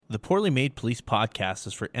The Poorly Made Police podcast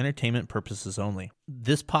is for entertainment purposes only.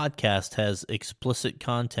 This podcast has explicit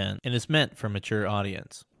content and is meant for a mature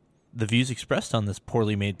audience. The views expressed on this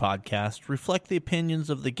Poorly Made podcast reflect the opinions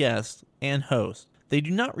of the guest and host. They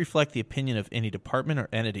do not reflect the opinion of any department or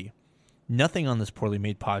entity. Nothing on this Poorly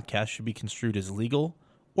Made podcast should be construed as legal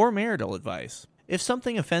or marital advice. If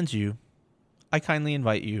something offends you, I kindly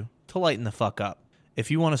invite you to lighten the fuck up.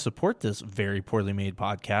 If you want to support this very poorly made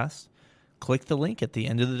podcast, click the link at the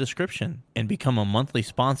end of the description and become a monthly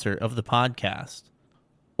sponsor of the podcast.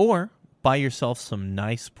 Or buy yourself some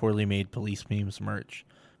nice poorly made police memes merch.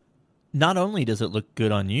 Not only does it look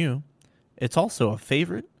good on you, it's also a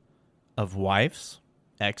favorite of wives,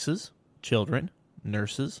 exes, children,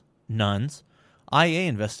 nurses, nuns, IA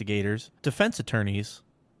investigators, defense attorneys,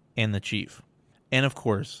 and the chief. And of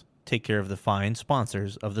course, take care of the fine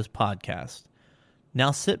sponsors of this podcast. Now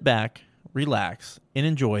sit back, relax, and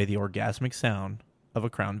enjoy the orgasmic sound of a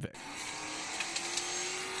Crown Vic.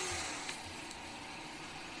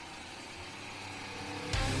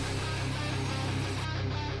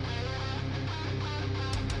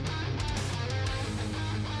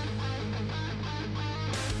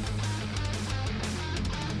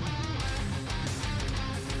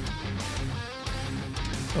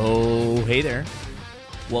 Oh, hey there.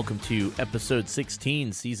 Welcome to episode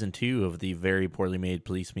 16, season 2 of the Very Poorly Made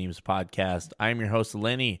Police Memes podcast. I'm your host,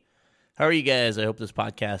 Lenny. How are you guys? I hope this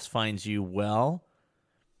podcast finds you well.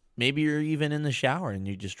 Maybe you're even in the shower and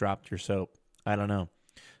you just dropped your soap. I don't know.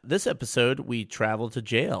 This episode, we traveled to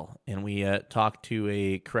jail and we talked to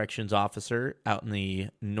a corrections officer out in the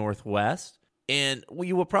Northwest. And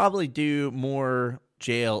we will probably do more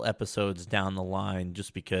jail episodes down the line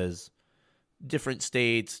just because different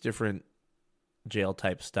states, different jail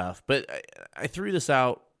type stuff. But I threw this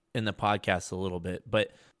out in the podcast a little bit,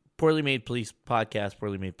 but Poorly Made Police podcast,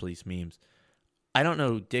 Poorly Made Police memes. I don't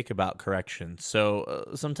know dick about corrections. So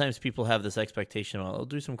sometimes people have this expectation, well, I'll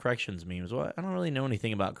do some corrections memes. Well, I don't really know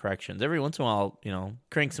anything about corrections. Every once in a while,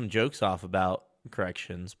 crank some jokes off about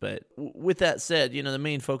corrections. But with that said, the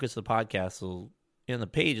main focus of the podcast the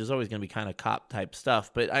page is always going to be kind of cop type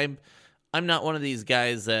stuff. But I'm not one of these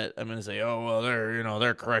guys that I'm going to say, oh, well,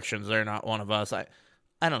 they're corrections. They're not one of us. I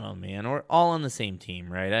don't know, man. We're all on the same team,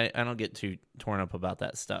 right? I don't get too torn up about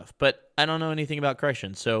that stuff. But I don't know anything about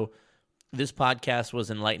corrections. So this podcast was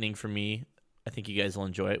enlightening for me. I think you guys will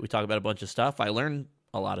enjoy it. We talk about a bunch of stuff. I learned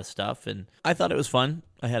a lot of stuff, and I thought it was fun.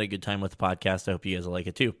 I had a good time with the podcast. I hope you guys will like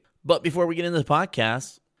it too. But before we get into the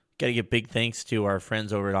podcast, got to give big thanks to our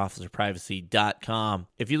friends over at OfficerPrivacy.com.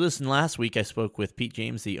 If you listened last week, I spoke with Pete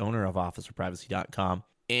James, the owner of OfficerPrivacy.com,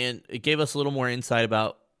 and it gave us a little more insight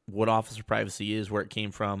about what Officer Privacy is, where it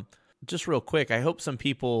came from. Just real quick, I hope some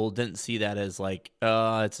people didn't see that as like,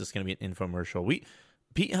 it's just going to be an infomercial.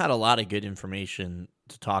 Pete had a lot of good information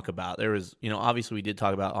to talk about. There was, obviously we did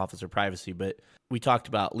talk about Officer Privacy, but we talked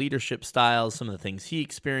about leadership styles, some of the things he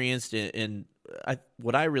experienced, and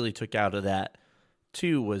what I really took out of that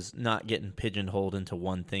too was not getting pigeonholed into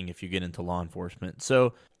one thing if you get into law enforcement.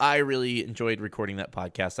 So I really enjoyed recording that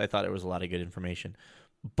podcast. I thought it was a lot of good information.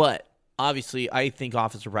 But obviously, I think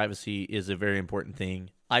officer privacy is a very important thing.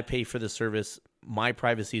 I pay for the service. My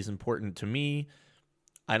privacy is important to me.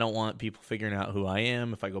 I don't want people figuring out who I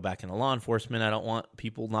am. If I go back into law enforcement, I don't want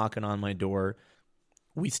people knocking on my door.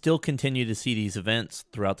 We still continue to see these events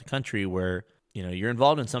throughout the country where you're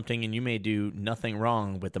involved in something and you may do nothing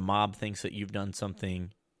wrong, but the mob thinks that you've done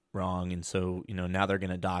something wrong. And so, now they're going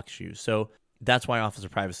to dox you. So that's why officer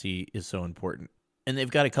privacy is so important. And they've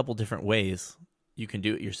got a couple different ways you can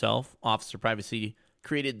do it yourself. Officer Privacy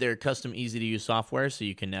created their custom easy-to-use software so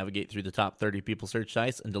you can navigate through the top 30 people search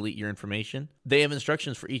sites and delete your information. They have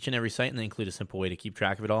instructions for each and every site, and they include a simple way to keep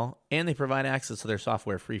track of it all. And they provide access to their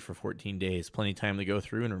software free for 14 days. Plenty of time to go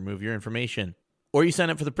through and remove your information. Or you sign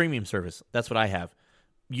up for the premium service. That's what I have.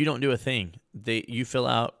 You don't do a thing. You fill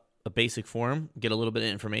out a basic form, get a little bit of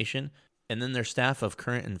information, and then their staff of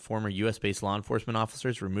current and former U.S.-based law enforcement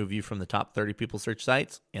officers remove you from the top 30 people search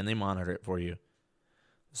sites, and they monitor it for you.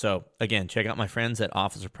 So, again, check out my friends at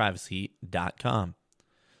OfficerPrivacy.com.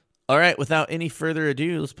 All right, without any further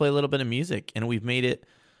ado, let's play a little bit of music. And we've made it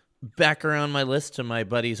back around my list to my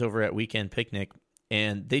buddies over at Weekend Picnic,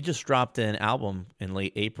 and they just dropped an album in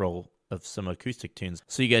late April of some acoustic tunes.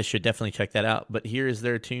 So you guys should definitely check that out. But here is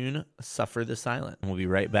their tune, Suffer the Silent. And we'll be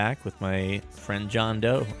right back with my friend John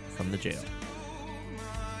Doe from the jail.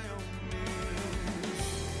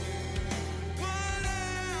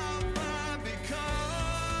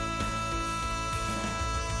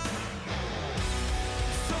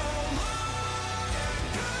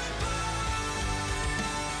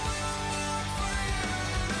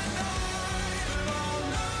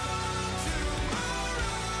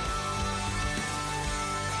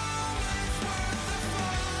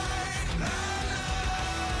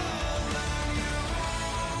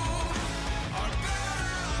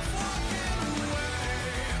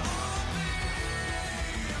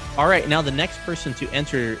 All right, now the next person to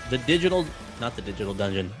enter the not the digital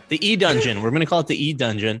dungeon, the E-Dungeon. We're going to call it the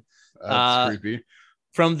E-Dungeon. That's creepy.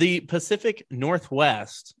 From the Pacific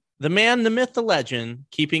Northwest, the man, the myth, the legend,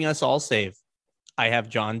 keeping us all safe. I have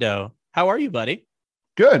John Doe. How are you, buddy?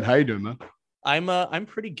 Good. How you doing, man? I'm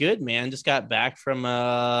pretty good, man. Just got back from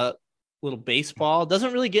little baseball.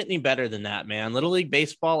 Doesn't really get any better than that, man. Little League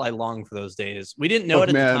baseball, I long for those days. We didn't know it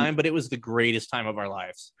at the time, but it was the greatest time of our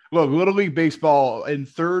lives. Look, Little League baseball in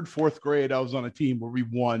third, fourth grade, I was on a team where we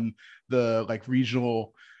won the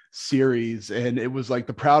regional series, and it was like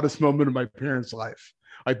the proudest moment of my parents' life.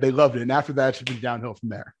 Like, they loved it. And after that, it's been downhill from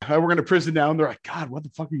there. I work in a prison now, and they're like, God, what the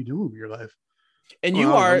fuck are you doing with your life? And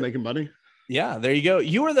you are making money. Yeah, there you go.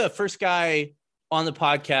 You were the first guy on the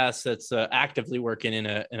podcast that's actively working in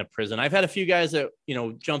a prison. I've had a few guys that,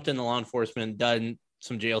 jumped into law enforcement, done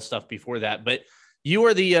some jail stuff before that, but you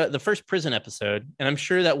are the first prison episode, and I'm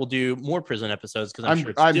sure that we'll do more prison episodes because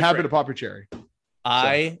I'm happy to pop your cherry.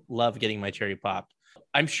 I love getting my cherry popped.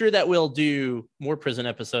 I'm sure that we'll do more prison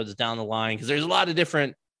episodes down the line because there's a lot of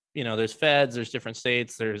different, there's feds, there's different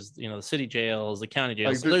states, there's the city jails, the county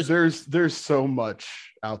jails. There's so much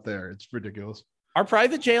out there. It's ridiculous. Are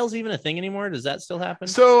private jails even a thing anymore? Does that still happen?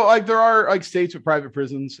 So there are states with private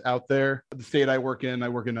prisons out there. The state I work in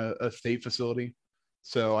a state facility.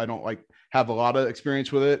 So I don't have a lot of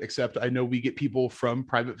experience with it, except I know we get people from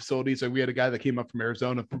private facilities. Like we had a guy that came up from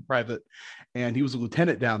Arizona from private, and he was a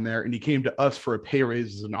lieutenant down there, and he came to us for a pay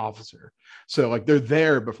raise as an officer. So they're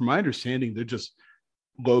there, but from my understanding, they're just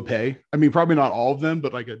low pay. I mean, probably not all of them,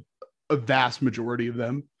 but a vast majority of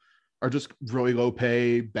them are just really low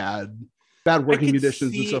pay, bad working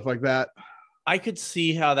conditions and stuff like that. I could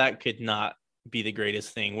see how that could not be the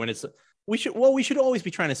greatest thing when we should always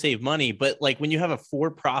be trying to save money, but when you have a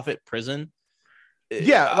for-profit prison,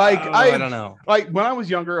 I don't know. When I was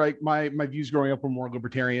younger, my views growing up were more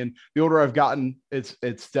libertarian. The older I've gotten, it's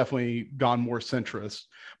definitely gone more centrist.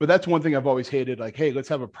 But that's one thing I've always hated. Hey, let's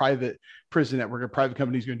have a private prison network. A private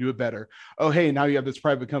company is going to do it better. Oh, hey, now you have this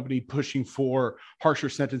private company pushing for harsher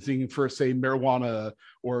sentencing for, say, marijuana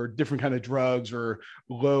or different kind of drugs or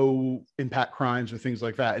low impact crimes or things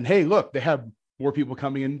like that. And hey, look, they have more people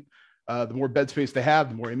coming in. The more bed space they have,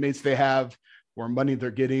 the more inmates they have, more money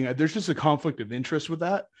they're getting. There's just a conflict of interest with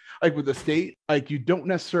that. With the state, you don't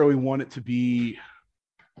necessarily want it to be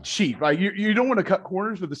cheap. You don't want to cut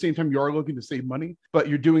corners, but at the same time, you are looking to save money, but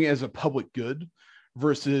you're doing it as a public good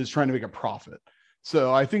versus trying to make a profit.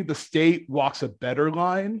 So I think the state walks a better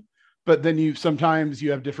line, but then sometimes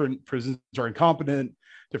you have different prisons are incompetent,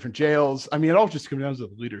 different jails. I mean, it all just comes down to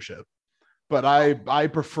the leadership. But I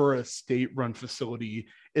prefer a state-run facility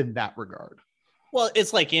in that regard. Well,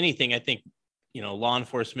 it's like anything. I think, law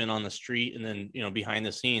enforcement on the street and then, behind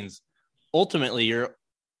the scenes, ultimately you're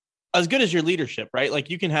as good as your leadership, right?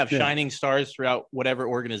 You can have shining stars throughout whatever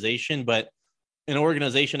organization, but an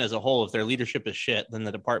organization as a whole, if their leadership is shit, then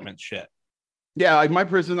the department's shit. Yeah. My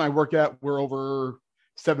prison I work at, we're over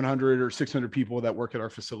 700 or 600 people that work at our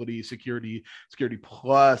facility, security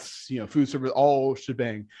plus, food service, all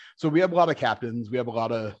shebang. So we have a lot of captains, we have a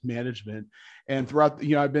lot of management, and throughout,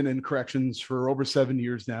 I've been in corrections for over 7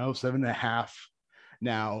 years now, 7.5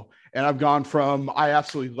 now. And I've gone from, I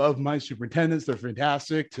absolutely love my superintendents. They're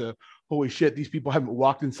fantastic to, holy shit, these people haven't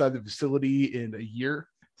walked inside the facility in a year.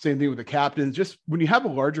 Same thing with the captains. Just when you have a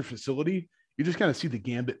larger facility, you just kind of see the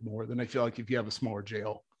gambit more than I feel like if you have a smaller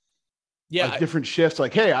jail. Yeah, different shifts.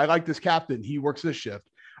 Hey, I like this captain. He works this shift.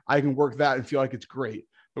 I can work that and feel like it's great.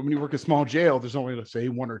 But when you work a small jail, there's only, let's say,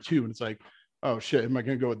 one or two. And it's oh, shit, am I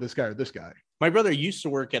going to go with this guy or this guy? My brother used to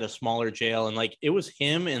work at a smaller jail, and it was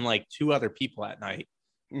him and two other people at night.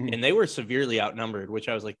 Mm-hmm. And they were severely outnumbered, which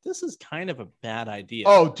I was like, this is kind of a bad idea.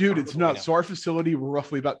 Oh, dude, it's nuts. So our facility, we're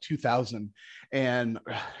roughly about 2,000. And,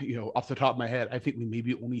 off the top of my head, I think we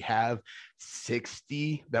maybe only have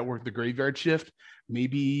 60 that work the graveyard shift,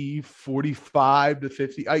 maybe 45 to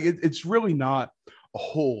 50. It's really not a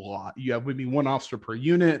whole lot. You have maybe one officer per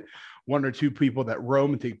unit, one or two people that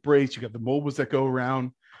roam and take breaks. You got the mobiles that go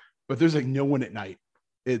around, but there's no one at night.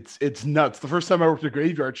 It's nuts. The first time I worked a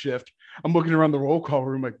graveyard shift, I'm looking around the roll call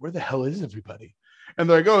room where the hell is everybody? And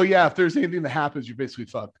they're oh yeah, if there's anything that happens, you're basically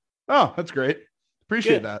fucked. Oh, that's great.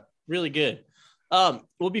 Appreciate that. Really good.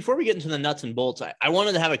 Well, before we get into the nuts and bolts, I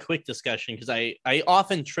wanted to have a quick discussion because I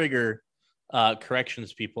often trigger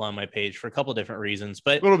corrections people on my page for a couple of different reasons,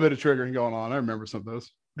 but a little bit of triggering going on. I remember some of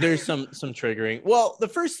those. There's some triggering. Well, the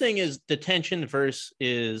first thing is detention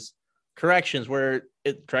versus corrections, where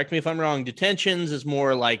correct me if I'm wrong, detentions is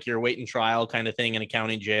more like your waiting trial kind of thing in a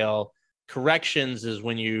county jail. Corrections is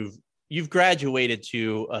when you've graduated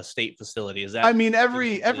to a state facility. Is that? I mean,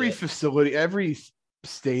 every facility, every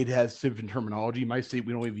state has different terminology. My state,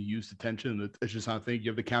 we don't even use detention. It's just not a thing. You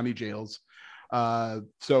have the county jails.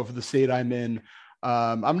 So for the state I'm in,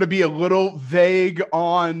 I'm going to be a little vague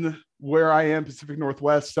on where I am, Pacific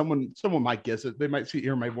Northwest. Someone might guess it. They might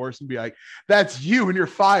hear my voice and be like, "That's you, and you're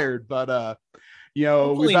fired." But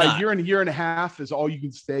Hopefully about not. a year and a half is all you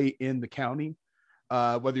can stay in the county,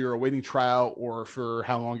 whether you're awaiting trial or for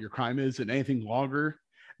how long your crime is, and anything longer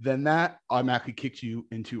than that automatically kicks you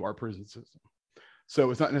into our prison system. So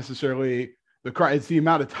it's not necessarily the crime; it's the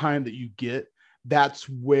amount of time that you get. That's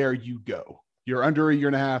where you go. You're under a year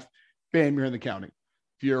and a half, bam, you're in the county.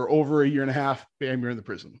 If you're over a year and a half, bam, you're in the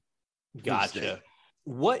prison. Gotcha.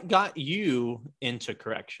 What got you into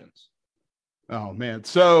corrections? Oh man.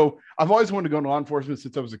 So I've always wanted to go into law enforcement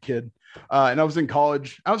since I was a kid. And I was in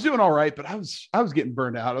college. I was doing all right, but I was getting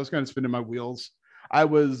burned out. I was kind of spinning my wheels. I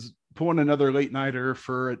was pulling another late nighter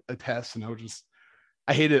for a test, and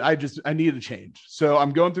I hated it. I needed a change. So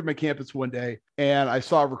I'm going through my campus one day and I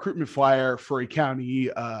saw a recruitment flyer for a county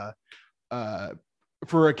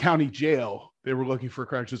jail. They were looking for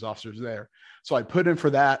corrections officers there. So I put in for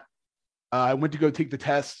that. I went to go take the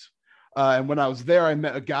test. And when I was there, I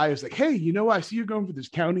met a guy who's like, "Hey, I see you're going for this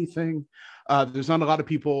county thing. There's not a lot of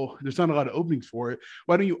people. There's not a lot of openings for it.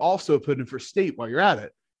 Why don't you also put in for state while you're at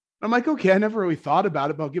it?" I'm like, "Okay, I never really thought about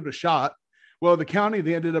it, but I'll give it a shot." Well, the county,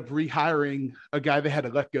 they ended up rehiring a guy they had to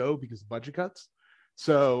let go because of budget cuts.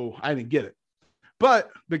 So I didn't get it. But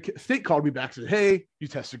the state called me back and said, "Hey, you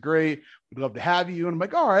tested great. We'd love to have you." And I'm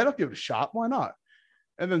like, "All right, I'll give it a shot. Why not?"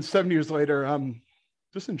 And then 7 years later, I'm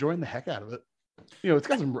just enjoying the heck out of it. It's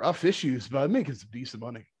got some rough issues, but I'm making some decent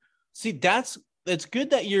money. See, it's good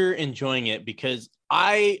that you're enjoying it, because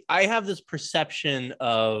I have this perception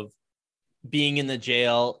of being in the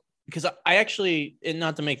jail, because I actually, and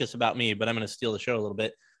not to make this about me, but I'm going to steal the show a little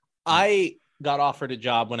bit. I got offered a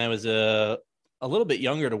job when I was a little bit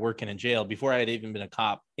younger to work in a jail before I had even been a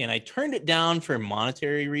cop. And I turned it down for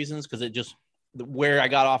monetary reasons, because where I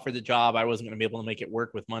got offered the job, I wasn't going to be able to make it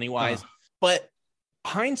work with money wise. But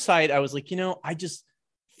hindsight, I was like,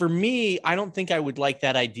 for me, I don't think I would like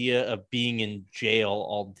that idea of being in jail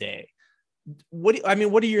all day. What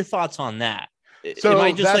are your thoughts on that? So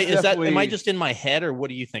am I just in my head, or what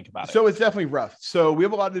do you think about it? So it's definitely rough. So we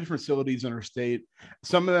have a lot of different facilities in our state.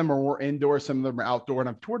 Some of them are more indoor, some of them are outdoor, and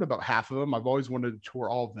I've toured about half of them. I've always wanted to tour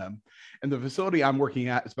all of them. And the facility I'm working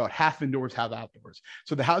at is about half indoors, half outdoors.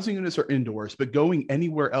 So the housing units are indoors, but going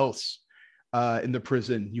anywhere else in the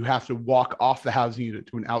prison, you have to walk off the housing unit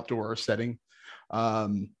to an outdoor setting.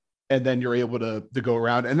 And then you're able to go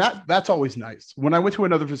around. And that's always nice. When I went to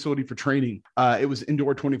another facility for training, it was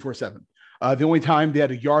indoor 24/7. The only time they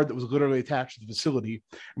had a yard that was literally attached to the facility.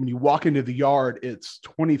 And when you walk into the yard, it's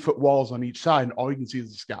 20-foot walls on each side, and all you can see is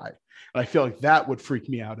the sky. And I feel like that would freak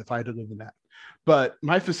me out if I had to live in that. But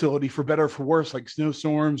my facility, for better or for worse, like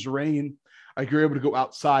snowstorms, rain, like you're able to go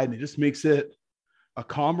outside, and it just makes it a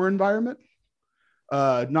calmer environment.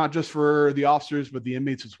 Not just for the officers, but the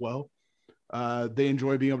inmates as well. They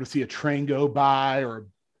enjoy being able to see a train go by,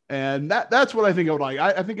 and that's what I think I would like.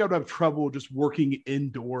 I think I would have trouble just working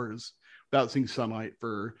indoors without seeing sunlight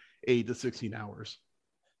for 8 to 16 hours.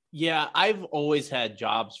 Yeah, I've always had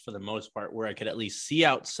jobs for the most part where I could at least see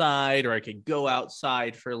outside, or I could go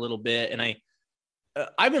outside for a little bit. And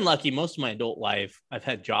I've been lucky most of my adult life. I've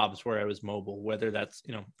had jobs where I was mobile, whether that's,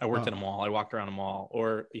 I worked in a mall, I walked around a mall,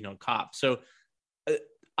 or, cop. So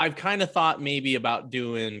I've kind of thought maybe about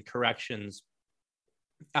doing corrections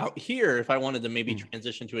out here if I wanted to maybe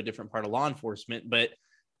transition to a different part of law enforcement, but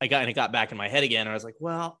it got back in my head again. I was like,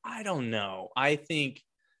 well, I don't know. I think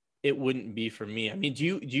it wouldn't be for me. I mean,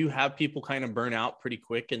 do you have people kind of burn out pretty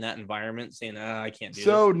quick in that environment, saying, I can't do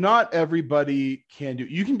so this? Not everybody can do.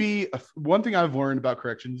 You can be one thing I've learned about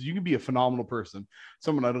corrections. You can be a phenomenal person,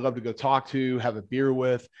 someone I'd love to go talk to, have a beer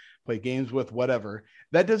with, play games with, whatever.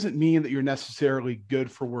 That doesn't mean that you're necessarily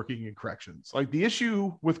good for working in corrections. Like the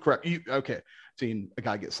issue with seen a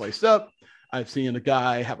guy get sliced up. I've seen a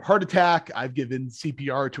guy have a heart attack. I've given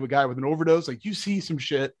CPR to a guy with an overdose. Like, you see some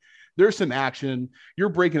shit. There's some action. You're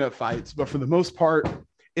breaking up fights, but for the most part,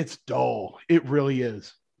 it's dull. It really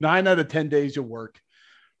is. 9 out of 10 days you'll work,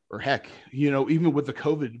 or heck, even with the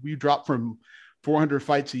COVID, we dropped from 400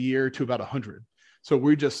 fights a year to about 100. So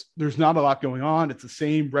there's not a lot going on. It's the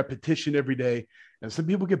same repetition every day. And some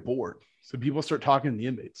people get bored. Some people start talking to the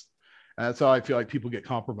inmates. And that's how I feel like people get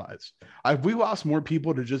compromised. We lost more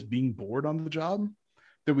people to just being bored on the job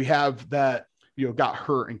than we have that, got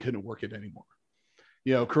hurt and couldn't work it anymore.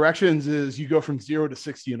 Corrections is you go from 0 to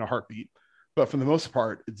 60 in a heartbeat, but for the most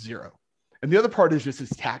part, it's 0. And the other part is just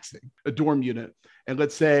it's taxing a dorm unit. And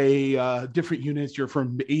let's say different units, you're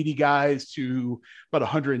from 80 guys to about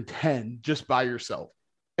 110 just by yourself.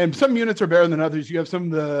 And some units are better than others. You have some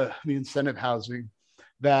of the incentive housing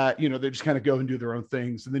that, they just kind of go and do their own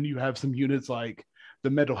things. And then you have some units like the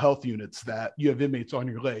mental health units that you have inmates on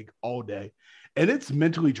your leg all day. And it's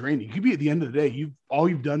mentally draining. You could be at the end of the day, all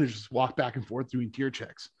you've done is just walk back and forth doing tier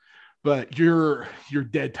checks, but you're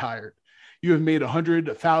dead tired. You have made 100,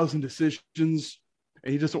 1,000 decisions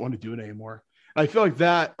and you just don't want to do it anymore. I feel like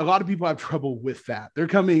that a lot of people have trouble with that. They're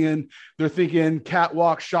coming in, they're thinking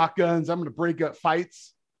catwalk, shotguns, I'm going to break up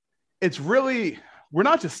fights. It's really, we're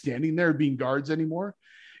not just standing there being guards anymore.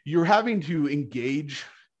 You're having to engage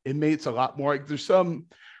inmates a lot more. Like there's some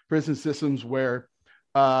prison systems where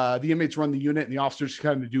the inmates run the unit and the officers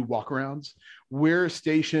kind of do walkarounds. We're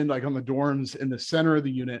stationed like on the dorms in the center of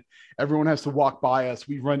the unit. Everyone has to walk by us.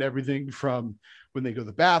 We run everything from when they go to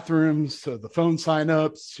the bathrooms to the phone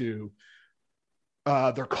signups to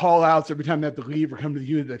their call outs every time they have to leave or come to the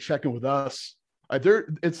unit to check in with us. You're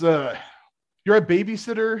a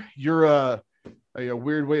babysitter. You're a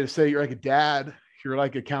weird way to say you're like a dad. You're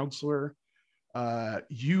like a counselor.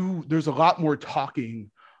 There's a lot more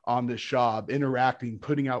talking on this job, interacting,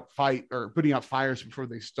 putting out fires before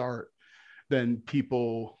they start than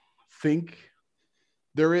people think.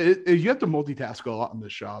 You have to multitask a lot on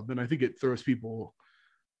this job, and I think it throws people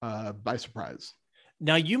by surprise.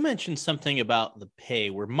 Now, you mentioned something about the pay,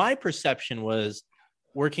 where my perception was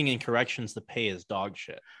working in corrections, the pay is dog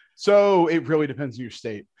shit. So it really depends on your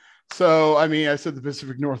state. So, I said the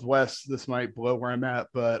Pacific Northwest, this might blow where I'm at,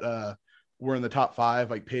 but we're in the top 5,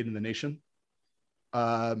 like paid in the nation.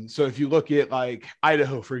 So if you look at like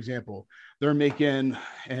Idaho, for example, they're making,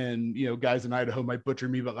 and guys in Idaho might butcher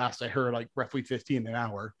me, but last I heard like roughly 15 an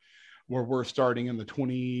hour, where we're starting in the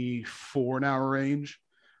 24 an hour range,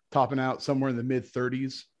 topping out somewhere in the mid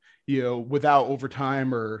 30s, without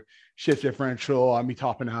overtime or shift differential. I'll be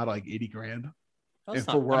topping out like 80 grand. And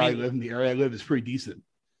for where I live in the area I live is pretty decent.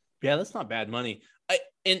 Yeah, that's not bad money.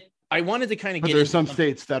 I wanted to kind of get. There's some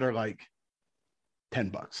states that are like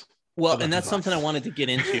 $10. Well, and that's something I wanted to get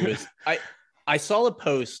into. Is I saw a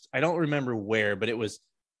post. I don't remember where, but it was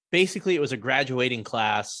a graduating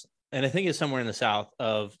class, and I think it's somewhere in the South,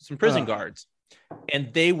 of some prison guards,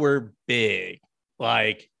 and they were big,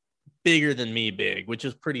 like bigger than me, big, which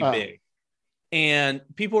is pretty big. And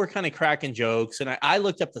people were kind of cracking jokes, and I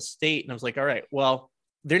looked up the state, and I was like, all right, well,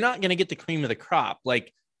 they're not going to get the cream of the crop.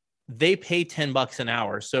 Like, they pay $10 an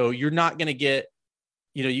hour. So you're not going to get,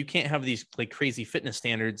 you can't have these like crazy fitness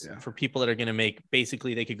standards for people that are going to make,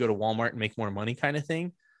 basically they could go to Walmart and make more money kind of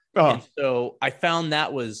thing. And so I found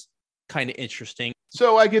that was kind of interesting.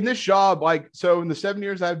 So like in this job, in the 7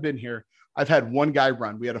 years I've been here, I've had one guy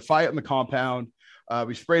run. We had a fight in the compound.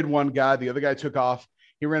 We sprayed one guy. The other guy took off.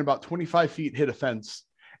 He ran about 25 feet, hit a fence.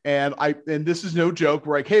 And this is no joke.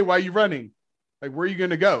 We're like, hey, why are you running? Like, where are you going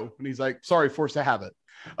to go? And he's like, sorry, forced to habit.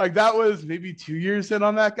 Like that was maybe 2 years in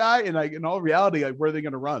on that guy. And like in all reality, like where are they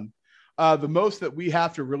going to run? The most that we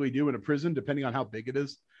have to really do in a prison, depending on how big it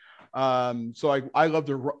is. So I love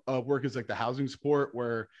to work as like the housing support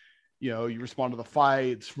where, you respond to the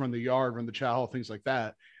fights, run the yard, run the chow hall, things like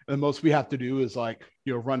that. And the most we have to do is like,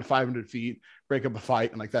 run 500 feet, break up a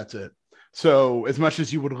fight. And like, that's it. So as much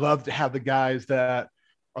as you would love to have the guys that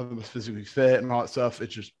are the most physically fit and all that stuff,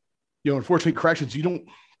 it's just, unfortunately corrections, you don't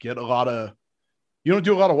do a lot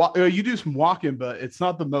of walk. You do some walking, but it's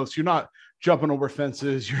not the most. You're not jumping over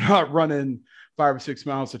fences. You're not running 5 or 6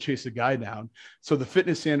 miles to chase a guy down. So the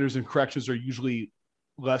fitness standards and corrections are usually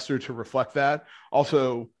lesser to reflect that.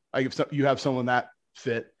 Also, like if you have someone that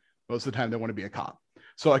fit, most of the time they want to be a cop.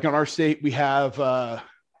 So like in our state, we have a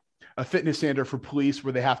fitness standard for police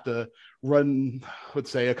where they have to run,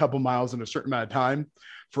 let's say, a couple miles in a certain amount of time.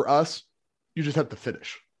 For us, you just have to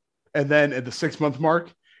finish. And then at the 6-month mark,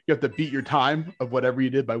 you have to beat your time of whatever you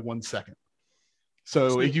did by 1 second.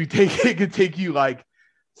 So if it could take you like,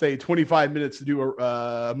 say 25 minutes to do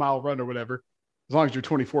a mile run or whatever, as long as you're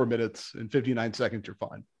 24 minutes and 59 seconds, you're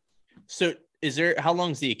fine. So how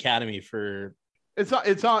long is the academy for? It's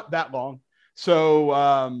not that long.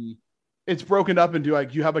 So it's broken up into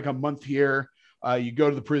like, you have like a month here. You go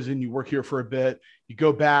to the prison, you work here for a bit, you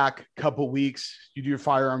go back a couple weeks, you do your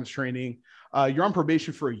firearms training. You're on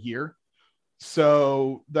probation for a year.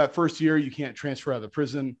 So that first year, you can't transfer out of the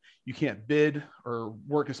prison. You can't bid or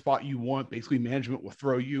work a spot you want. Basically, management will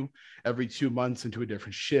throw you every 2 months into a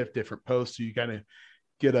different shift, different post. So you kind of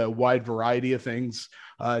get a wide variety of things.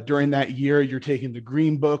 During that year, you're taking the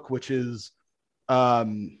Green Book, which is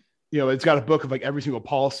it's got a book of like every single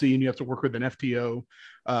policy, and you have to work with an FTO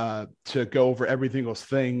to go over every single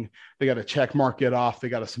thing. They got to check mark it off. They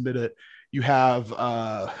got to submit it. You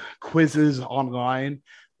have quizzes online.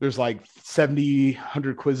 There's like 70,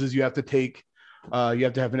 100 quizzes you have to take. You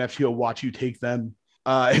have to have an FTO watch you take them.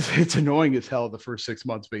 It's annoying as hell the first 6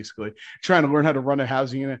 months, basically trying to learn how to run a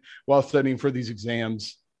housing unit while studying for these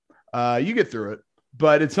exams. You get through it,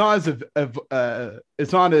 but it's not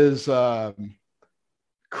as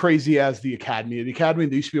crazy as the academy. The academy,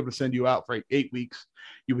 they used to be able to send you out for like 8 weeks.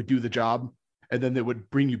 You would do the job, and then they would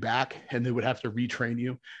bring you back, and they would have to retrain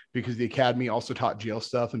you because the academy also taught jail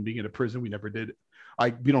stuff. And being in a prison, we never did.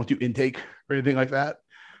 We don't do intake or anything like that.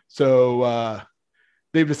 So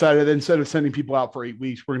they've decided that instead of sending people out for 8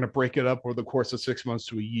 weeks, we're going to break it up over the course of 6 months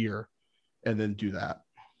to a year, and then do that.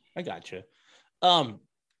 I gotcha.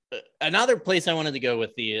 Another place I wanted to go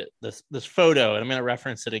with this photo, and I'm going to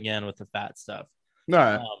reference it again with the fat stuff. All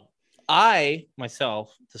right. I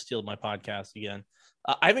myself, to steal my podcast again,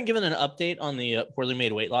 I haven't given an update on the Poorly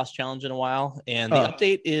Made Weight Loss Challenge in a while, and the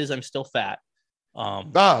update is I'm still fat.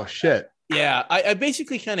 Oh shit. Yeah, I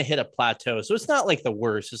basically kind of hit a plateau, so it's not like the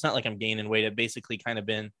worst. It's not like I'm gaining weight. I've basically kind of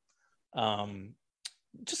been,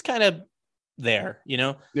 just kind of there,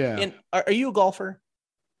 Yeah. And are you a golfer?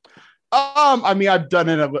 I mean, I've done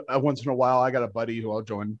it once in a while. I got a buddy who I'll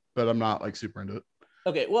join, but I'm not like super into it.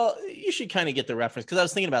 Okay, well, you should kind of get the reference because I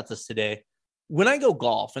was thinking about this today. When I go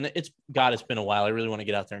golf, and it's been a while. I really want to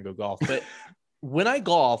get out there and go golf. But when I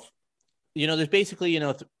golf, there's basically,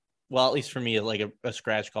 well, at least for me, like a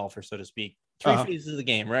scratch golfer, so to speak, three phases of the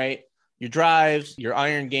game, right? Your drives, your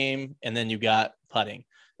iron game, and then you got putting.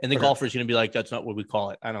 And the golfer's going to be like, that's not what we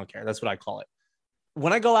call it. I don't care. That's what I call it.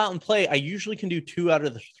 When I go out and play, I usually can do 2 out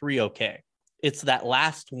of the 3 okay. It's that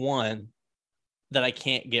last one that I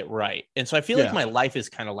can't get right. And so I feel like my life is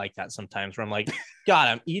kind of like that sometimes where I'm like, God,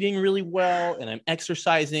 I'm eating really well and I'm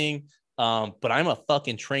exercising, but I'm a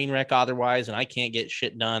fucking train wreck otherwise, and I can't get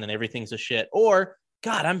shit done and everything's a shit. Or,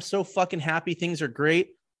 God, I'm so fucking happy. Things are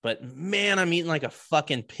great, but man, I'm eating like a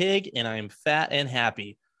fucking pig and I am fat and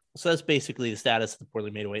happy. So that's basically the status of the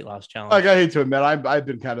Poorly Made Weight Loss Challenge. Like, I hate to admit, I've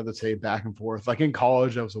been kind of the same back and forth. Like in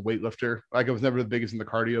college, I was a weightlifter. Like I was never the biggest in the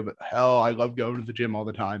cardio, but hell, I love going to the gym all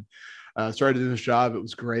the time. Started in this job. It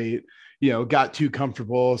was great. Got too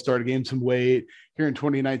comfortable, started gaining some weight here in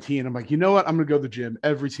 2019. I'm like, you know what? I'm going to go to the gym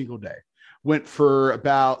every single day. Went for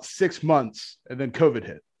about 6 months and then COVID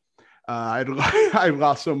hit. I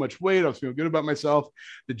lost so much weight. I was feeling good about myself.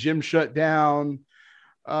 The gym shut down.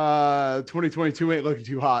 2022 ain't looking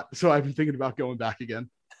too hot. So I've been thinking about going back again.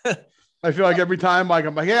 I feel like every time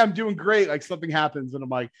I'm like, hey, I'm doing great. Like something happens and I'm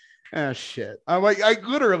like, shit. I'm like, I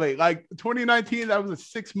literally like 2019, that was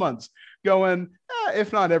 6 months going,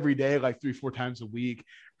 if not every day, like 3-4 times a week,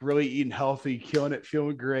 really eating healthy, killing it,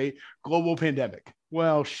 feeling great. Global pandemic.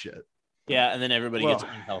 Well, shit. Yeah. And then everybody gets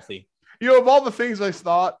unhealthy. Of all the things I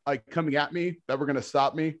thought like coming at me that were going to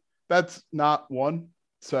stop me, that's not one.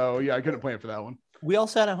 So yeah, I couldn't plan for that one. We all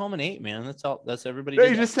sat at home and ate, man. That's all. That's everybody.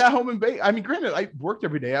 They just sat home and baked. I mean, granted, I worked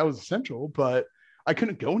every day. I was essential, but I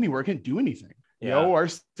couldn't go anywhere. I couldn't do anything. Our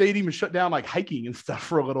state even shut down like hiking and stuff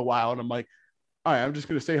for a little while. And I'm like, all right, I'm just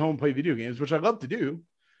going to stay home and play video games, which I love to do,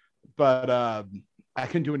 but I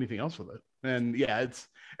couldn't do anything else with it. And yeah,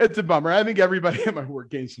 it's a bummer. I think everybody at my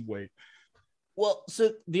work gained some weight. Well,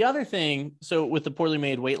 so the other thing, with the Poorly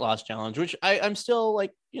Made Weight Loss Challenge, which I'm still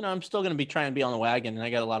like, I'm still going to be trying to be on the wagon, and I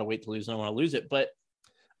got a lot of weight to lose and I want to lose it. But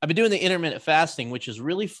I've been doing the intermittent fasting, which has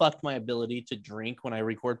really fucked my ability to drink when I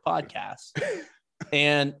record podcasts.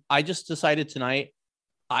 And I just decided tonight,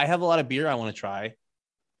 I have a lot of beer I want to try.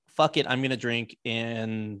 Fuck it. I'm going to drink.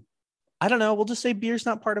 And I don't know. We'll just say beer's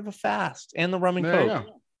not part of a fast, and the rum and Coke.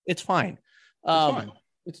 It's fine.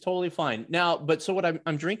 It's totally fine. Now, but so what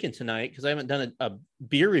I'm drinking tonight, because I haven't done a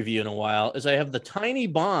beer review in a while, is I have the Tiny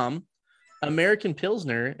Bomb American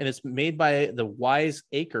Pilsner, and it's made by the Wise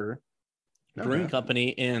Acre Brewing Company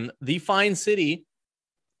in the fine city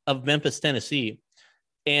of Memphis, Tennessee.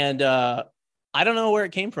 And I don't know where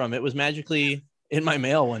it came from. It was magically in my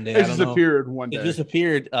mail one day. It disappeared one day. It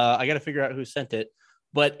disappeared. I got to figure out who sent it,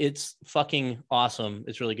 but it's fucking awesome.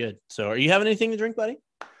 It's really good. So are you having anything to drink, buddy?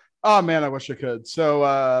 Oh man, I wish I could. So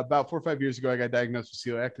about 4 or 5 years ago, I got diagnosed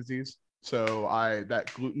with celiac disease. So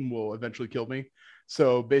that gluten will eventually kill me.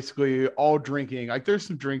 So basically all drinking, like there's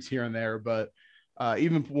some drinks here and there, but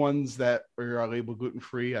even ones that are labeled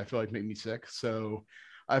gluten-free, I feel like make me sick. So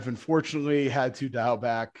I've unfortunately had to dial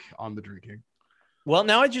back on the drinking. Well,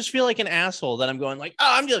 now I just feel like an asshole that I'm going like, oh,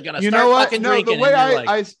 I'm just gonna start fucking drinking.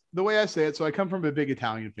 The way I say it. So I come from a big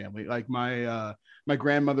Italian family. Like my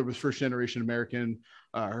grandmother was first generation American.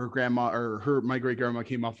 Her grandma or my great grandma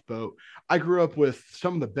came off the boat. I grew up with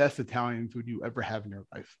some of the best Italian food you ever have in your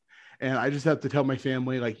life. And I just have to tell my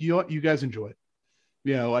family, like, you know what, you guys enjoy it.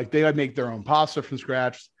 You know, like they make their own pasta from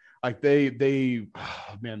scratch. Like oh,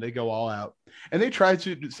 man, they go all out. And they try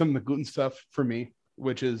to do some of the gluten stuff for me,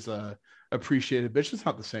 which is appreciated, but it's just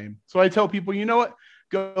not the same. So I tell people, you know what,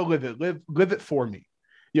 go live it for me.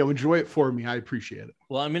 You know, enjoy it for me. I appreciate it.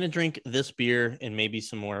 Well, I'm going to drink this beer and maybe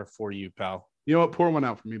some more for you, pal. You know what? Pour one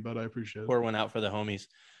out for me, bud. I appreciate it. Pour one out for the homies.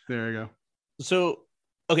 There you go. So,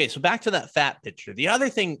 okay. So back to that fat picture. The other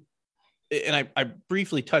thing, and I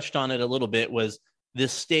briefly touched on it a little bit, was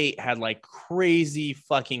this state had like crazy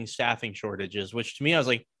fucking staffing shortages, which to me, I was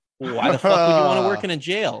like, well, why the fuck would you want to work in a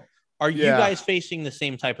jail? Are you guys facing the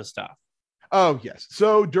same type of stuff? Oh, yes.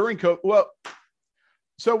 So during COVID,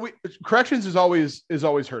 corrections is always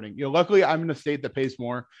hurting. You know, luckily I'm in a state that pays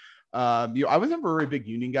more. I was never a very big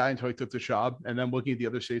union guy until I took the job, and then looking at the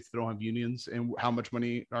other states that don't have unions and how much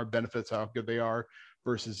money our benefits, how good they are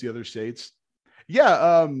versus the other states.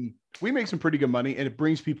 Yeah, we make some pretty good money, and it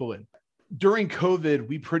brings people in. During COVID,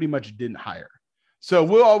 we pretty much didn't hire. So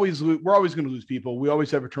we're always going to lose people. We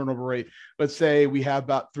always have a turnover rate. Let's say we have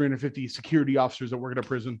about 350 security officers that work at a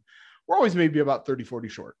prison. We're always maybe about 30, 40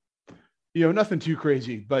 short. You know, nothing too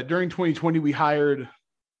crazy. But during 2020, we hired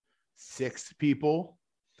 6 people,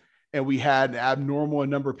 and we had an abnormal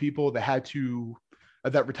number of people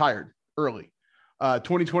that retired early.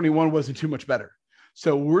 2021 wasn't too much better.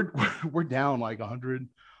 So we're down like 100,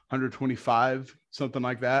 125, something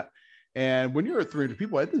like that. And when you're at 300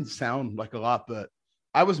 people, it didn't sound like a lot, but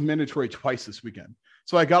I was mandatory twice this weekend.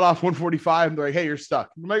 So I got off 145 and they're like, hey, you're stuck.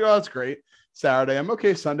 I'm like, oh, that's great. Saturday, I'm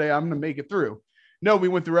okay. Sunday, I'm going to make it through. No, we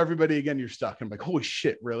went through everybody again. You're stuck. I'm like, holy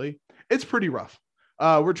shit, really? It's pretty rough.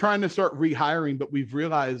 We're trying to start rehiring, but we've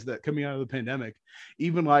realized that coming out of the pandemic,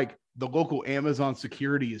 even like the local Amazon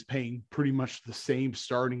security is paying pretty much the same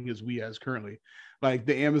starting as we as currently. Like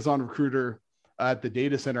the Amazon recruiter at the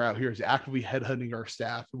data center out here is actively headhunting our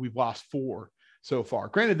staff. We've lost 4 so far.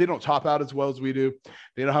 Granted, they don't top out as well as we do.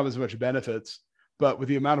 They don't have as much benefits, but with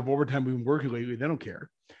the amount of overtime we've been working lately, they don't care.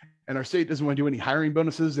 And our state doesn't want to do any hiring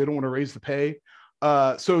bonuses. They don't want to raise the pay.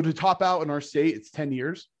 So to top out in our state, it's 10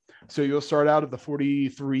 years. So you'll start out at the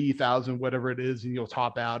 43,000, whatever it is, and you'll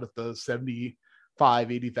top out at the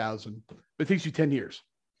 75, 80,000. But it takes you 10 years.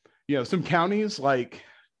 You know, some counties like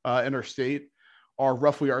in our state are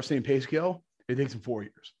roughly our same pay scale. It takes them 4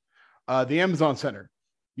 years. The Amazon Center,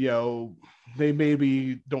 you know, they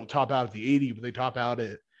maybe don't top out at the 80, but they top out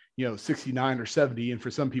at, 69 or 70. And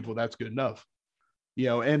for some people, that's good enough. You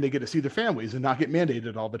know, and they get to see their families and not get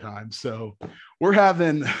mandated all the time. So we're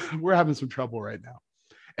having some trouble right now.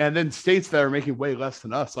 And then states that are making way less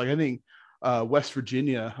than us, like I think West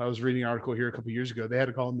Virginia, I was reading an article here a couple of years ago, they had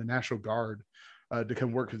to call in the National Guard to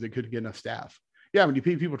come work because they couldn't get enough staff. Yeah, when you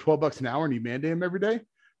pay people $12 an hour and you mandate them every day,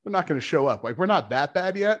 they're not going to show up. Like, we're not that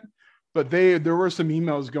bad yet, but there were some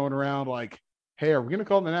emails going around like, hey, are we going to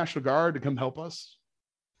call the National Guard to come help us?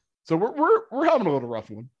 So we're having a little rough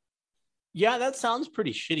one. Yeah, that sounds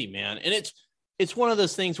pretty shitty, man. And it's one of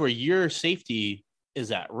those things where your safety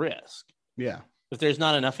is at risk. Yeah. If there's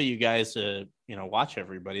not enough of you guys to, watch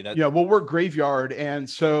everybody. Well, we're graveyard. And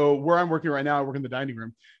so where I'm working right now, I work in the dining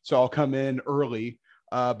room. So I'll come in early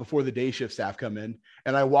before the day shift staff come in.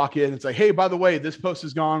 And I walk in and it's like, hey, by the way, this post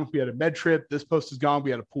is gone. We had a med trip. This post is gone.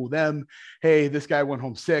 We had to pull them. Hey, this guy went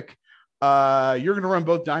home sick. You're going to run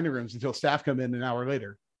both dining rooms until staff come in an hour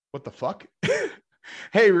later. What the fuck?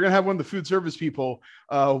 Hey, we're going to have one of the food service people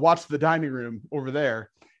watch the dining room over there.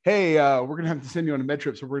 Hey, we're going to have to send you on a med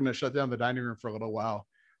trip. So we're going to shut down the dining room for a little while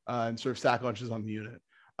and serve stack lunches on the unit.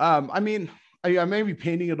 I may be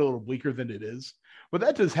painting it a little bleaker than it is, but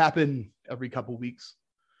that does happen every couple of weeks.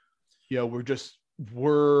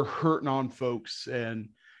 We're hurting on folks. And,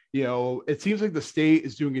 it seems like the state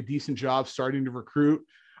is doing a decent job starting to recruit.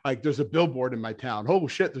 Like, there's a billboard in my town. Oh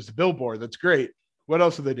shit, there's a billboard. That's great. What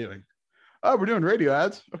else are they doing? Oh, we're doing radio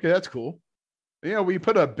ads. Okay, that's cool. We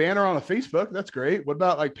put a banner on a Facebook. That's great. What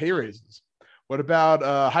about like pay raises? What about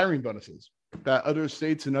hiring bonuses that other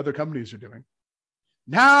states and other companies are doing?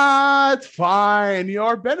 Nah, it's fine.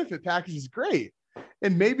 Our benefit package is great.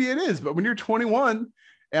 And maybe it is. But when you're 21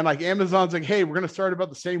 and like Amazon's like, hey, we're going to start about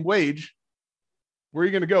the same wage. Where are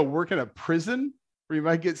you going to go? Work in a prison where you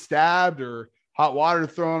might get stabbed or hot water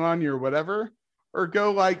thrown on you or whatever? Or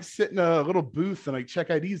go like sit in a little booth and like check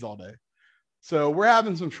IDs all day. So we're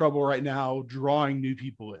having some trouble right now drawing new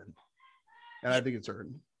people in. And I think it's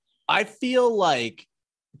hurting. I feel like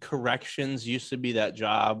corrections used to be that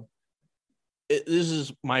job. This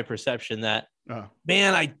is my perception that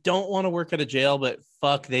man, I don't want to work at a jail, but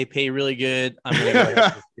fuck, they pay really good. I'm going to go ahead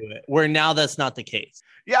and just do it. Where now that's not the case.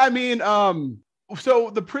 Yeah, I mean, so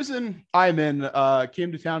the prison I'm in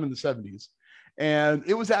came to town in the 70s, and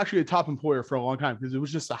it was actually a top employer for a long time because it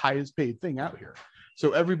was just the highest paid thing out here.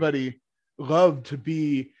 So everybody loved to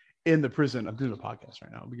be in the prison. I'm doing a podcast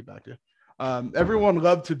right now. Let me get back to everyone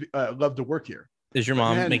loved to work here. Is your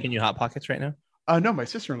mom making you Hot Pockets right now? No, my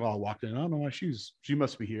sister-in-law walked in. I don't know why she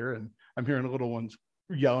must be here, and I'm hearing the little ones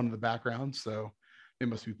yelling in the background, so they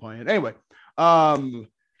must be playing. Anyway, lost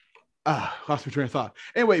my train of thought.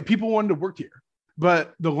 Anyway, people wanted to work here,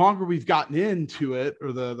 but the longer we've gotten into it,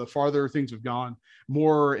 or the farther things have gone,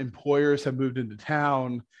 more employers have moved into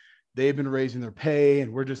town. They've been raising their pay,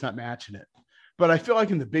 and we're just not matching it. But I feel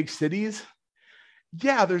like in the big cities,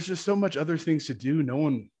 yeah, there's just so much other things to do. No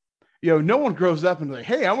one grows up and like,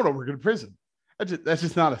 hey, I want to work in a prison. That's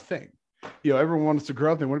just not a thing. Everyone wants to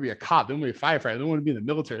grow up. They want to be a cop. They want to be a firefighter. They want to be in the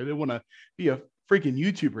military. They want to be a freaking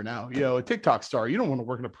YouTuber now, a TikTok star. You don't want to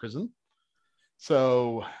work in a prison.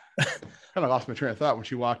 So kind of lost my train of thought when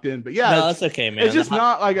she walked in, but yeah, no, that's okay, man. It's just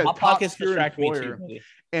not like a top tier employer,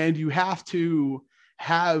 and you have to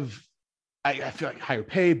have, I feel like, higher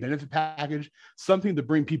pay, benefit package, something to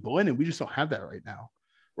bring people in, and we just don't have that right now,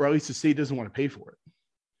 or at least the state doesn't want to pay for it.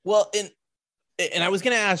 Well, and I was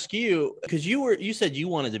going to ask you, because you said you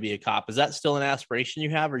wanted to be a cop. Is that still an aspiration you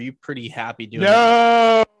have? Or are you pretty happy doing it?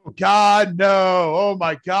 No, God, no. Oh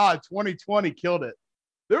my God. 2020 killed it.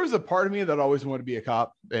 There was a part of me that always wanted to be a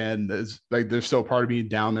cop. And there's still a part of me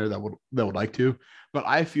down there that would like to, but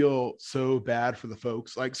I feel so bad for the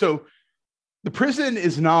folks. So the prison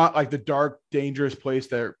is not like the dark, dangerous place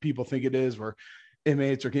that people think it is, where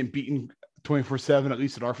inmates are getting beaten 24/7, at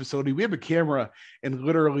least at our facility. We have a camera in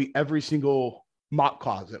literally every single mop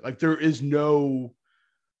closet. Like we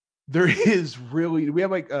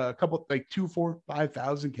have like a couple, like 2, 4,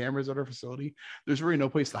 5,000 cameras at our facility. There's really no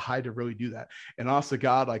place to hide to really do that. And honest to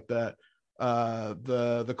God, like the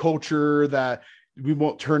culture that we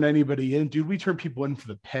won't turn anybody in, dude, we turn people in for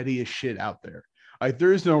the pettiest shit out there. Like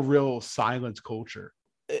there is no real silence culture.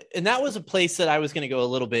 And that was a place that I was going to go a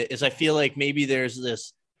little bit, is I feel like maybe there's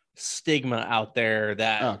this stigma out there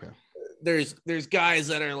that there's guys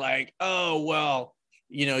that are like, oh, well,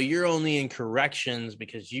 you're only in corrections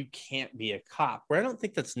because you can't be a cop, where I don't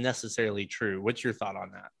think that's necessarily true. What's your thought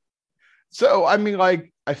on that? So, I mean,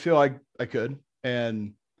 like, I feel like I could,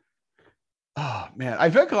 and oh man,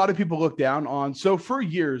 I feel like a lot of people look down on, so for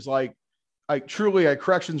years, like truly,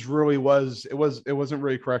 corrections really it wasn't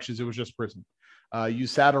really corrections. It was just prison. You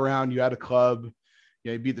sat around, you had a club,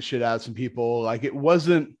 you beat the shit out of some people. Like there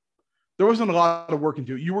wasn't a lot of work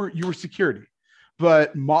into it. You were security,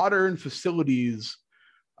 but modern facilities,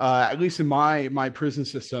 at least in my prison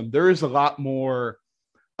system, there is a lot more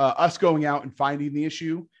us going out and finding the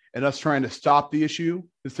issue and us trying to stop the issue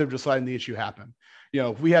instead of just letting the issue happen.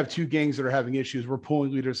 If we have two gangs that are having issues, we're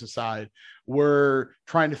pulling leaders aside. We're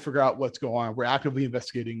trying to figure out what's going on. We're actively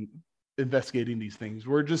investigating these things.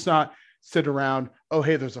 We're just not sit around, oh,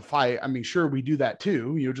 hey, there's a fight. I mean, sure, we do that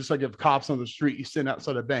too. Just like if cops on the street, you stand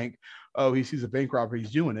outside a bank, oh, he sees a bank robber,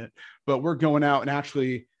 he's doing it. But we're going out and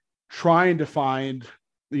actually trying to find,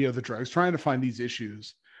 the drugs, trying to find these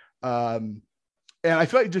issues. And I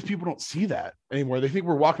feel like just people don't see that anymore. They think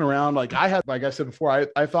we're walking around like I said before,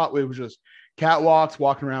 I thought it was just catwalks,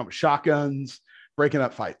 walking around with shotguns, breaking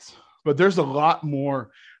up fights. But there's a lot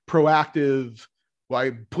more proactive,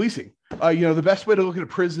 like policing. The best way to look at a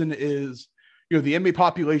prison is, the inmate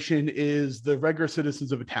population is the regular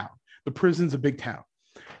citizens of a town. The prison's a big town.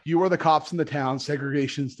 You are the cops in the town,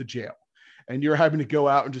 segregation's the jail. And you're having to go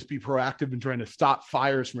out and just be proactive and trying to stop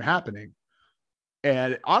fires from happening.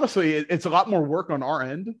 And honestly, it's a lot more work on our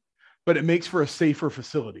end, but it makes for a safer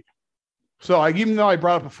facility. So even though I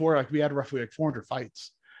brought up before, we had roughly 400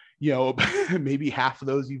 fights, maybe half of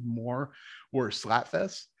those, even more, were slap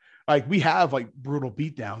fests. We have brutal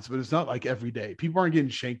beatdowns, but it's not like every day. People aren't getting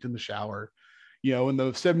shanked in the shower. In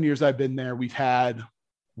the 7 years I've been there, we've had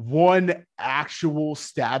one actual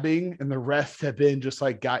stabbing, and the rest have been just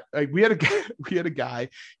we had a guy,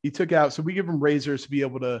 he took out, so we give him razors to be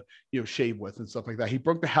able to, shave with and stuff like that. He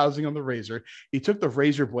broke the housing on the razor. He took the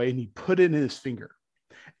razor blade and he put it in his finger,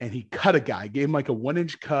 and he cut a guy, gave him a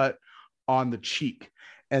 1-inch cut on the cheek.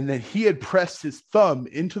 And then he had pressed his thumb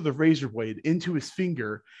into the razor blade, into his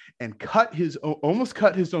finger, and almost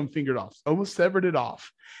cut his own finger off, almost severed it off.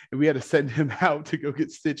 And we had to send him out to go get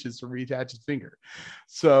stitches to reattach his finger.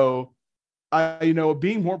 So,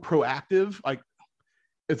 being more proactive,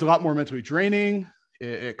 it's a lot more mentally draining.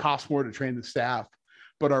 It costs more to train the staff,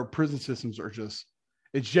 but our prison systems are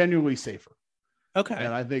it's genuinely safer. Okay.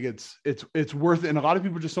 And I think it's worth it. And a lot of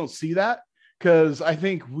people just don't see that, because I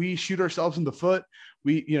think we shoot ourselves in the foot.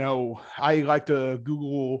 I like to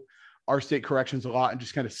Google our state corrections a lot and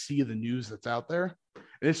just kind of see the news that's out there.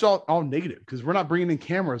 And it's all negative, because we're not bringing in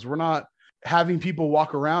cameras. We're not having people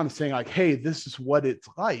walk around and saying like, hey, this is what it's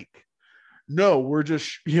like. No, we're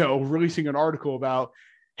just, releasing an article about,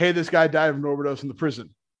 hey, this guy died of an overdose in the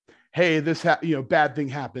prison. Hey, this bad thing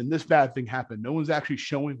happened. This bad thing happened. No one's actually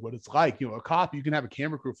showing what it's like. A cop, you can have a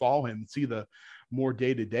camera crew follow him and see the more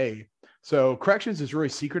day to day. So corrections is really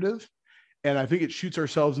secretive, and I think it shoots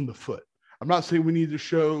ourselves in the foot. I'm not saying we need to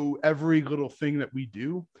show every little thing that we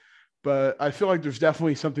do, but I feel like there's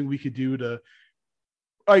definitely something we could do to,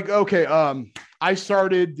 like, okay, I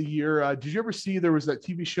started the year. Did you ever see there was that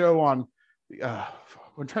TV show on?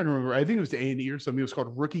 I'm trying to remember. I think it was the A&E or something. It was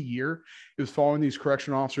called Rookie Year. It was following these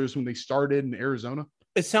correction officers when they started in Arizona.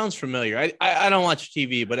 It sounds familiar. I don't watch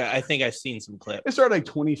TV, but I think I've seen some clips. It started like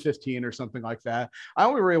 2015 or something like that. I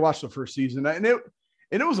only really watched the first season, and it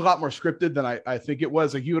was a lot more scripted than I think it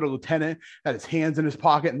was. Like, you had a lieutenant had his hands in his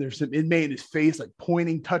pocket, and there's some inmate in his face, like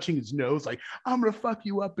pointing, touching his nose, like, I'm gonna fuck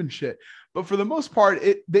you up and shit. But for the most part,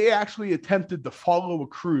 they actually attempted to follow a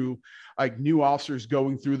crew, like new officers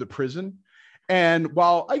going through the prison. And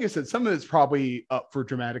while, like I said, some of it's probably up for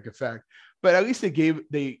dramatic effect, but at least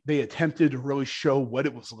they attempted to really show what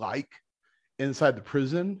it was like inside the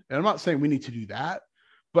prison. And I'm not saying we need to do that,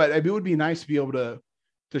 but it would be nice to be able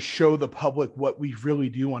to show the public what we really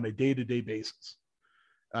do on a day-to-day basis.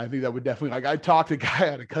 And I think that would definitely, like, I talked a guy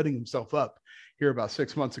out of cutting himself up here about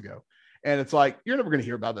 6 months ago. And it's like, you're never going to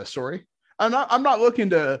hear about this story. I'm not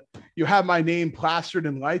looking to have my name plastered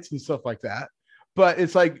in lights and stuff like that. But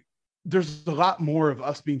it's like, there's a lot more of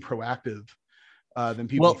us being proactive than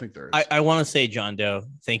people think there is. I want to say, John Doe,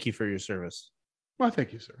 thank you for your service. Well,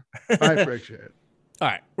 thank you, sir. I appreciate it. All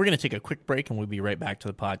right, we're going to take a quick break, and we'll be right back to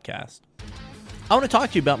the podcast. I want to talk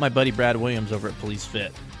to you about my buddy Brad Williams over at Police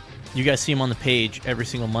Fit. You guys see him on the page every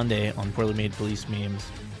single Monday on Poorly Made Police Memes.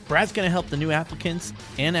 Brad's going to help the new applicants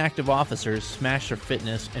and active officers smash their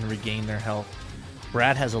fitness and regain their health.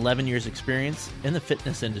 Brad has 11 years experience in the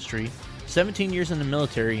fitness industry, 17 years in the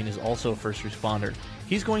military, and is also a first responder.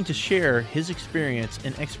 He's going to share his experience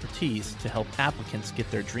and expertise to help applicants get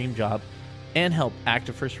their dream job and help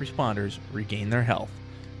active first responders regain their health.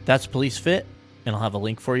 That's Police Fit, and I'll have a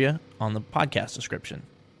link for you on the podcast description.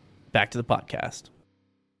 Back to the podcast.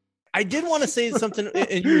 I did want to say something,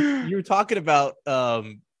 and you were talking about,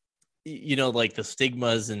 like the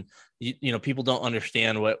stigmas, and people don't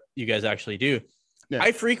understand what you guys actually do. Yeah.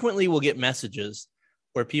 I frequently will get messages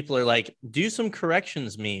where people are like, do some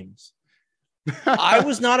corrections memes. I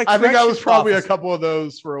was not a I think I was probably officer. A couple of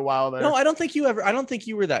those for a while there. No, I don't think you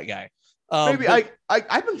were that guy. Maybe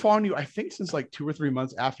I've been following you, I think, since like 2 or 3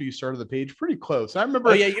 months after you started the page. Pretty close. I remember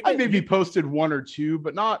I maybe posted 1 or 2,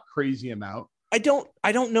 but not crazy amount. I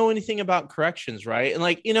don't know anything about corrections, right? And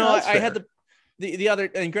like, I had the other,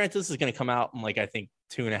 and granted, this is going to come out in like, I think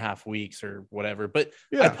 2.5 weeks or whatever, but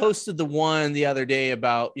yeah. I posted the one the other day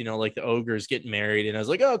about, like the ogres getting married, and I was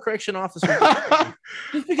like, oh, correction officer.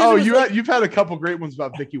 You've had a couple great ones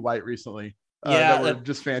about Vicky White recently. That were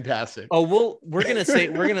just fantastic. Oh, that's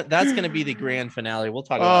going to be the grand finale. We'll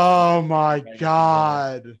talk about Oh my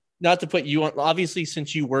God. Not to put you on, obviously,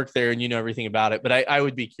 since you work there and you know everything about it, but I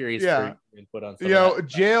would be curious for your input on something.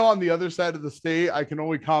 Jail on the other side of the state, I can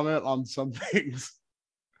only comment on some things.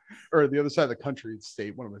 Or the other side of the country,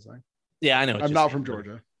 state. What am I saying? Yeah, I know. I'm not from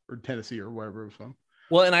Georgia or Tennessee or wherever it was from.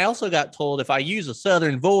 Well, and I also got told if I use a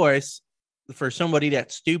Southern voice for somebody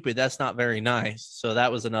that's stupid, that's not very nice. So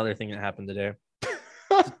that was another thing that happened today.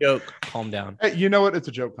 It's a joke. Calm down. Hey, you know what? It's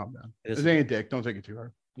a joke. Calm down. It ain't a dick. Don't take it too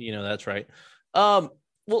hard. That's right. Well,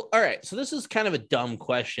 all right. So this is kind of a dumb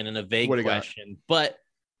question and a vague question, but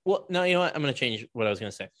no, you know what? I'm going to change what I was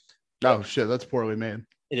going to say. Oh shit. That's poorly made.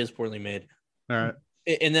 It is poorly made. All right.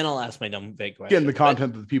 And then I'll ask my dumb vague question. Getting the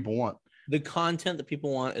content that the people want. The content that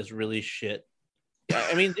people want is really shit.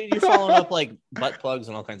 I mean, dude, you're following up like butt plugs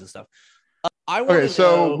and all kinds of stuff.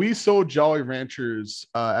 So we sold Jolly Ranchers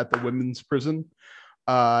at the women's prison,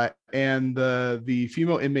 and the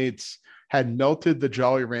female inmates had melted the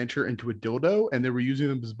Jolly Rancher into a dildo, and they were using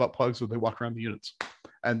them as butt plugs when they walk around the units.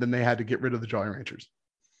 And then they had to get rid of the Jolly Ranchers.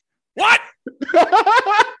 What?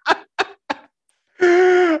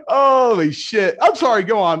 Holy shit. I'm sorry.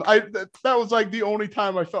 Go on. That was like the only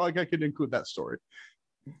time I felt like I could include that story.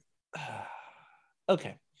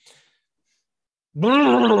 Okay.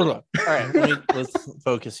 All right. Let's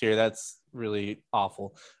focus here. That's really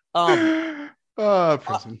awful.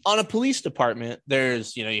 Prison. On a police department,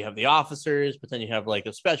 there's, you have the officers, but then you have like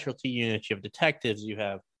a specialty unit, you have detectives, you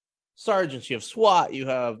have sergeants, you have SWAT, you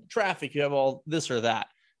have traffic, you have all this or that.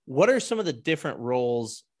 What are some of the different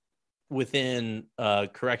roles within a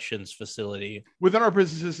corrections facility? Within our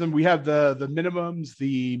prison system, we have the minimums,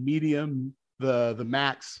 the medium, the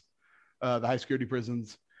max, the high security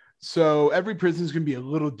prisons. So every prison is going to be a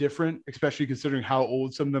little different, especially considering how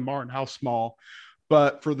old some of them are and how small.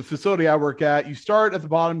 But for the facility I work at, you start at the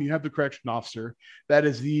bottom, you have the correction officer. That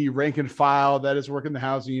is the rank and file, that is working the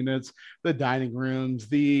housing units, the dining rooms,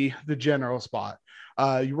 the general spot.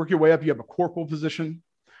 You work your way up, you have a corporal position.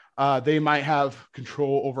 They might have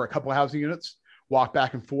control over a couple of housing units, walk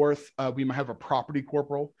back and forth. We might have a property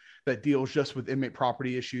corporal that deals just with inmate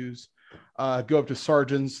property issues. Go up to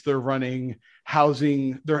sergeants. They're running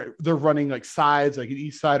housing. They're running like sides, like an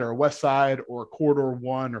east side or a west side or corridor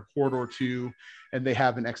 1 or corridor 2, and they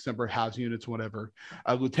have an X number of housing units, whatever.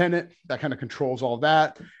 A lieutenant that kind of controls all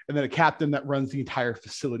that, and then a captain that runs the entire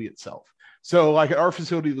facility itself. So like at our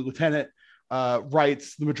facility, the lieutenant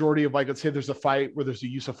writes the majority of, like, let's say there's a fight where there's a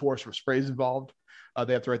use of force or sprays involved.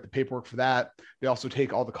 They have to write the paperwork for that. They also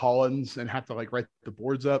take all the call-ins and have to like write the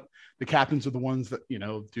boards up. The captains are the ones that,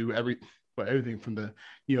 do everything from the,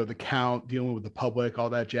 the count, dealing with the public, all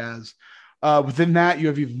that jazz. Within that, you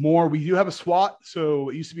have even more. We do have a SWAT. So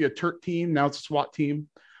it used to be a Turk team. Now it's a SWAT team.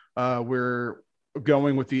 We're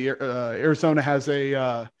going with the Arizona has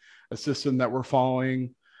a system that we're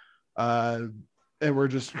following. And we're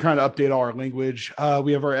just trying to update all our language.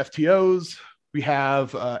 We have our FTOs. We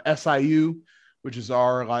have SIU, which is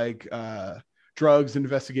our drugs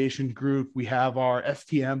investigation group. We have our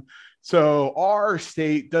STM. So our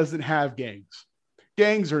state doesn't have gangs.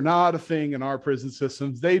 Gangs are not a thing in our prison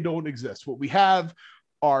systems. They don't exist. What we have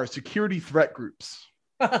are security threat groups.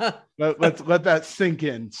 let that sink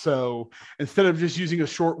in. So instead of just using a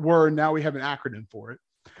short word, now we have an acronym for it.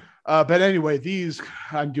 But anyway, these,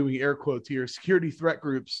 I'm doing air quotes here, security threat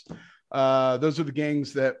groups. Those are the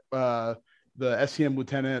gangs that the SCM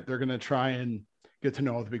lieutenant, they're going to try and get to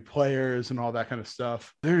know all the big players and all that kind of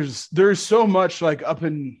stuff. There's so much like up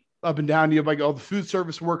and down. You have like all the food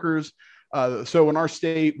service workers. So in our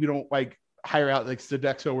state, we don't like hire out like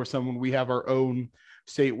Sodexo or someone. We have our own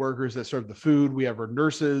state workers that serve the food. We have our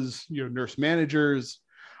nurses, nurse managers.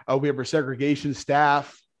 We have our segregation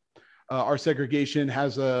staff. Our segregation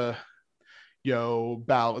has about,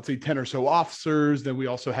 let's say 10 or so officers. Then we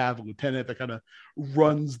also have a lieutenant that kind of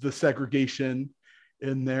runs the segregation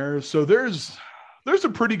in there. So there's a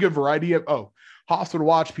pretty good variety of, hospital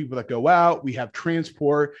watch, people that go out. We have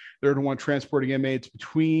transport. They're the one transporting inmates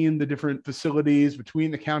between the different facilities,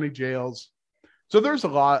 between the county jails. So there's a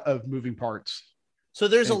lot of moving parts. So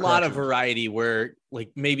there's a lot of variety where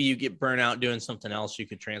like maybe you get burnt out doing something else, you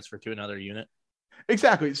could transfer to another unit.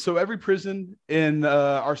 Exactly. So every prison in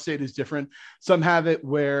our state is different. Some have it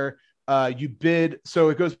where you bid. So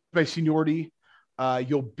it goes by seniority.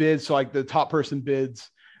 You'll bid. So like the top person bids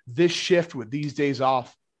this shift with these days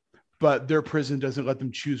off, but their prison doesn't let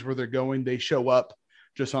them choose where they're going. They show up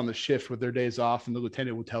just on the shift with their days off, and the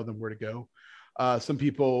lieutenant will tell them where to go. Some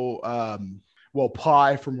people will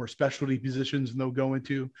apply for more specialty positions and they'll go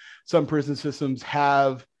into. Some prison systems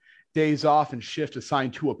have days off and shift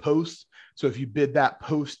assigned to a post. So if you bid that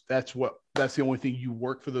post, that's the only thing you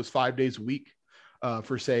work for those 5 days a week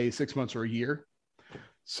for say 6 months or a year.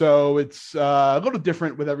 So it's a little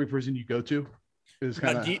different with every prison you go to.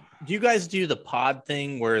 Do you guys do the pod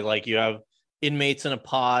thing where like you have inmates in a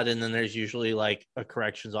pod and then there's usually like a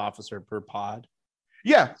corrections officer per pod?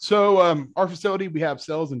 Yeah. So our facility, we have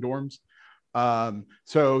cells and dorms.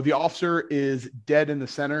 So the officer is dead in the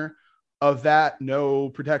center of that. No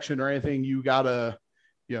protection or anything. You gotta,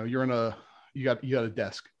 you got a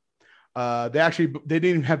desk. They didn't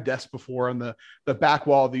even have desks before. On the back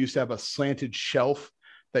wall, they used to have a slanted shelf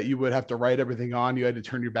that you would have to write everything on. You had to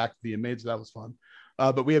turn your back to the inmates. That was fun.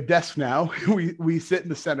 But we have desks now. we sit in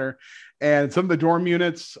the center, and some of the dorm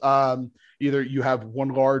units, either you have one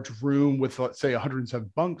large room with, let's say,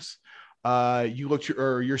 107 bunks.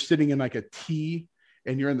 You're sitting in like a T,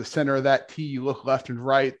 and you're in the center of that T. You look left and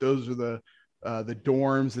right. Those are the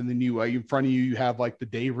dorms, and then in front of you have like the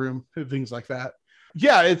day room, things like that.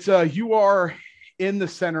 Yeah, it's you are in the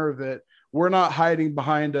center of it. We're not hiding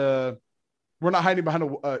behind a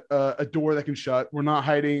door that can shut. We're not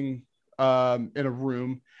hiding in a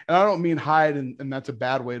room, and I don't mean hide, and that's a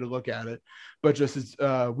bad way to look at it, but just as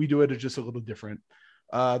we do it, it's just a little different.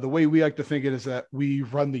 The way we like to think it is that we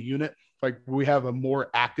run the unit, like we have a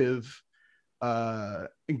more active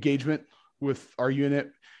engagement with our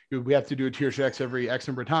unit. We have to do a tier checks every X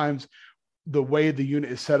number of times. the way the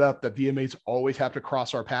unit is set up that the inmates always have to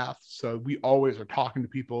cross our path. So we always are talking to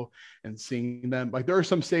people and seeing them. Like there are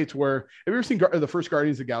some states where, have you ever seen the first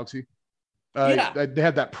Guardians of the Galaxy? Yeah. They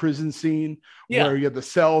had that prison scene Yeah. where you have the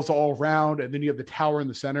cells all around and then you have the tower in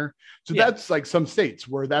the center. So that's like some states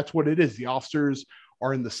where that's what it is. The officers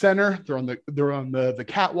are in the center. They're on the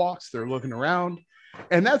catwalks. They're looking around.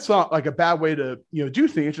 And that's not like a bad way to, do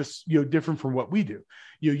things. It's just, different from what we do.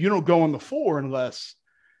 You don't go on the floor unless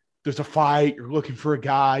there's a fight, you're looking for a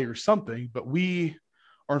guy or something, but we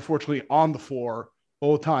are unfortunately on the floor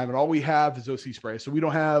all the time. And all we have is OC spray. So we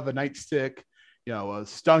don't have a nightstick, a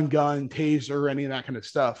stun gun, taser, any of that kind of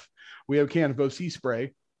stuff. We have a can of OC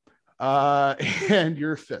spray and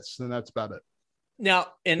your fists, and that's about it. Now,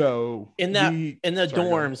 in the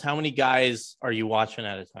dorms, how many guys are you watching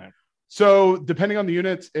at a time? So depending on the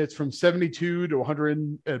units, it's from 72 to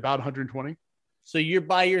 100, about 120. So you're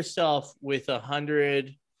by yourself with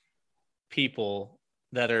 100 people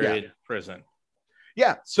that are in prison.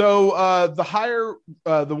 Yeah. So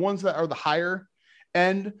the ones that are the higher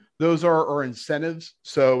end, those are incentives.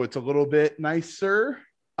 So it's a little bit nicer.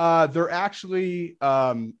 They're actually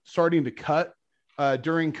starting to cut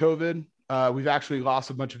during COVID. We've actually lost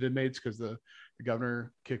a bunch of inmates because the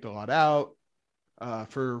governor kicked a lot out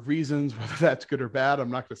for reasons, whether that's good or bad. I'm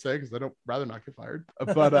not going to say because I'd rather not get fired.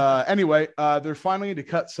 But anyway, they're finally going to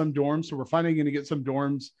cut some dorms. So we're finally going to get some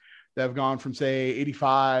dorms that have gone from say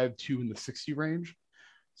 85 to in the 60 range.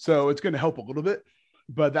 So it's going to help a little bit,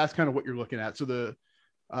 but that's kind of what you're looking at. So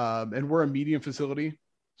and we're a medium facility.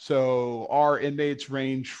 So our inmates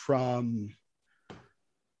range from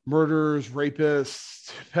murders,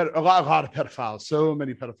 rapists, a lot of pedophiles, so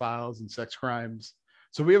many pedophiles and sex crimes.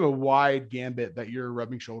 So we have a wide gambit that you're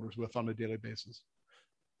rubbing shoulders with on a daily basis.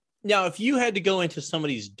 Now, if you had to go into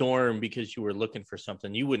somebody's dorm because you were looking for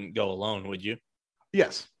something, you wouldn't go alone, would you?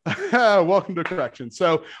 Yes. Welcome to correction.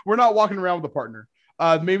 So we're not walking around with a partner.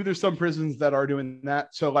 Maybe there's some prisons that are doing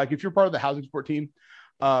that. So like if you're part of the housing support team,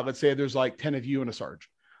 let's say there's like 10 of you and a sarge.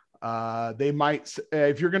 They might,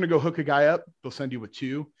 if you're going to go hook a guy up, they'll send you with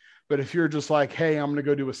 2. But if you're just like, hey, I'm going to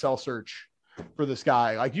go do a cell search for this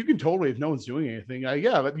guy, like you can totally, if no one's doing anything,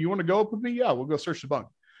 you want to go up with me? Yeah, we'll go search the bunk.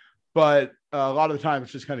 But a lot of the time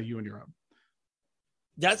it's just kind of you and your own.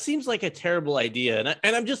 That seems like a terrible idea.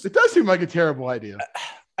 And it does seem like a terrible idea.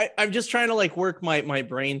 I'm just trying to like work my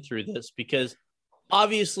brain through this because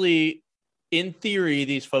obviously in theory,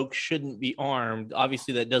 these folks shouldn't be armed.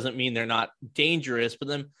 Obviously that doesn't mean they're not dangerous, but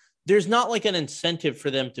then there's not like an incentive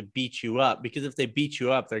for them to beat you up because if they beat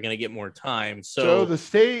you up, they're going to get more time. So the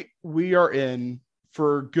state we are in,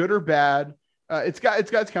 for good or bad, it's got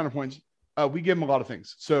its counterpoints. We give them a lot of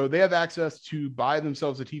things. So they have access to buy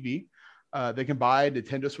themselves a TV. They can buy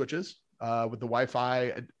Nintendo Switches with the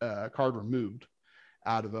Wi-Fi card removed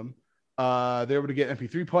out of them. They're able to get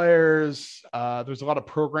MP3 players. There's a lot of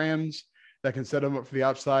programs that can set them up for the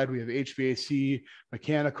outside. We have HVAC,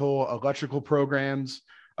 mechanical, electrical programs.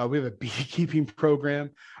 We have a beekeeping program.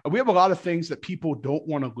 We have a lot of things that people don't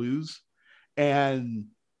want to lose. And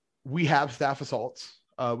we have staff assaults.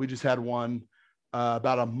 We just had one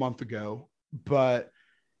about a month ago, but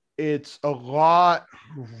it's a lot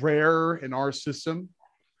rarer in our system.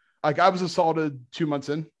 Like I was assaulted 2 months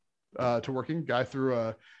in to working. Guy threw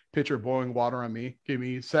a pitcher of boiling water on me, gave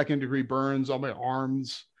me 2nd-degree burns on my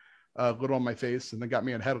arms, a little on my face, and then got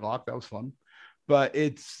me in a headlock. That was fun. But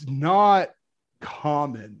it's not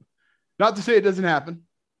common. Not to say it doesn't happen.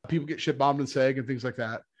 People get shit bombed in SEG and things like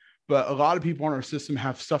that. But a lot of people in our system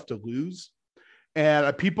have stuff to lose.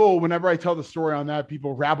 And people, whenever I tell the story on that,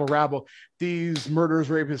 people rabble. These murderers,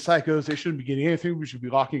 rapists, psychos, they shouldn't be getting anything. We should be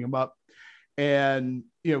locking them up. And,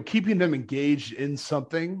 keeping them engaged in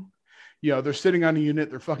something. They're sitting on a unit.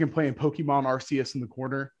 They're fucking playing Pokemon Arceus in the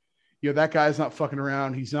corner. That guy's not fucking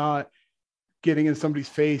around. He's not getting in somebody's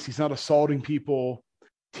face. He's not assaulting people.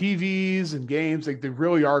 TVs and games, like they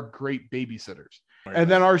really are great babysitters. Right. And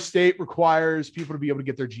then our state requires people to be able to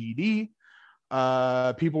get their GED.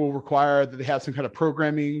 People will require that they have some kind of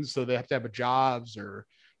programming, so they have to have a jobs or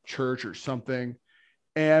church or something.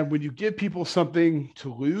 And when you give people something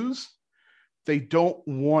to lose, they don't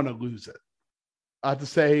want to lose it. I have to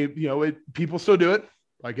say, people still do it.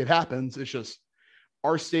 Like it happens. It's just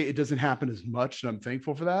our state, it doesn't happen as much. And I'm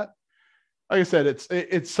thankful for that. Like I said,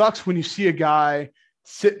 it sucks when you see a guy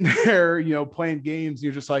sitting there, playing games. And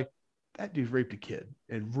you're just like, that dude raped a kid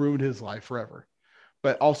and ruined his life forever.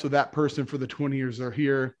 But also that person for the 20 years they're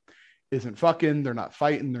here isn't fucking, they're not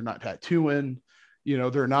fighting, they're not tattooing,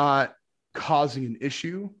 they're not causing an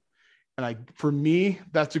issue. And for me,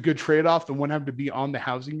 that's a good trade-off. The one having to be on the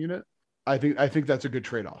housing unit. I think that's a good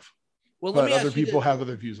trade-off. Well, let but me other ask you people this. have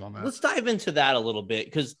other views on that. Let's dive into that a little bit,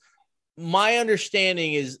 because my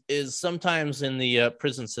understanding is sometimes in the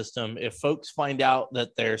prison system, if folks find out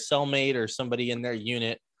that their cellmate or somebody in their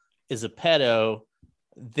unit is a pedo,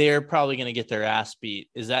 they're probably going to get their ass beat.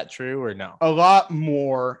 Is that true or no? A lot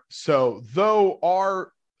more. So though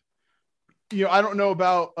I don't know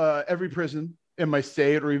about every prison in my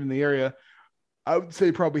state or even the area. I would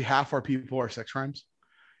say probably half our people are sex crimes.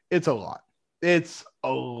 It's a lot. It's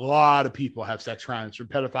a lot of people have sex crimes from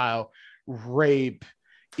pedophile, rape,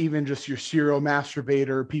 even just your serial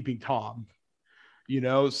masturbator, peeping Tom.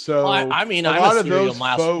 So I mean, a I'm a lot of serial those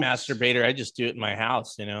folks, masturbator. I just do it in my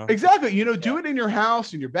house, exactly. Do it in your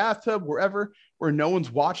house, in your bathtub, wherever where no one's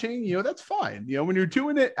watching. That's fine. When you're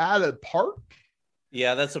doing it at a park,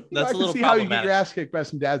 Yeah, that's a I can little see how you get your problematic. ass kicked by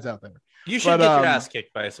some dads out there. You should But get your ass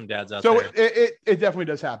kicked by some dads out so there. it definitely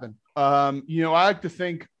does happen. I like to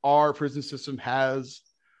think our prison system has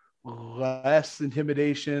less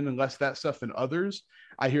intimidation and less that stuff than others.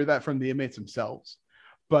 I hear that from the inmates themselves.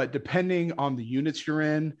 But depending on the units you're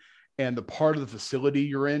in and the part of the facility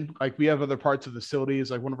you're in, like we have other parts of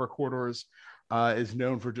facilities, like one of our corridors is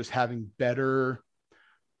known for just having better,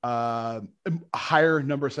 higher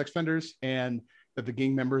number of sex offenders, and that the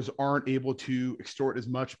gang members aren't able to extort as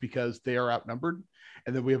much because they are outnumbered.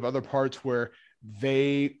 And then we have other parts where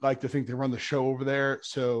they like to think they run the show over there.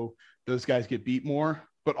 So those guys get beat more.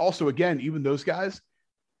 But also, again, even those guys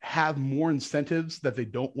have more incentives that they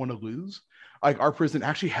don't want to lose. Like our prison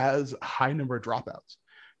actually has a high number of dropouts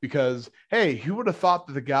because, hey, who would have thought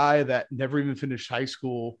that the guy that never even finished high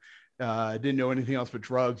school, didn't know anything else but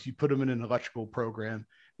drugs, you put him in an electrical program.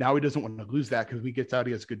 Now he doesn't want to lose that because when he gets out,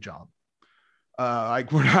 he has a good job.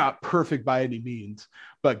 Like we're not perfect by any means,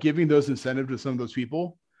 but giving those incentives to some of those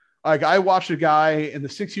people. Like I watched a guy in the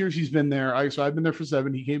 6 years he's been there. So I've been there for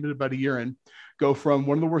 7. He came in about a year in, go from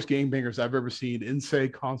one of the worst gangbangers I've ever seen,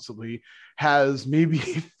 insane constantly, has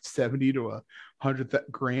maybe 70 to 100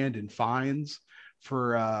 grand in fines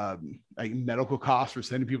for like medical costs for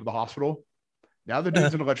sending people to the hospital. Now the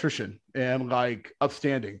dude's an electrician and like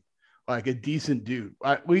upstanding, like a decent dude.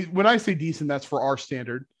 When I say decent, that's for our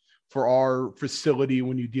standard, for our facility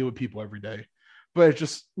when you deal with people every day. But it's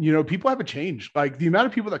just, people haven't changed. Like the amount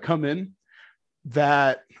of people that come in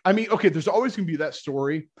that, I mean, okay, there's always going to be that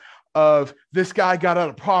story of this guy got out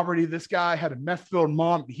of poverty. This guy had a meth-filled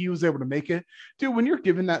mom. He was able to make it. Dude, when you're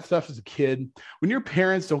given that stuff as a kid, when your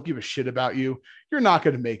parents don't give a shit about you, you're not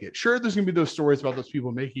going to make it. Sure, there's going to be those stories about those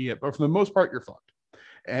people making it, but for the most part, you're fucked.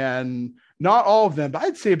 And not all of them, but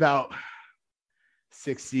I'd say about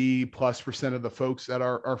 60+% of the folks at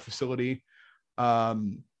our facility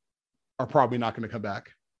are probably not going to come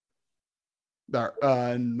back.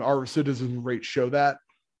 And our recidivism rates show that.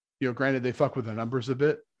 Granted, they fuck with the numbers a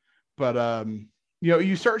bit, but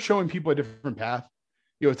you start showing people a different path.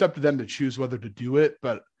 It's up to them to choose whether to do it,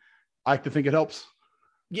 but I like to think it helps.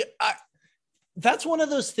 Yeah, that's one of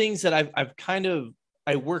those things that I've kind of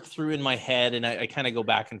work through in my head, and I kind of go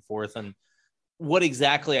back and forth on what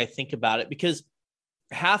exactly I think about it, because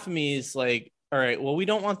half of me is like, all right, well, we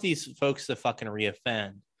don't want these folks to fucking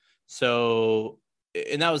reoffend. So,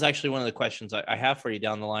 and that was actually one of the questions I have for you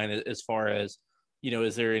down the line, as far as,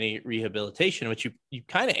 is there any rehabilitation, which you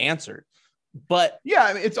kind of answered. But yeah,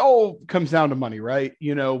 I mean, it's all comes down to money, right?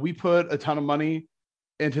 We put a ton of money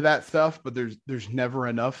into that stuff, but there's never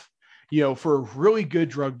enough. For a really good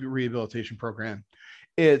drug rehabilitation program,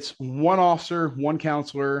 it's one officer, one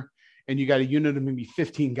counselor, and you got a unit of maybe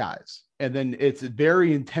 15 guys. And then it's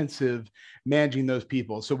very intensive managing those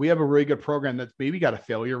people. So we have a really good program that's maybe got a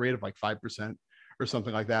failure rate of like 5% or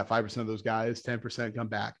something like that. 5% of those guys, 10% come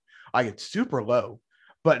back. Like it's super low,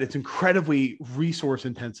 but it's incredibly resource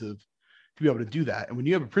intensive to be able to do that. And when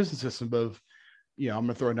you have a prison system of, I'm going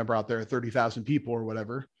to throw a number out there, 30,000 people or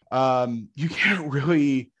whatever, you can't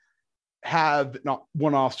really have not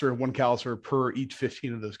one officer and one counselor per each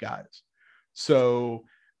 15 of those guys. So,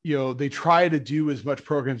 they try to do as much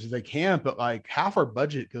programs as they can, but like half our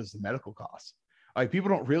budget goes to medical costs. Like people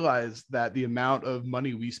don't realize that the amount of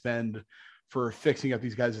money we spend for fixing up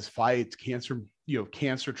these guys' fights, cancer,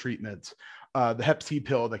 cancer treatments, the Hep C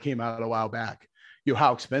pill that came out a while back,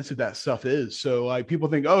 how expensive that stuff is. So like people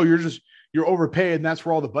think, oh, you're overpaid and that's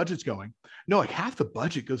where all the budget's going. No, like half the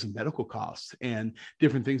budget goes to medical costs and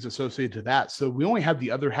different things associated to that. So we only have the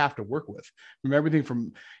other half to work with, from everything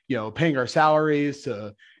from, paying our salaries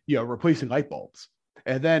to, replacing light bulbs.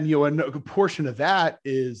 And then, a portion of that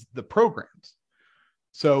is the programs.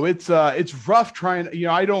 So it's rough trying,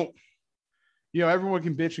 everyone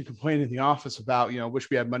can bitch and complain in the office about, wish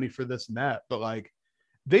we had money for this and that, but like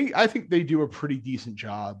I think they do a pretty decent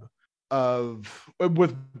job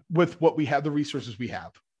with what we have, the resources we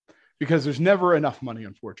have, because there's never enough money,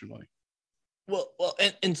 unfortunately. Well,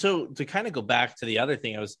 and so to kind of go back to the other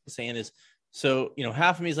thing I was saying is, so,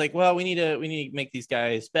 half of me is like, well, we need to make these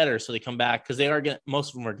guys better so they come back, because most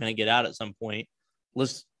of them are going to get out at some point.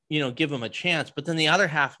 Let's, give them a chance. But then the other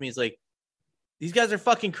half of me is like, these guys are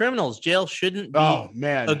fucking criminals. Jail shouldn't be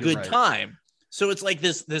a good time. So it's like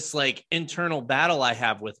this like internal battle I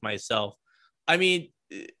have with myself. I mean,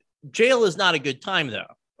 jail is not a good time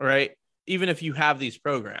though, right? Even if you have these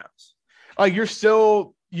programs. You're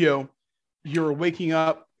still, you're waking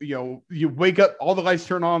up, you wake up, all the lights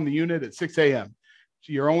turn on in the unit at 6 a.m.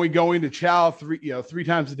 So you're only going to chow three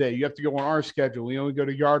times a day. You have to go on our schedule. You only go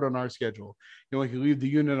to yard on our schedule. You only can leave the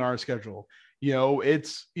unit on our schedule.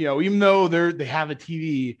 It's, even though they have a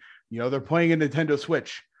TV, they're playing a Nintendo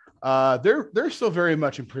Switch. They're still very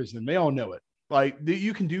much in prison. They all know it. Like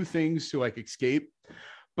you can do things to like escape,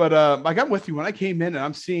 but like I'm with you. When I came in and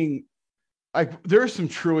I'm seeing, like, there are some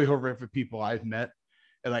truly horrific people I've met,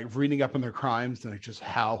 and like reading up on their crimes and like just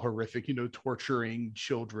how horrific, torturing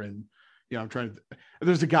children.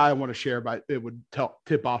 There's a guy I want to share, but it would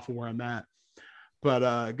tip off of where I'm at.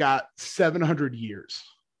 But got 700 years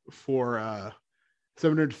for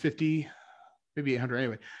 750, maybe 800.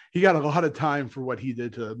 Anyway, he got a lot of time for what he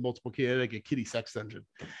did to multiple kids, like a kiddie sex dungeon.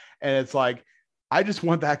 And it's like, I just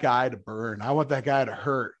want that guy to burn. I want that guy to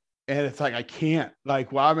hurt. And it's like, I can't,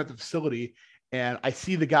 like, while I'm at the facility and I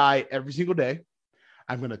see the guy every single day,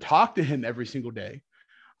 I'm going to talk to him every single day.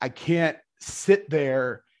 I can't sit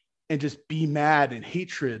there and just be mad and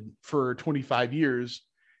hatred for 25 years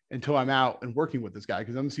until I'm out and working with this guy,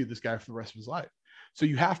 because I'm going to see this guy for the rest of his life. So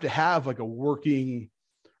you have to have like a working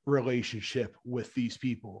relationship with these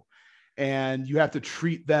people, and you have to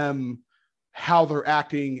treat them how they're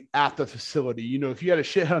acting at the facility. If you had a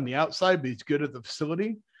shithead on the outside, but he's good at the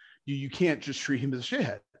facility, you can't just treat him as a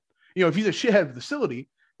shithead. If he's a shithead at the facility,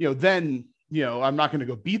 then, I'm not going to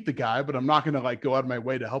go beat the guy, but I'm not going to like go out of my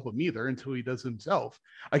way to help him either until he does himself.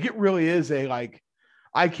 Like it really is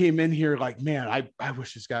I came in here like, man, I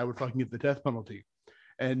wish this guy would fucking get the death penalty.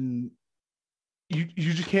 And you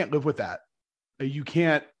just can't live with that. You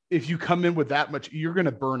can't, if you come in with that much, you're going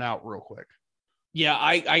to burn out real quick. Yeah.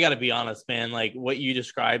 I gotta be honest, man. Like what you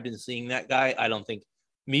described and seeing that guy, I don't think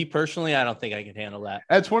I can handle that.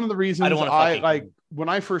 That's one of the reasons when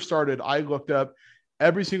I first started, I looked up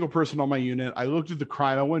every single person on my unit. I looked at the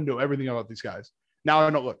crime. I want to know everything about these guys. Now I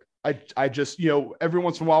don't look. I just, every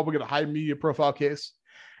once in a while we'll get a high media profile case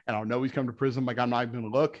and I'll know he's come to prison. Like I'm not even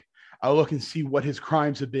going to look. I'll look and see what his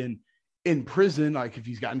crimes have been in prison. Like if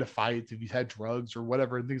he's gotten into fights, if he's had drugs or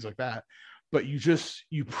whatever, and things like that. But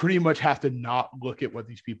you pretty much have to not look at what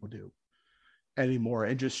these people do anymore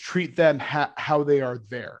and just treat them how they are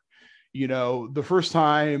there. The first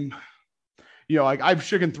time, like I've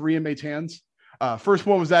shaken 3 inmates' hands. First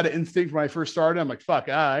one was out of instinct when I first started. I'm like, fuck,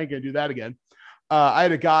 I ain't gonna do that again. I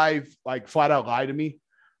had a guy like flat out lie to me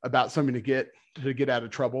about something to get out of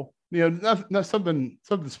trouble. Not something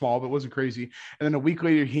small, but it wasn't crazy. And then a week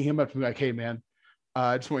later, he came up to me like, hey man,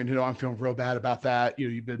 I just want you to know I'm feeling real bad about that.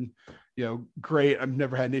 You've been, great. I've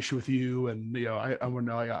never had an issue with you. And, I want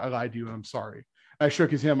to know I lied to you and I'm sorry. I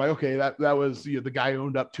shook his hand. I'm like, okay, that was, the guy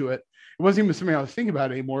owned up to it. It wasn't even something I was thinking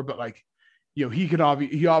about anymore, but like, he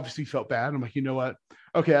obviously felt bad. I'm like, you know what?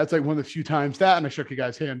 Okay. That's like one of the few times that, and I shook a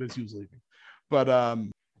guy's hand as he was leaving. But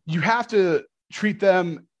you have to treat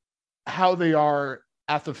them how they are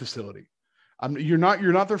at the facility. You're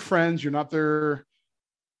not their friends. You're not their,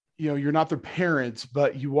 you're not their parents,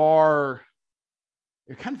 but you're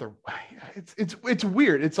kind of it's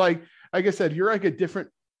weird. It's like I said, you're like a different,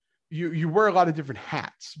 you wear a lot of different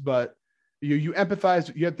hats, but you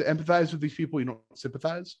empathize. You have to empathize with these people. You don't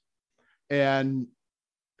sympathize. And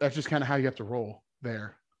that's just kind of how you have to roll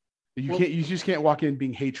there. You just can't walk in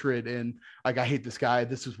being hatred and like, I hate this guy.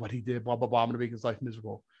 This is what he did, blah, blah, blah. I'm going to make his life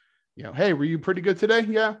miserable. Hey, were you pretty good today?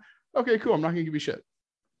 Yeah. Okay, cool. I'm not going to give you shit.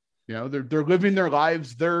 They're living their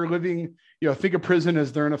lives. They're living, think of prison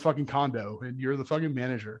as they're in a fucking condo and you're the fucking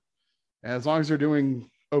manager. And as long as they're doing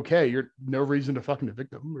okay, you're no reason to fucking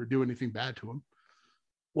evict them or do anything bad to them.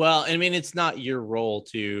 Well, I mean, it's not your role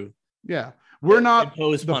to. Yeah. We're not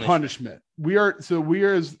the punishment. We are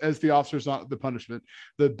as the officers, not the punishment.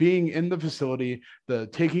 The being in the facility, the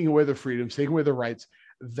taking away their freedoms, taking away their rights,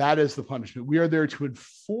 that is the punishment. We are there to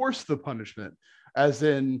enforce the punishment, as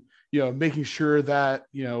in, making sure that,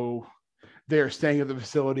 they're staying at the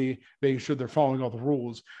facility, making sure they're following all the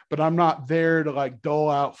rules. But I'm not there to like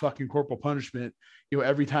dole out fucking corporal punishment,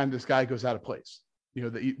 every time this guy goes out of place.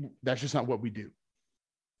 That's just not what we do.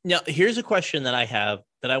 Now, here's a question that I have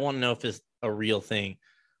that I want to know if it's a real thing.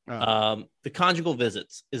 The conjugal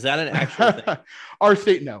visits, is that an actual thing? Our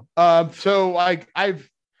state, no. So I've,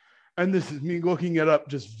 and this is me looking it up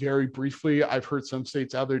just very briefly. I've heard some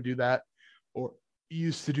states out there do that or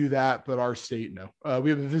used to do that, but our state, no. We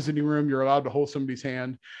have a visiting room. You're allowed to hold somebody's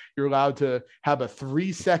hand. You're allowed to have a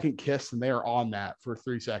 3-second kiss, and they are on that for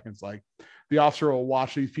 3 seconds. Like the officer will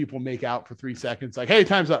watch these people make out for 3 seconds. Like, hey,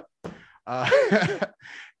 time's up.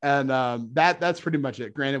 And that's pretty much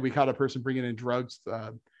it. Granted, we caught a person bringing in drugs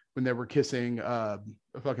when they were kissing a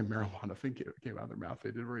fucking marijuana. I think it came out of their mouth.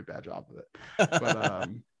 They did a really bad job of it. But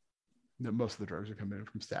most of the drugs are coming in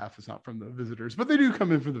from staff. It's not from the visitors, but they do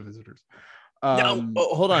come in from the visitors. Now,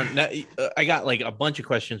 hold on. Now, I got like a bunch of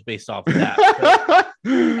questions based off of that.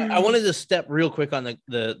 I wanted to step real quick on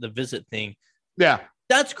the visit thing. Yeah.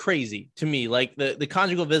 That's crazy to me. Like the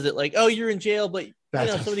conjugal visit, like, oh, you're in jail, but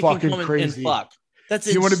somebody can come crazy. And fuck.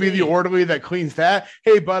 That's you want to be the orderly that cleans that?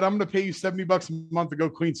 Hey, bud, I'm going to pay you $70 a month to go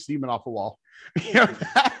clean semen off a wall.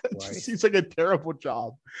 That seems like a terrible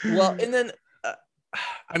job. Well, and then,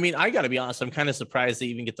 I mean, I got to be honest. I'm kind of surprised they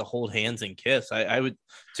even get to hold hands and kiss. I would,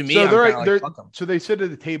 to me, so they sit at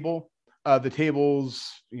the table. The tables,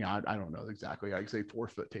 I don't know exactly. I say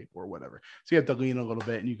 4-foot table or whatever. So you have to lean a little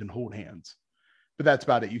bit and you can hold hands. But that's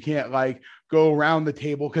about it. You can't like go around the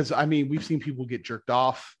table because we've seen people get jerked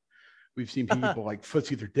off. We've seen people like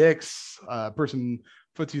footsie their dicks, person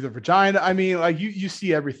footsie their vagina. You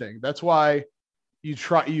see everything. That's why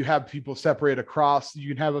you have people separate across. You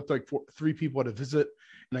can have up to like 3 people at a visit,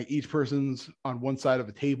 and like each person's on one side of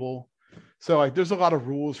a table. So like there's a lot of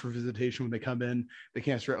rules for visitation when they come in. They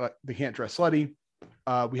can't dress slutty.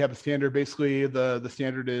 We have a standard. Basically, the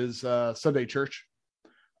standard is Sunday church.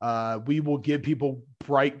 We will give people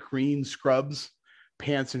bright green scrubs,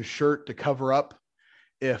 pants and shirt to cover up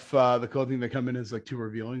if the clothing they come in is like too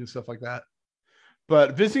revealing and stuff like that.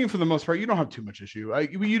 But visiting, for the most part, you don't have too much issue.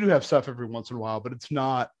 You do have stuff every once in a while, but it's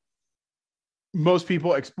not. Most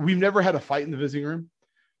people, we've never had a fight in the visiting room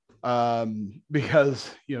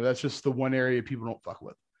because that's just the one area people don't fuck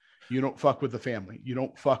with. You don't fuck with the family. You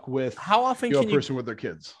don't fuck with a person with their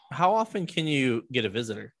kids. How often can you get a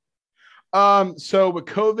visitor? So with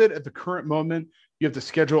COVID at the current moment, you have to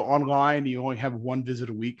schedule online. And you only have 1 visit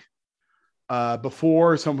a week.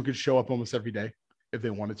 Before, someone could show up almost every day if they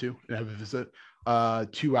wanted to and have a visit.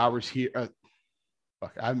 2 hours here.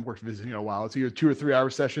 I haven't worked visiting in a while. It's either 2 or 3 hour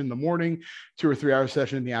session in the morning, 2 or 3 hour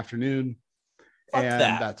session in the afternoon. Fuck and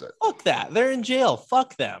that. That's it. Fuck that. They're in jail.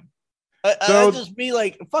 Fuck them. I just be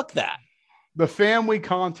like, fuck that. The family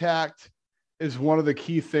contact is one of the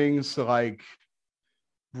key things to like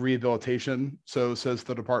rehabilitation. So says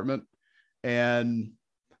the department. And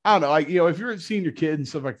I don't know, if you're seeing your kid and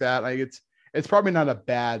stuff like that, like it's probably not a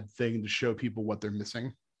bad thing to show people what they're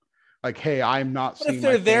missing. Like, hey, I'm not seeing. If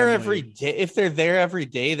they're there every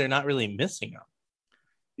day, they're not really missing them.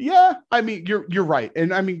 Yeah, you're right.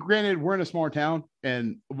 And granted, we're in a smaller town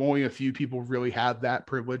and only a few people really have that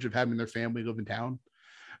privilege of having their family live in town.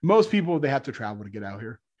 Most people, they have to travel to get out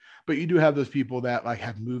here. But you do have those people that like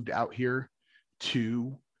have moved out here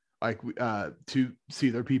to to see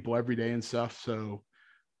their people every day and stuff. So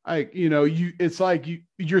it's like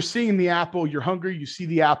you're seeing the apple, you're hungry, you see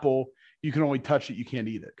the apple, you can only touch it, you can't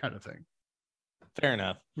eat it, kind of thing. Fair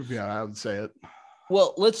enough. Yeah, I would say it.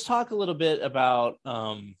 Well, let's talk a little bit about we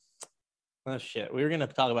were going to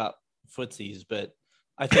talk about footsies, but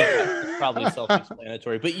I think that's probably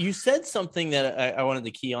self-explanatory. But you said something that I wanted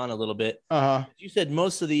to key on a little bit. You said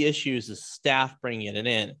most of the issues is staff bringing it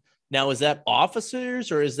in. Now, is that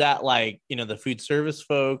officers or is that like, the food service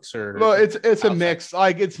folks or? Well, it's a mix.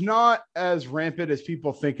 Like, it's not as rampant as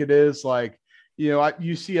people think it is. Like,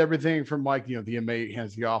 you see everything from like, the inmate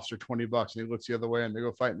hands the officer $20 and he looks the other way and they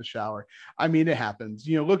go fight in the shower. It happens.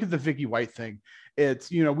 Look at the Vicky White thing. It's,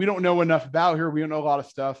 we don't know enough about her. We don't know a lot of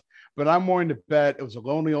stuff, but I'm willing to bet it was a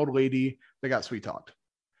lonely old lady that got sweet talked.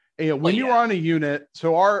 And when you're on a unit,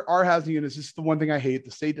 so our housing units, this is the one thing I hate.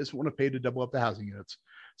 The state doesn't want to pay to double up the housing units.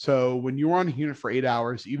 So when you're on a unit for 8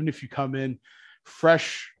 hours, even if you come in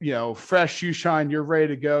fresh, shoe shine, you're ready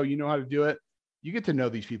to go, you know how to do it. You get to know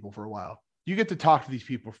these people for a while. You get to talk to these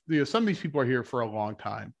people. Some of these people are here for a long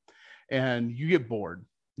time and you get bored.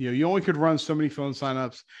 You only could run so many phone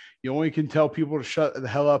signups. You only can tell people to shut the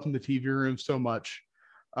hell up in the TV room so much.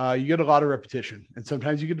 You get a lot of repetition and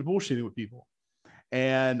sometimes you get to bullshitting with people.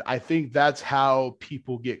 And I think that's how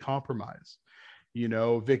people get compromised.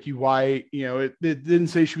 Vicky White, it didn't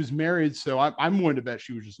say she was married. So I'm willing to bet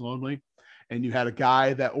she was just lonely. And you had a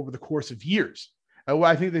guy that over the course of years,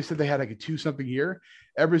 I think they said they had like a 2-something year,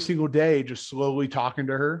 every single day, just slowly talking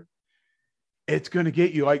to her. It's going to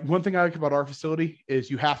get you. Like, one thing I like about our facility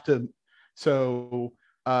is you have to. So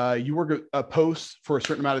You work a post for a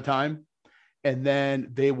certain amount of time, and then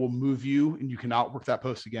they will move you, and you cannot work that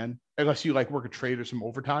post again unless you like work a trade or some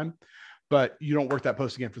overtime. But you don't work that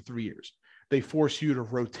post again for 3 years. They force you to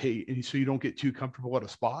rotate, and so you don't get too comfortable at a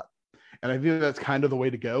spot. And I think that's kind of the way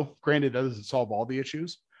to go. Granted, that doesn't solve all the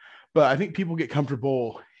issues, but I think people get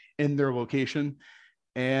comfortable in their location.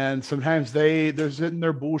 And sometimes they're sitting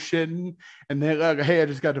there bullshitting, and they're like, "Hey, I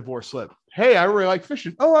just got a divorce slip. Hey, I really like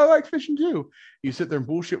fishing. Oh, I like fishing too." You sit there and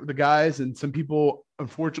bullshit with the guys, and some people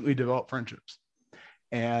unfortunately develop friendships.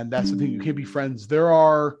 And that's the thing. You can't be friends. There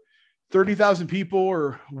are 30,000 people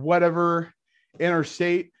or whatever in our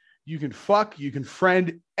state. You can fuck, you can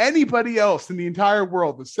friend anybody else in the entire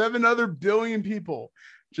world, the 7 other billion people,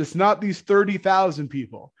 just not these 30,000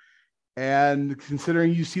 people. And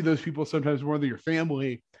considering you see those people sometimes more than your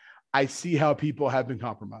family, I see how people have been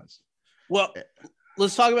compromised. Well,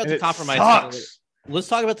 let's talk about the compromise thing. Let's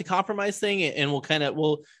talk about the compromise thing, and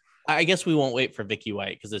I guess we won't wait for Vicky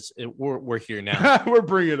White because we're here now. We're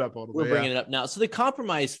bringing it up all the way. We're bringing it up now. So the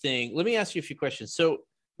compromise thing, let me ask you a few questions. So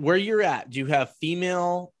where you're at, do you have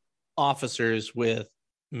female officers with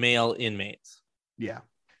male inmates? Yeah.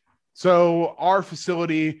 So our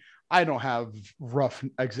facility, I don't have rough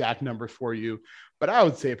exact numbers for you, but I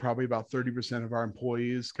would say probably about 30% of our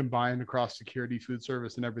employees combined across security, food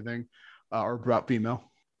service, and everything are about female.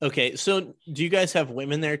 Okay. So do you guys have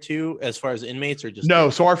women there too, as far as inmates, or just no?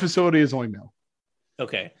 So our facility is only male.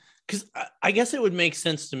 Okay. Because I guess it would make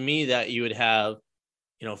sense to me that you would have,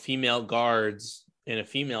 female guards in a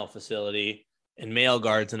female facility and male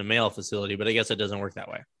guards in a male facility, but I guess it doesn't work that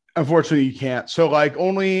way. Unfortunately, you can't.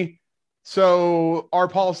 So our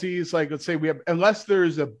policies, like, let's say we have, unless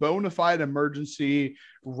there's a bona fide emergency,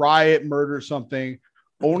 riot, murder, something,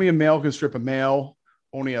 only a male can strip a male,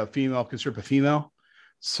 only a female can strip a female.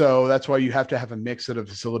 So that's why you have to have a mix at a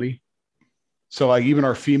facility. So like even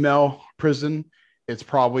our female prison, it's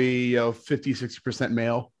probably 50, 60%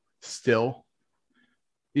 male still.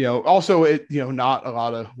 Also not a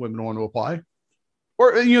lot of women want to apply.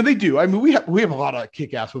 Or, they do. I mean, we have a lot of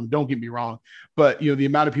kick-ass women, don't get me wrong. But, the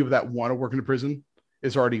amount of people that want to work in a prison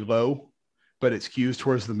is already low, but it skews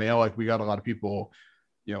towards the male. Like we got a lot of people,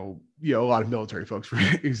 a lot of military folks, for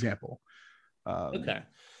example. Okay.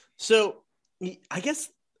 So I guess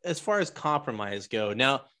as far as compromise go,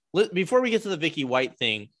 now, before we get to the Vicky White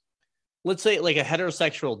thing, let's say like a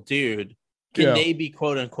heterosexual dude, can they be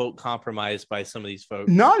quote unquote compromised by some of these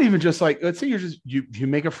folks? Not even just like, let's say you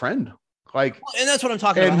make a friend. Like, and that's what I'm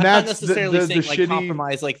talking about. I'm not necessarily saying like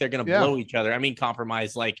compromise, like they're going to blow each other. I mean,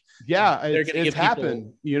 compromise, like, they're going to give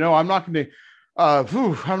happened. People... I'm not going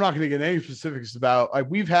to get any specifics about, like,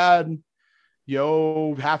 we've had,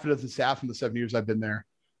 half a dozen staff in the 7 years I've been there,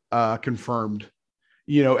 confirmed,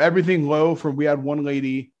 everything low from, we had one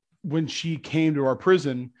lady when she came to our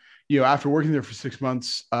prison, after working there for 6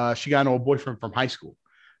 months, she got an old boyfriend from high school.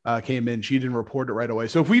 Came in, she didn't report it right away.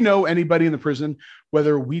 So if we know anybody in the prison,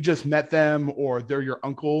 whether we just met them or they're your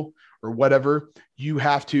uncle or whatever, you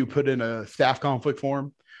have to put in a staff conflict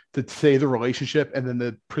form to say the relationship, and then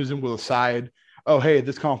the prison will decide, oh, hey,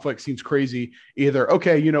 this conflict seems crazy. Either,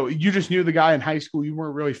 okay, you just knew the guy in high school, you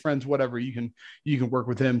weren't really friends, whatever, you can work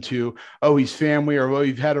with him, to, oh, he's family, or, well,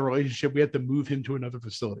 you've had a relationship, we have to move him to another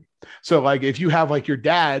facility. So like if you have like your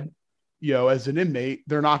dad, as an inmate,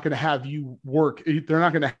 they're not going to have you work. They're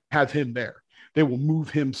not going to have him there. They will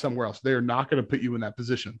move him somewhere else. They're not going to put you in that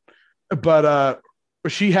position. But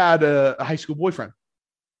she had a high school boyfriend,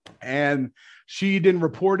 and she didn't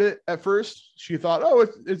report it at first. She thought, oh,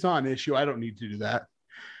 it's not an issue. I don't need to do that.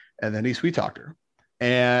 And then he sweet talked her.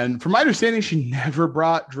 And from my understanding, she never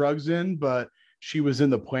brought drugs in, but she was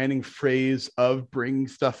in the planning phase of bringing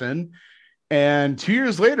stuff in. And 2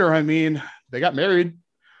 years later, I mean, they got married.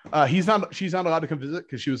 She's not allowed to come visit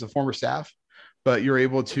because she was a former staff, but you're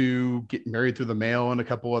able to get married through the mail and a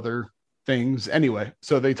couple other things. Anyway,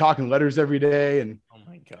 so they talk in letters every day, and oh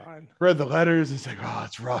my God, read the letters. It's like, oh,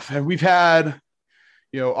 it's rough. And we've had,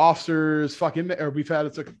 officers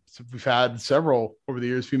we've had several over the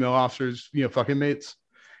years, female officers, fuck inmates.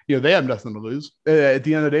 They have nothing to lose. At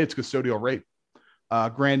the end of the day, it's custodial rape.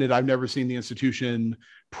 Granted, I've never seen the institution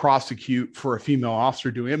prosecute for a female officer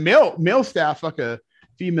doing it. Male staff fuck a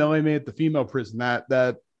female inmate at the female prison,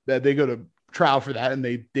 that they go to trial for that, and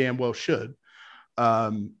they damn well should,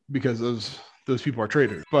 because those people are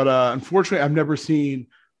traitors. But unfortunately, I've never seen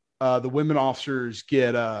the women officers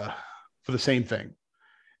get for the same thing,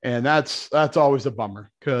 and that's always a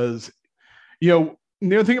bummer, because the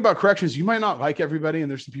other thing about corrections, you might not like everybody,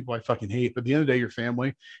 and there's some people I fucking hate, but at the end of the day, your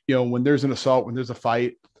family. When there's an assault, when there's a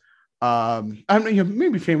fight, I mean,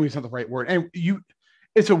 maybe family is not the right word, and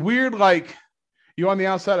it's a weird, like, You on the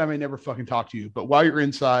outside, I may never fucking talk to you, but while you're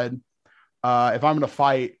inside, if I'm gonna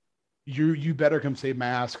fight, you better come save my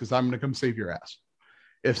ass because I'm gonna come save your ass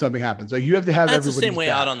if something happens. Like you have to have That's the everybody's same way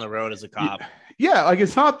back. out on the road as a cop. Yeah, like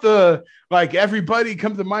it's not the like everybody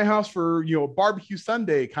come to my house for barbecue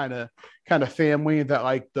Sunday kind of family that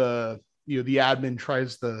like the the admin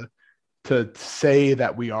tries to say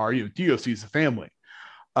that we are. DOC is a family.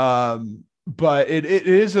 But it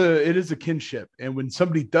is a kinship, and when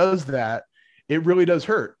somebody does that, it really does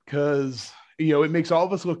hurt because it makes all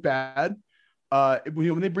of us look bad.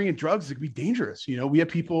 When they bring in drugs, it can be dangerous. We have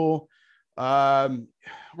people.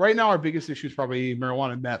 Right now, our biggest issue is probably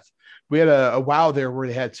marijuana and meth. We had a wow there where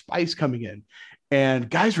they had spice coming in, and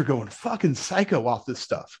guys were going fucking psycho off this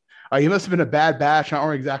stuff. It must have been a bad batch. I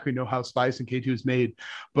don't exactly know how Spice and K2 is made,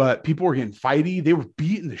 but people were getting fighty. They were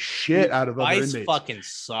beating the shit out of other inmates. Spice fucking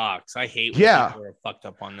sucks. I hate when people are fucked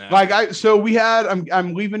up on that.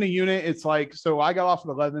 I'm leaving a unit. It's like, so I got off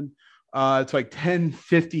at 11. It's like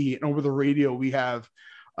 10:50, and over the radio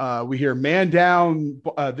we hear man down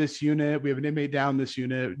this unit. We have an inmate down this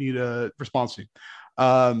unit. Need a response team.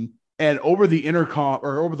 And over the intercom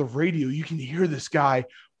or over the radio, you can hear this guy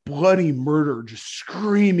bloody murder just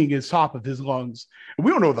screaming at the top of his lungs. And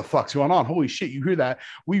we don't know what the fuck's going on. Holy shit, you hear that?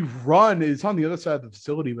 We run. It's on the other side of the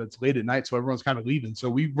facility, but it's late at night, so everyone's kind of leaving. So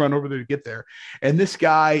we run over there to get there. And this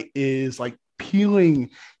guy is like peeling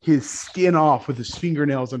his skin off with his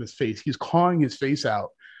fingernails on his face. He's clawing his face out.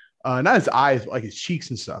 Not his eyes, but like his cheeks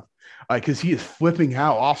and stuff. Because he is flipping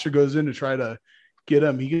out. Officer goes in to try to get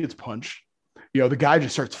him. He gets punched. The guy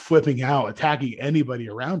just starts flipping out, attacking anybody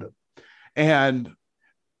around him. And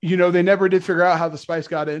they never did figure out how the spice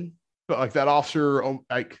got in, but like that officer,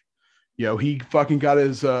 he fucking got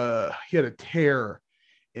he had a tear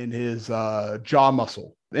in his jaw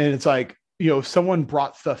muscle. And it's like, if someone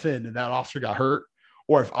brought stuff in and that officer got hurt,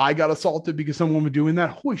 or if I got assaulted because someone was doing that,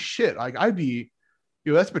 holy shit, like I'd be,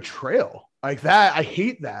 that's betrayal like that. I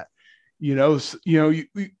hate that, with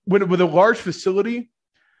a large facility,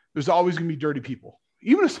 there's always going to be dirty people.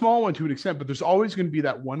 Even a small one to an extent, but there's always going to be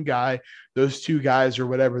that one guy, those two guys or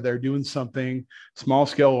whatever, they're doing something small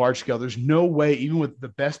scale, large scale. There's no way, even with the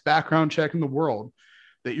best background check in the world,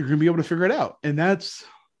 that you're going to be able to figure it out. And that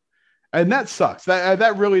sucks.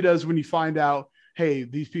 That really does when you find out, hey,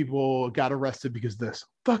 these people got arrested because this.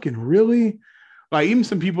 Fucking really? Like even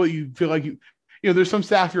some people you feel like there's some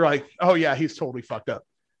staff you're like, oh yeah, he's totally fucked up.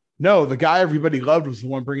 No, the guy everybody loved was the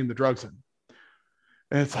one bringing the drugs in.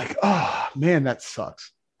 And it's like, oh, man, that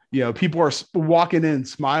sucks. People are walking in,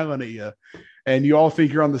 smiling at you, and you all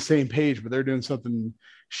think you're on the same page, but they're doing something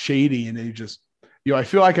shady. And they just, I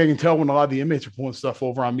feel like I can tell when a lot of the inmates are pulling stuff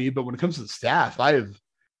over on me. But when it comes to the staff, I've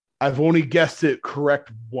only guessed it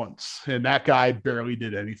correct once, and that guy barely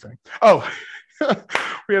did anything. Oh,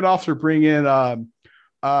 we had an officer bring in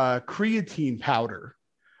creatine powder.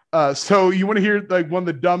 So you want to hear like one of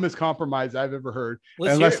the dumbest compromise I've ever heard,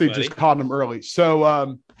 unless they just caught him early.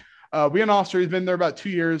 So we had an officer, he's been there about 2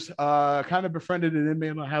 years, kind of befriended an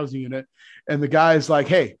inmate in a housing unit. And the guy's like,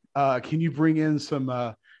 hey, can you bring in some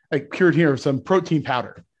like creatine or some protein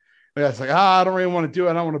powder? The guy's like, I don't really want to do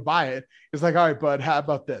it. I don't want to buy it. He's like, all right, bud, how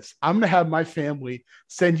about this? I'm going to have my family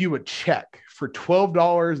send you a check for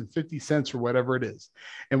 $12.50 or whatever it is.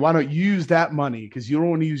 And why don't you use that money, because you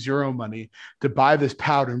don't want to use your own money, to buy this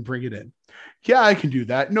powder and bring it in. Yeah, I can do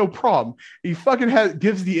that. No problem. He fucking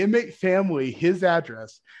gives the inmate family his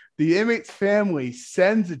address. The inmate's family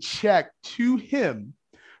sends a check to him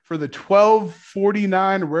for the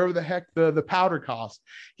 $12.49 or wherever the heck the powder cost.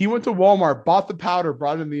 He went to Walmart, bought the powder,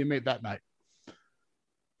 brought it in the inmate that night.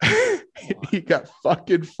 He got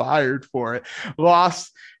fucking fired for it.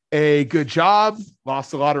 Lost a good job,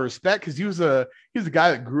 lost a lot of respect because he was a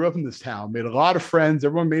guy that grew up in this town, made a lot of friends.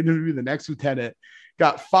 Everyone made him to be the next lieutenant.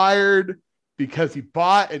 Got fired because he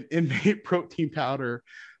bought an inmate protein powder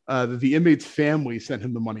that the inmate's family sent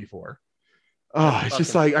him the money for. Oh, it's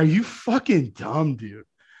just like, are you fucking dumb, dude?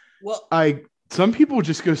 Well, some people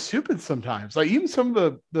just go stupid sometimes. Like even some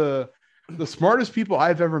of the smartest people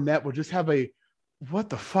I've ever met will just have a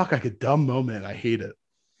what the fuck, like a dumb moment. I hate it.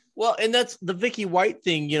 Well, and that's the Vicky White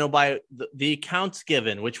thing, by the accounts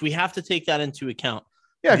given, which we have to take that into account.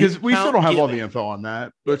 Yeah, because we still don't have all the info on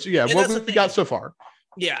that. But yeah, what we got so far.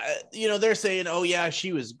 Yeah, they're saying, oh yeah,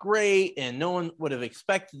 she was great and no one would have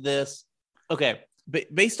expected this. Okay,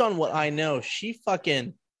 but based on what I know, she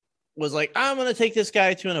fucking was like, I'm going to take this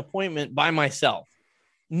guy to an appointment by myself.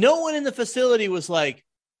 No one in the facility was like,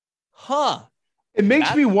 huh. It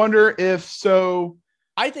makes me wonder if so.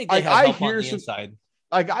 I think they have help on the inside.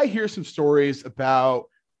 Like I hear some stories about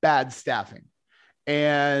bad staffing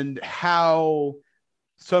and how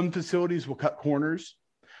some facilities will cut corners.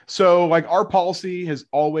 So like our policy has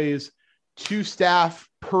always 2 staff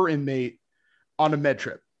per inmate on a med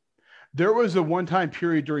trip. There was a one-time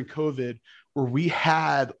period during COVID where we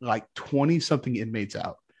had like 20 something inmates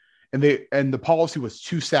out, and the policy was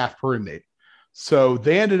 2 staff per inmate. So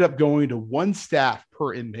they ended up going to 1 staff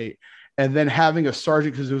per inmate, and then having a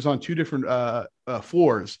sergeant, because it was on 2 different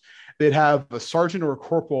floors. They'd have a sergeant or a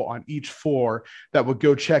corporal on each floor that would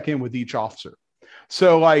go check in with each officer.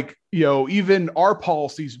 So like, even our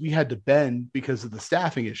policies, we had to bend because of the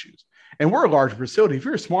staffing issues. And we're a larger facility. If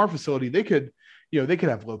you're a smaller facility, they could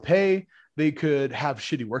have low pay. They could have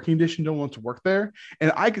shitty working conditions, don't want to work there.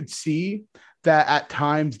 And I could see that at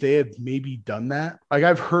times they have maybe done that. Like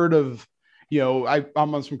I've heard of, I'm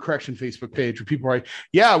on some correction Facebook page where people are like,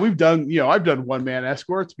 yeah, I've done 1-man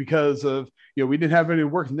escorts because of, we didn't have any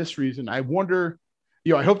work in this reason. I wonder,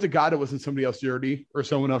 I hope to God it wasn't somebody else dirty or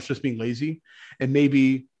someone else just being lazy. And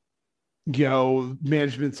maybe,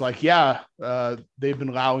 management's like, they've been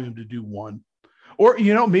allowing him to do 1. Or,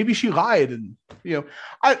 maybe she lied and,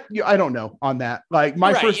 I don't know on that. Like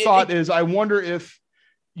my first thought is I wonder if,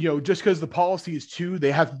 just because the policy is 2,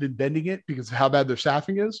 they haven't been bending it because of how bad their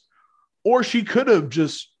staffing is. Or she could have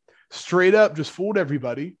just straight up just fooled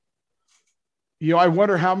everybody. I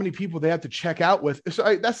wonder how many people they have to check out with.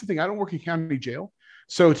 So that's the thing. I don't work in county jail.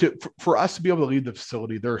 So for us to be able to leave the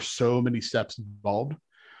facility, there are so many steps involved.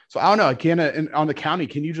 So I don't know. Again, on the county,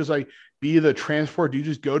 can you just like be the transport? Do you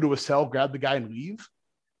just go to a cell, grab the guy, and leave?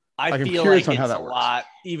 I feel like it's a lot.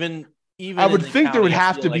 Even I would think there would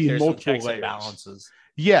have to be multiple layers. Balances.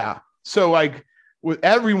 Yeah. So like with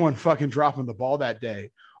everyone fucking dropping the ball that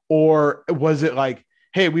day, or was it like,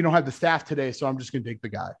 hey, we don't have the staff today, so I'm just gonna take the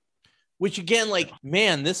guy? Which again, like,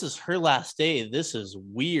 man, this is her last day. This is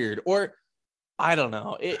weird. Or I don't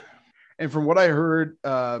know. And from what I heard,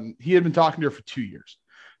 he had been talking to her for 2 years.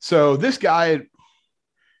 So this guy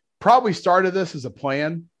probably started this as a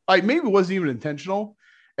plan. Like maybe it wasn't even intentional.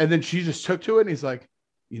 And then she just took to it. And he's like,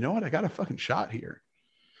 you know what? I got a fucking shot here.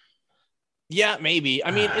 Yeah, maybe.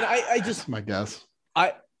 I mean, and I just, that's my guess.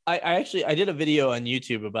 I actually did a video on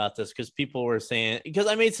YouTube about this because people were saying, because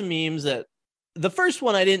I made some memes that the first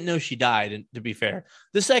one, I didn't know she died. And to be fair,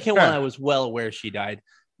 the second one, I was well aware she died,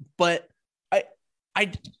 but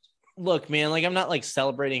I look, man, like I'm not like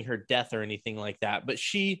celebrating her death or anything like that, but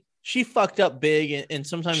she fucked up big, and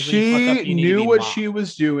sometimes she when you fuck up, you need knew to be what mocked. she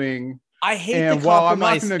was doing. I hate and the while I'm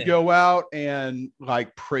not compromise going to thing. go out and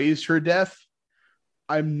like praise her death,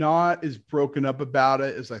 I'm not as broken up about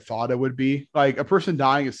it as I thought it would be. Like a person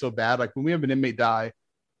dying is so bad. Like when we have an inmate die,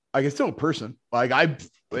 like it's still a person. Like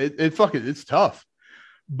it's tough,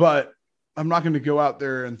 but I'm not going to go out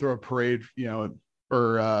there and throw a parade,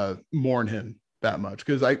 or mourn him that much,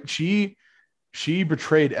 because she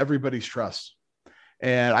betrayed everybody's trust,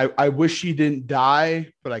 and I wish she didn't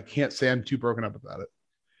die, but I can't say I'm too broken up about it.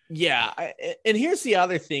 Yeah, and here's the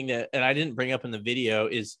other thing that I didn't bring up in the video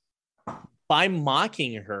is by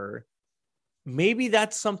mocking her, maybe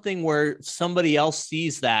that's something where somebody else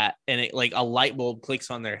sees that and it like a light bulb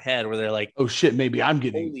clicks on their head where they're like, oh shit, maybe I'm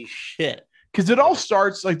getting holy shit. Because it all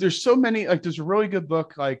starts like there's so many, like there's a really good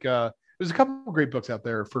book, like there's a couple of great books out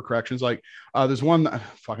there for corrections. Like there's one,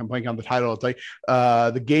 fucking blank on the title. It's like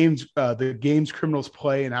the games criminals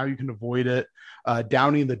play and how you can avoid it.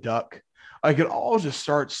 Downing the Duck. Like it all just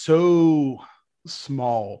starts so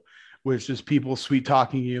small, with just people sweet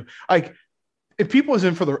talking you. Like if people are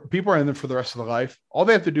in for the rest of their life, all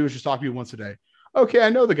they have to do is just talk to you once a day. Okay, I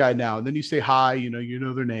know the guy now. And then you say hi, you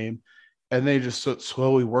know their name, and they just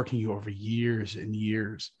slowly working you over years and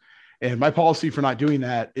years. And my policy for not doing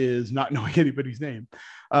that is not knowing anybody's name.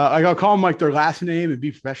 I'll call them like their last name and be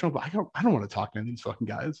professional, but I don't want to talk to these fucking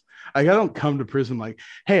guys. Like I don't come to prison like,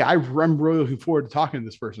 hey, I'm really looking forward to talking to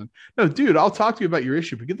this person. No, dude, I'll talk to you about your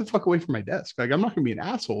issue, but get the fuck away from my desk. Like I'm not going to be an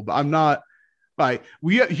asshole, but I'm not like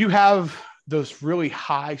you have those really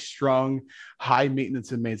high strung, high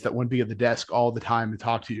maintenance inmates that want to be at the desk all the time and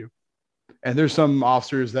talk to you. And there's some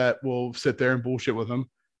officers that will sit there and bullshit with them.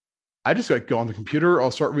 I just like go on the computer, I'll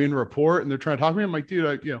start reading a report, and they're trying to talk to me. I'm like,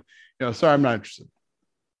 dude, sorry, I'm not interested.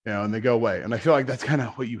 And they go away. And I feel like that's kind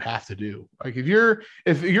of what you have to do. Like if you're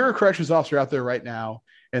a corrections officer out there right now,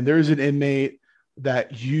 and there's an inmate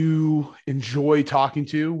that you enjoy talking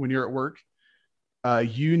to when you're at work,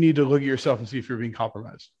 you need to look at yourself and see if you're being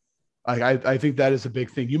compromised. I think that is a big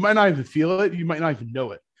thing. You might not even feel it. You might not even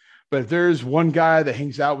know it. But if there's one guy that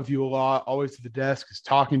hangs out with you a lot, always at the desk, is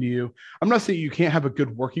talking to you, I'm not saying you can't have a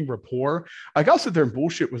good working rapport. Like I'll sit there and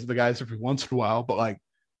bullshit with the guys every once in a while, but like,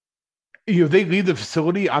 they leave the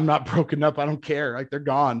facility, I'm not broken up. I don't care. Like they're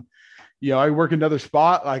gone. I work another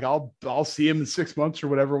spot. Like I'll see him in 6 months or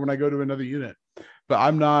whatever when I go to another unit. But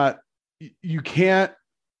I'm not. You can't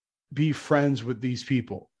be friends with these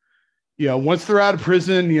people. Once they're out of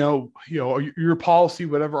prison, your policy,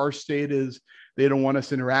 whatever our state is, they don't want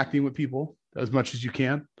us interacting with people as much as you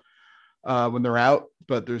can when they're out.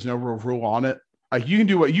 But there's no real rule on it. Like you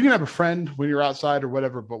can have a friend when you're outside or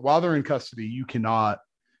whatever, but while they're in custody, you cannot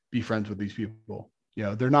be friends with these people.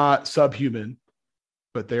 They're not subhuman,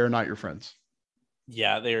 but they are not your friends.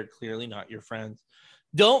 Yeah, they are clearly not your friends.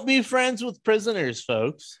 Don't be friends with prisoners,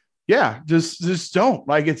 folks. Yeah, just don't.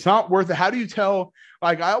 Like, it's not worth it. How do you tell?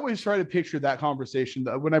 Like, I always try to picture that conversation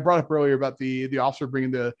when I brought up earlier about the officer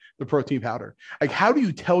bringing the protein powder. Like, how do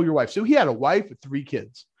you tell your wife? So he had a wife with 3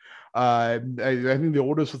 kids. I think the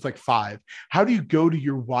oldest was like 5. How do you go to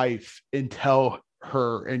your wife and tell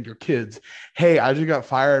her and your kids, hey, I just got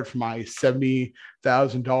fired from my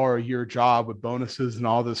 $70,000 a year job with bonuses and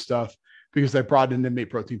all this stuff because I brought in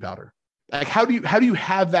inmate protein powder? Like, how do you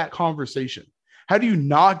have that conversation? How do you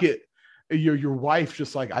not get your wife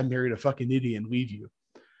just like, I married a fucking idiot and leave you?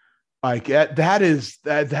 Like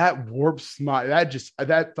that warps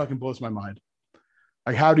that fucking blows my mind.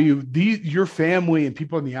 Like, how do your family and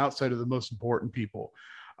people on the outside are the most important people.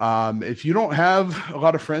 If you don't have a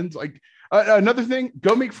lot of friends, like another thing,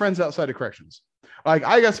 go make friends outside of corrections. Like,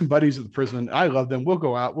 I got some buddies at the prison. I love them. We'll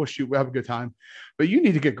go out, we'll shoot, we'll have a good time, but you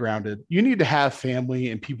need to get grounded. You need to have family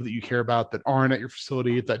and people that you care about that aren't at your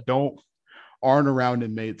facility, that aren't around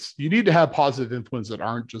inmates. You need to have positive influence that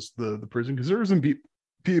aren't just the prison, because there are some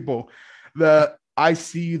people that I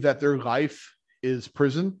see that their life is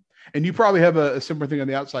prison. And you probably have a similar thing on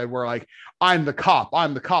the outside where, like, I'm the cop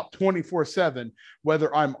 24/7,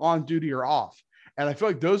 whether I'm on duty or off. And I feel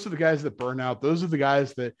like those are the guys that burn out. Those are the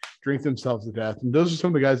guys that drink themselves to death. And those are some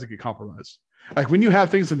of the guys that get compromised. Like, when you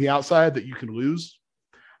have things on the outside that you can lose,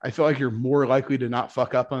 I feel like you're more likely to not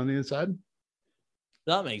fuck up on the inside.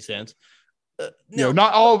 That makes sense. No,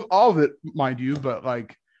 not all of it, mind you, but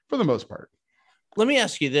like for the most part. Let me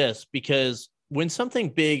ask you this, because when something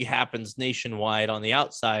big happens nationwide on the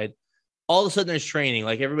outside, all of a sudden there's training.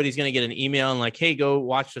 Like, everybody's going to get an email and like, hey, go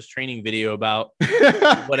watch this training video about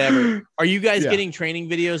whatever. Are you guys getting training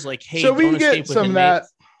videos? Like, hey, so we get some of that.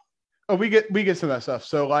 Oh, we get some of that stuff.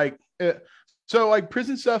 So like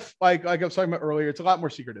prison stuff, like I was talking about earlier, it's a lot more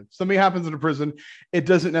secretive. Something happens in a prison, it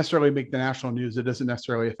doesn't necessarily make the national news. It doesn't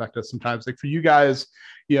necessarily affect us sometimes. Like for you guys,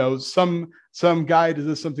 some guy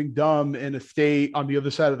does something dumb in a state on the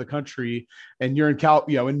other side of the country, and you're in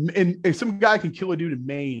and some guy can kill a dude in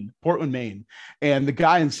Maine, Portland, Maine, and the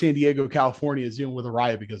guy in San Diego, California is dealing with a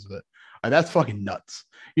riot because of it. That's fucking nuts.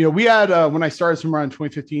 We had when I started somewhere around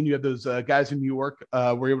 2015, you had those guys in New York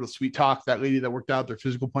were able to sweet talk that lady that worked out their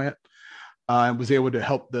physical plant. And was able to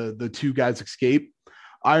help the 2 guys escape.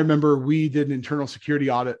 I remember we did an internal security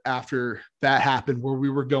audit after that happened, where we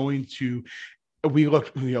were looking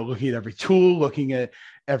at every tool, looking at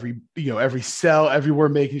every cell, everywhere,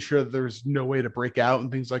 making sure that there's no way to break out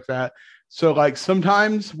and things like that. So like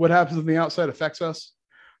sometimes what happens on the outside affects us,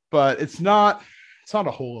 but it's not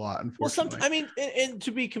a whole lot, unfortunately. Well, and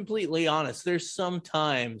to be completely honest, there's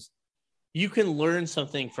sometimes you can learn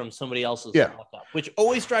something from somebody else's fuck up, which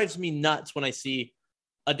always drives me nuts when I see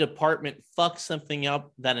a department fuck something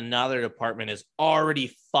up that another department is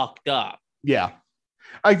already fucked up. Yeah.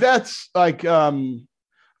 Like that's like, I'm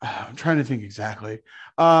trying to think exactly.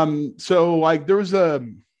 So like there was a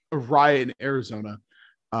riot in Arizona,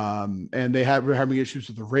 and were having issues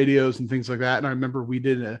with the radios and things like that. And I remember we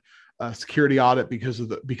did a security audit because of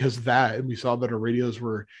that, and we saw that our radios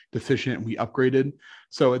were deficient and we upgraded.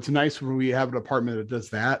 So it's nice when we have a department that does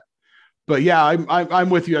that. But yeah, I'm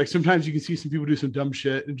with you. Like sometimes you can see some people do some dumb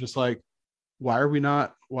shit and just like, why are we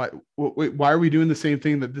doing the same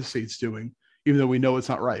thing that this state's doing, even though we know it's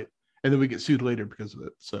not right, and then we get sued later because of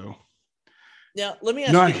it. So now let me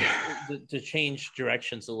ask you to change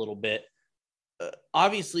directions a little bit.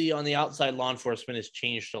 Obviously on the outside, law enforcement has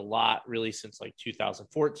changed a lot really since like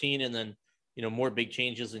 2014, and then more big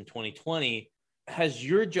changes in 2020. Has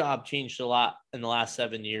your job changed a lot in the last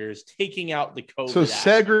 7 years, taking out the COVID? So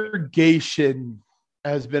segregation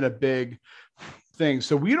has been a big thing.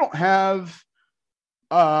 So we don't have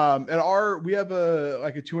we have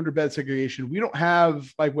a 200 bed segregation. We don't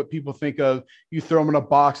have like what people think of, you throw them in a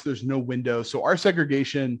box, there's no window. So our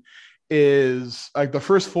segregation is like the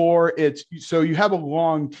first floor. So you have a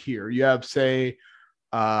long tier. You have, say,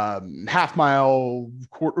 half mile,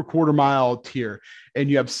 quarter mile tier, and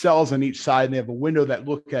you have cells on each side, and they have a window that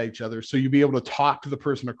look at each other. So you'll be able to talk to the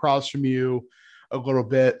person across from you a little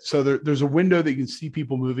bit. So there's a window that you can see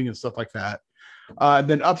people moving and stuff like that. And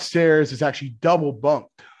then upstairs is actually double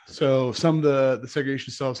bunked. So some of the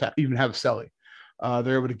segregation cells even have a cellie.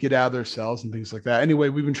 They're able to get out of their cells and things like that. Anyway,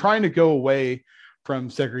 we've been trying to go away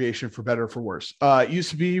from segregation for better or for worse. It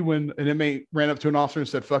used to be when an inmate ran up to an officer and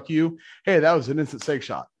said, "Fuck you." Hey, that was an instant seg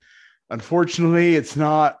shot. Unfortunately, it's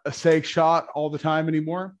not a seg shot all the time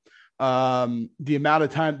anymore. The amount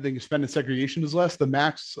of time that they can spend in segregation is less. The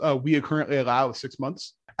max we currently allow is 6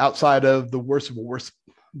 months outside of the worst of the worst,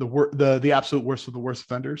 the absolute worst of the worst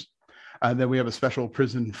offenders. And then we have a special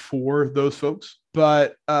prison for those folks.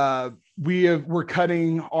 But we're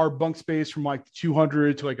cutting our bunk space from like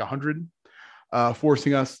 200 to like 100,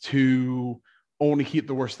 forcing us to only keep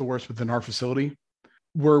the worst of the worst within our facility.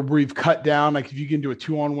 We've cut down, like if you can do a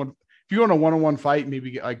 2-on-1, if you go on a 1-on-1 fight,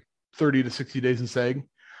 maybe get like 30 to 60 days in seg.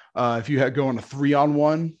 If you go on a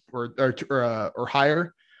 3-on-1 or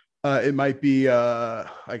higher, it might be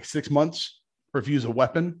like 6 months. Or if you use a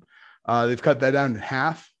weapon, they've cut that down in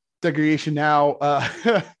half. Segregation now.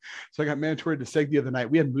 So I got mandatory to seg the other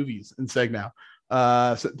night. We had movies in seg now.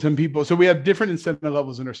 Some people, so we have different incentive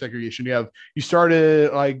levels in our segregation. You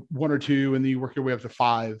started like 1 or 2, and then you work your way up to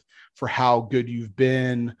 5 for how good you've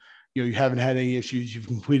been. You haven't had any issues. You've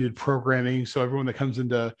completed programming. So everyone that comes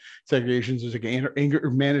into segregations, there's like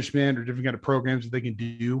anger management or different kind of programs that they can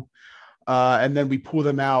do. And then we pull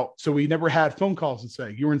them out. So we never had phone calls in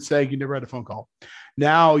seg. You were in seg, you never had a phone call.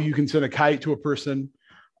 Now you can send a kite to a person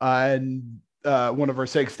and one of our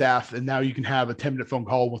seg staff, and now you can have a 10-minute phone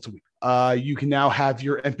call once a week. You can now have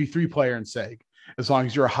your MP3 player in seg as long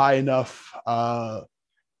as you're a high enough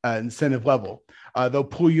incentive level. They'll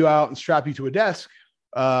pull you out and strap you to a desk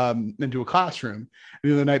into a classroom.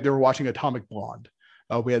 The other night they were watching Atomic Blonde.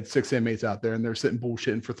 We had 6 inmates out there and they're sitting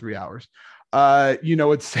bullshitting for 3 hours.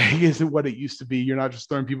 It's saying isn't what it used to be. You're not just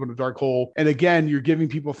throwing people in a dark hole. And again, you're giving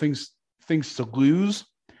people things to lose.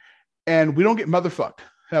 And we don't get motherfucked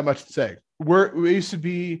that much to say. We used to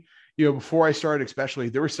be, before I started, especially,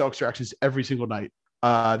 there were cell extractions every single night.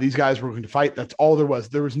 These guys were going to fight. That's all there was.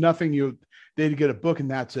 There was nothing. They'd get a book and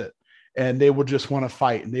that's it. And they would just want to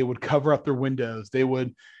fight, and they would cover up their windows. They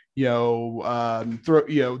would, they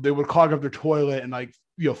would clog up their toilet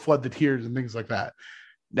and flood the tears and things like that.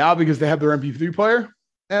 Now, because they have their MP3 player,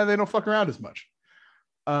 and they don't fuck around as much.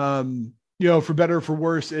 For better or for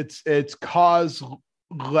worse, it's caused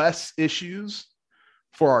less issues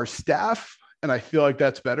for our staff, and I feel like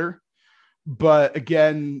that's better. But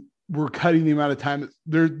again, we're cutting the amount of time.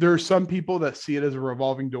 There are some people that see it as a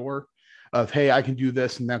revolving door of, hey, I can do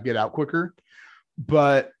this and now get out quicker.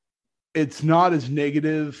 But it's not as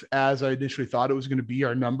negative as I initially thought it was going to be.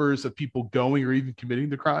 Our numbers of people going or even committing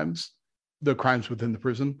the crimes within the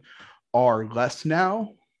prison are less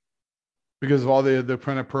now because of all the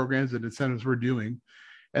kind of programs and incentives we're doing.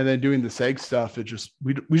 And then doing the seg stuff, we just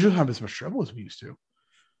don't have as much trouble as we used to.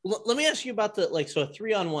 Let me ask you about so a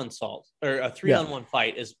 3-on-1 assault or a 3-on-1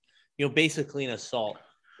 fight is, basically an assault.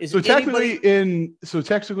 Technically in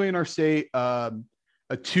our state, a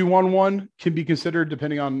 2-on-1 can be considered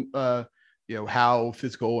depending on, how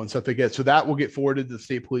physical and stuff they get. So that will get forwarded to the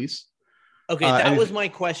state police. Okay. That was my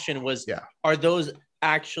question are those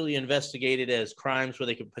actually investigated as crimes where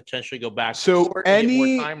they could potentially go back to court and get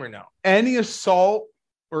more time or no? Any assault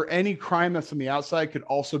or any crime that's on the outside could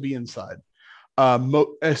also be inside.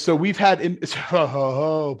 So we've had,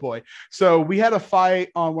 oh boy. So we had a fight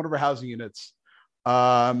on one of our housing units.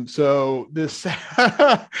 So this,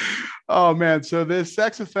 oh man. So this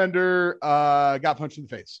sex offender, got punched in the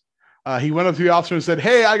face. He went up to the officer and said,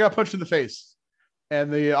 "Hey, I got punched in the face."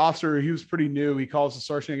 And the officer, he was pretty new. He calls the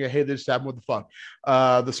sergeant and goes, "Hey, they just happened. What the fuck?"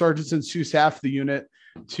 The sergeant sends 2 staff to the unit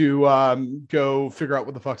to go figure out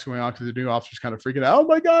what the fuck's going on because the new officer's kind of freaking out. "Oh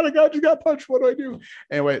my God, just got punched. What do I do?"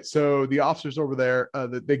 Anyway, so the officers over there,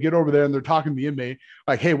 they get over there and they're talking to the inmate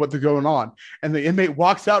like, "Hey, what's going on?" And the inmate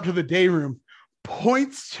walks out to the day room,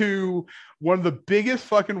 points to one of the biggest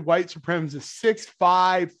fucking white supremacists,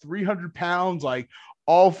 6'5", 300 pounds, like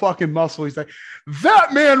all fucking muscle. He's like,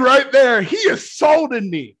 "That man right there, he assaulted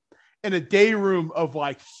me," in a day room of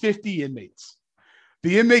like 50 inmates.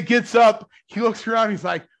 The inmate gets up, he looks around, he's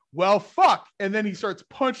like, "Well, fuck." And then he starts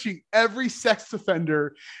punching every sex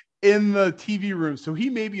offender in the TV room. So he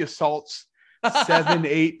maybe assaults 7,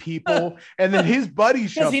 8 people. And then his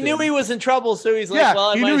buddies because he knew he was in trouble. So he's like,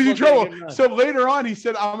 "Well, he knew he was in trouble." So later on, he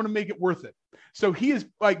said, "I'm going to make it worth it." So he is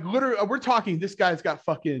like, literally, we're talking, this guy's got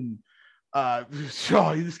fucking,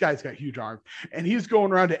 this guy's got huge arms. And he's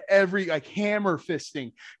going around to every, like, hammer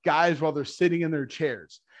fisting guys while they're sitting in their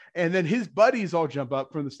chairs. And then his buddies all jump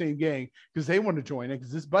up from the same gang because they want to join it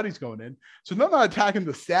because his buddy's going in. So they're not attacking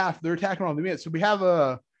the staff. They're attacking all the men. So we have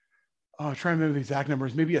trying to remember the exact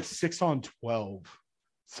numbers, maybe a 6-on-12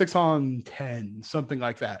 6 on 10, something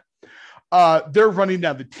like that. They're running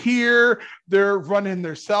down the tier. They're running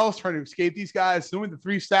themselves, trying to escape these guys, knowing the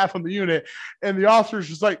 3 staff on the unit. And the officer's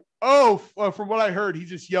just like, from what I heard, he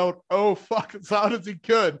just yelled, "Oh, fuck," as loud as he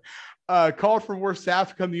could. Called for more staff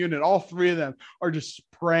to come to the unit. All 3 of them are just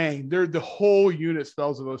spraying. The whole unit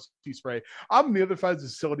smells of OC spray. I'm on the other side of the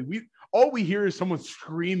facility. All we hear is someone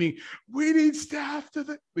screaming, "We need staff to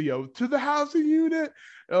the housing unit.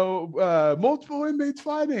 Multiple inmates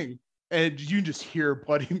fighting." And you can just hear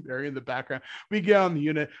Bloody Mary in the background. We get on the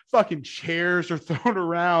unit, fucking chairs are thrown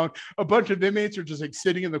around. A bunch of inmates are just like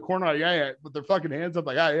sitting in the corner, like, yeah, with their fucking hands up,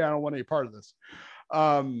 like, I don't want any part of this.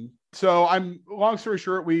 So long story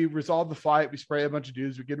short, we resolve the fight. We spray a bunch of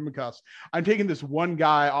dudes. We get them in cuffs. I'm taking this one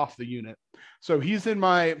guy off the unit. So he's in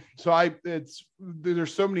there's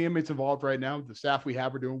so many inmates involved right now. The staff we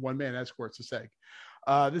have are doing one-man escorts to SEG.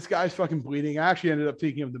 This guy's fucking bleeding. I actually ended up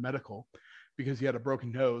taking him to medical because he had a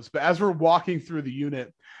broken nose. But as we're walking through the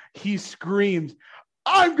unit, he screams,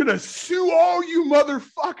 "I'm going to sue all you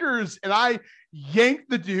motherfuckers." And I yank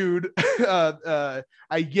the dude. I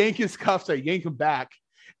yank his cuffs. I yank him back.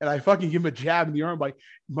 And I fucking give him a jab in the arm, like,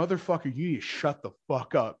 "Motherfucker, you need to shut the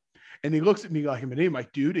fuck up." And he looks at me like I'm an name,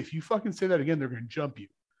 like, "Dude, if you fucking say that again, they're going to jump you."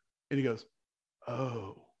 And he goes,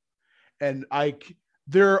 "Oh." And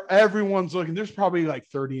everyone's looking. There's probably like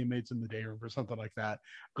 30 inmates in the day room or something like that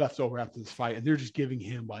left over after this fight. And they're just giving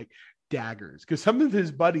him like daggers because some of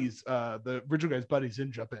his buddies, the original guy's buddies,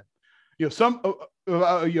 didn't jump in. Some of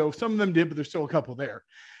them did, but there's still a couple there.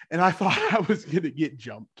 And I thought I was going to get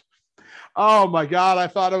jumped. Oh my God. I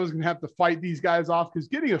thought I was going to have to fight these guys off because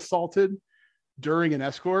getting assaulted during an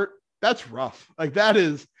escort, that's rough. Like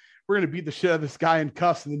we're going to beat the shit out of this guy in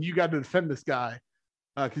cuffs. And then you got to defend this guy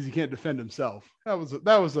because he can't defend himself. That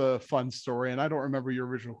was a fun story. And I don't remember your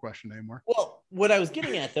original question anymore. Well, what I was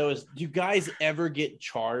getting at though, is do you guys ever get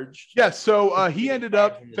charged? Yes. So he ended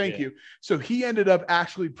up, thank you. So he ended up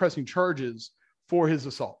actually pressing charges for his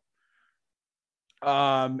assault.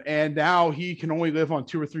 And now he can only live on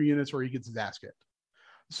 2 or 3 units where he gets his ass kicked.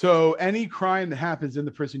 So any crime that happens in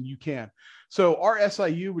the prison, you can. So our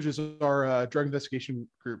SIU, which is our drug investigation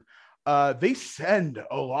group, they send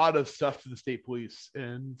a lot of stuff to the state police,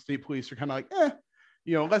 and state police are kind of like,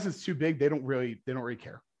 unless it's too big, they don't really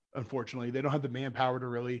care. Unfortunately, they don't have the manpower to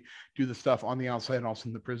really do the stuff on the outside and also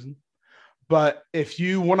in the prison. But if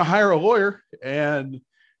you want to hire a lawyer and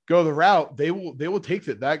go the route, they will take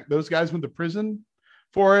it. Those guys went to prison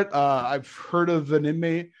for it. I've heard of an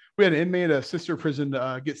inmate. We had an inmate at a sister prison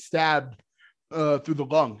get stabbed through the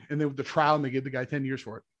lung, and they went to trial and they gave the guy 10 years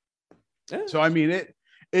for it. Yeah. So I mean, it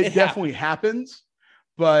definitely happens.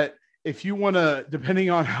 But if you want to, depending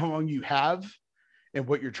on how long you have and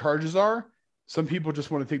what your charges are, some people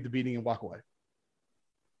just want to take the beating and walk away.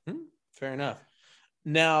 Fair enough.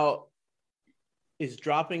 Now, is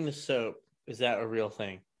dropping the soap, is that a real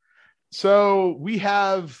thing? So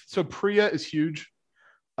PREA is huge.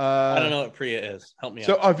 I don't know what PREA is. Help me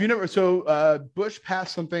out. Bush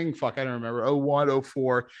passed something, I don't remember, 01,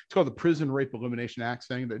 04. It's called the Prison Rape Elimination Act,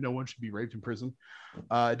 saying that no one should be raped in prison.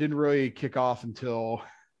 It didn't really kick off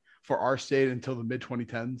for our state until the mid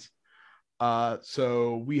 2010s.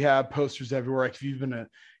 So we have posters everywhere. If you've been a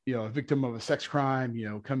victim of a sex crime,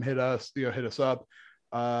 come hit us, hit us up.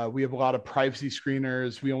 We have a lot of privacy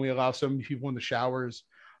screeners. We only allow so many people in the showers.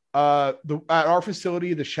 At our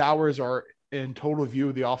facility, the showers are in total view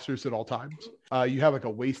of the officers at all times. You have like a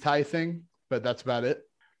waist high thing, but that's about it.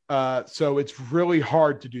 So it's really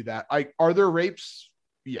hard to do that. Are there rapes?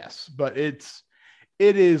 Yes, but it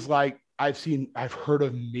is like I've heard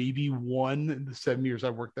of maybe one in the 7 years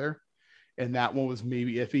I've worked there. And that one was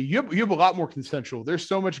maybe iffy. You have a lot more consensual. There's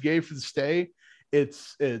so much gay for the stay.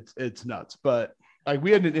 It's nuts. But like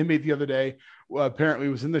we had an inmate the other day, apparently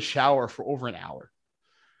was in the shower for over an hour.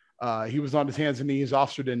 He was on his hands and knees.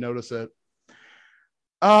 Officer didn't notice it.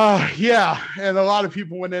 Yeah. And a lot of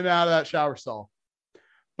people went in and out of that shower stall.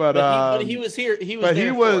 But he was here. He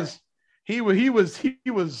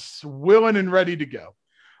was willing and ready to go.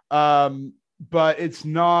 But it's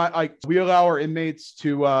not like we allow our inmates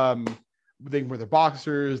to, they can wear their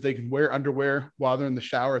boxers, they can wear underwear while they're in the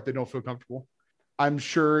shower if they don't feel comfortable. I'm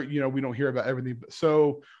sure, we don't hear about everything.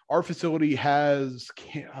 So our facility has,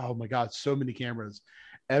 oh my God, so many cameras,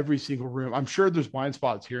 every single room. I'm sure there's blind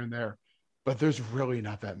spots here and there, but there's really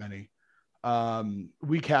not that many.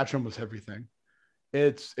 We catch almost everything.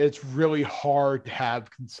 It's really hard to have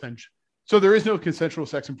consent. So there is no consensual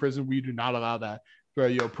sex in prison. We do not allow that.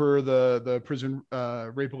 Per the Prison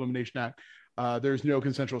Rape Elimination Act. There's no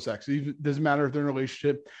consensual sex. It doesn't matter if they're in a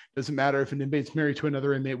relationship. Doesn't matter if an inmate's married to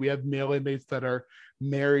another inmate. We have male inmates that are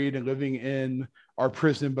married and living in our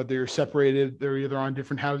prison, but they're separated. They're either on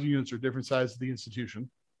different housing units or different sides of the institution.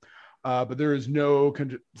 But there is no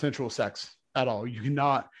consensual sex at all. You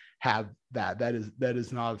cannot have that. That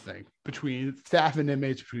is not a thing between staff and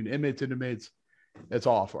inmates, between inmates and inmates. It's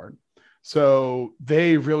all hard. So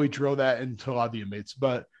they really drill that into a lot of the inmates,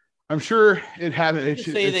 but I'm sure it happened. It's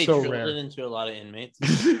they so drilled rare. it into a lot of inmates.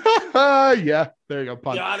 Yeah, there you go.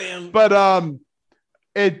 Pun. Got him. But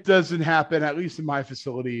it doesn't happen, at least in my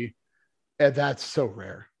facility, and that's so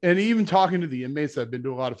rare. And even talking to the inmates, I've been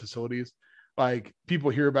to a lot of facilities. Like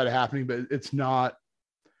people hear about it happening, but it's not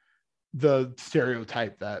the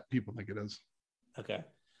stereotype that people think it is. Okay.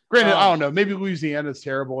 Granted, I don't know. Maybe Louisiana is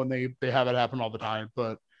terrible and they have it happen all the time,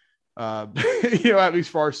 but at least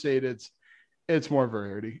for our state, it's more of a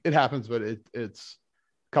rarity. It happens, but it's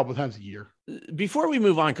a couple of times a year. Before we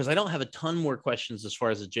move on, because I don't have a ton more questions as far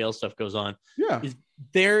as the jail stuff goes on. Yeah. Is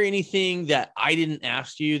there anything that I didn't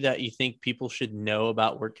ask you that you think people should know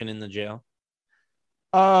about working in the jail?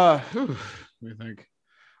 Let me think.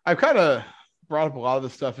 I've kind of brought up a lot of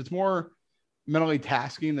this stuff. It's more mentally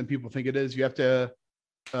tasking than people think it is. You have to,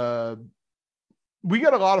 we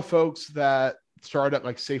got a lot of folks that start at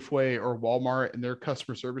like Safeway or Walmart and they're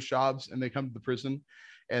customer service jobs, and they come to the prison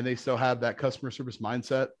and they still have that customer service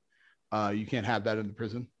mindset. You can't have that in the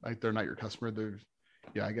prison. Like they're not your customer.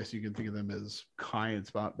 I guess you can think of them as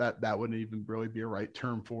clients, but that wouldn't even really be a right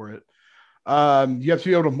term for it. You have to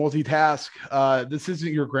be able to multitask. This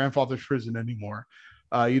isn't your grandfather's prison anymore.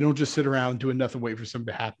 You don't just sit around doing nothing, wait for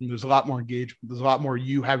something to happen. There's a lot more engagement. There's a lot more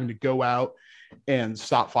you having to go out and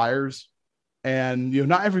stop fires. And,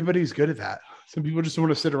 not everybody's good at that. Some people just want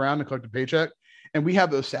to sit around and collect a paycheck. And we have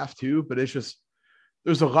those staff too, but it's just,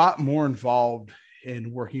 there's a lot more involved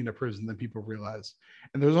in working in a prison than people realize.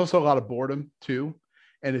 And there's also a lot of boredom too.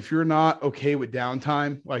 And if you're not okay with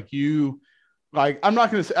downtime, I'm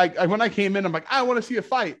not going to say, when I came in, I'm like, I want to see a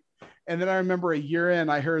fight. And then I remember a year in,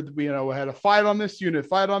 I heard, we had a fight on this unit.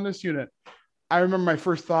 I remember my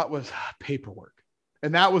first thought was paperwork.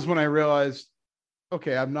 And that was when I realized,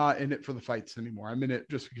 okay, I'm not in it for the fights anymore. I'm in it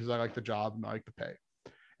just because I like the job and I like the pay.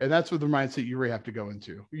 And that's what the mindset you really have to go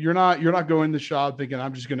into. You're not going to the job thinking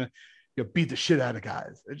I'm just going to beat the shit out of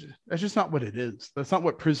guys. That's just not what it is. That's not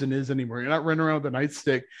what prison is anymore. You're not running around with a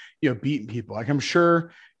nightstick, beating people. Like I'm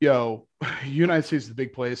sure, United States is a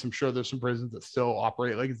big place. I'm sure there's some prisons that still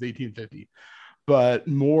operate like it's 1850, but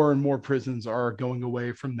more and more prisons are going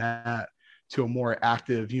away from that to a more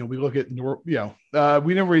active, we look at,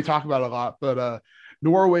 we never really talk about it a lot, but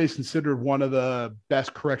Norway is considered one of the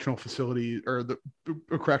best correctional facilities or the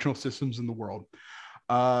correctional systems in the world.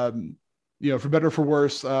 For better or for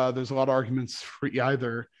worse, there's a lot of arguments for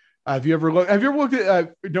either. Have you ever looked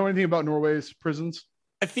at, know anything about Norway's prisons?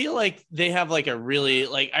 I feel like they have like a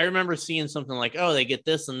really, I remember seeing something like, oh, they get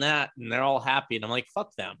this and that, and they're all happy. And I'm like,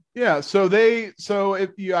 fuck them. Yeah. I can't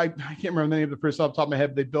remember the name of the prison off the top of my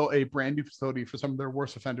head. They built a brand new facility for some of their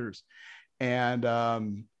worst offenders. And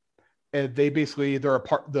they basically,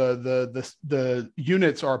 the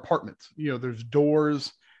units are apartments. There's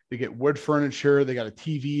doors. They get wood furniture. They got a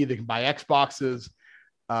TV. They can buy Xboxes.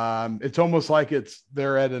 It's almost like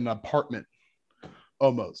they're at an apartment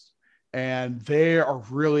almost. And they are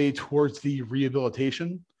really towards the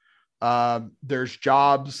rehabilitation. There's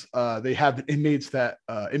jobs. They have inmates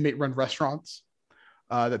inmate run restaurants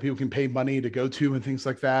that people can pay money to go to and things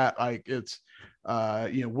like that. Like it's,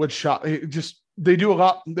 wood shop. They do a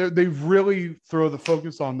lot. They really throw the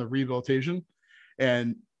focus on the rehabilitation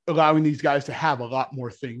and allowing these guys to have a lot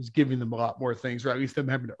more things, giving them a lot more things, or at least them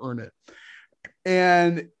having to earn it.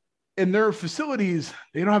 And in their facilities,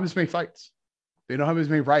 they don't have as many fights. They don't have as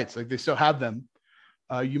many rights. Like they still have them.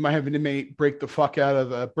 You might have an inmate break the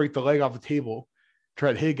leg off the table,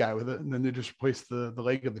 try to hit a guy with it, and then they just replace the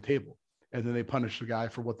leg of the table, and then they punish the guy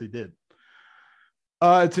for what they did.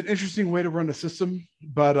 It's an interesting way to run a system,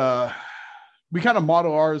 but we kind of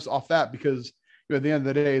model ours off that because at the end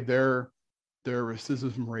of the day, their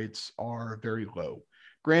recidivism rates are very low.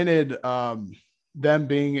 Granted, them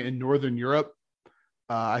being in Northern Europe,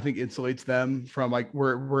 I think insulates them from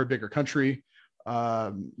we're a bigger country.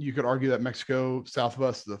 You could argue that Mexico, south of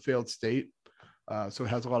us, is a failed state. So it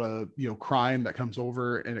has a lot of, crime that comes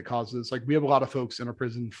over, and it causes, we have a lot of folks in our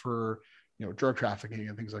prison for, drug trafficking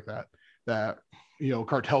and things like that,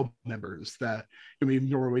 cartel members that,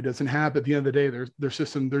 Norway doesn't have. At the end of the day, their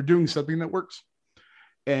system, they're doing something that works.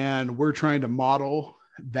 And we're trying to model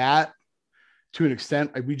that to an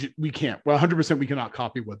extent. We can't, 100% we cannot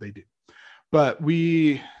copy what they do, but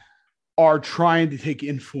are trying to take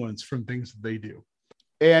influence from things that they do.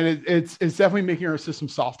 And it's definitely making our system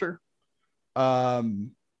softer.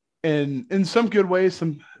 And in some good ways,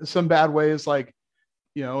 some bad ways, like,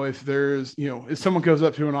 if there's, if someone goes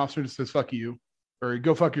up to an officer and says, fuck you, or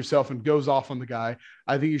go fuck yourself, and goes off on the guy,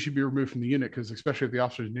 I think you should be removed from the unit, because especially if the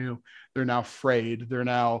officer's new, they're now afraid. They're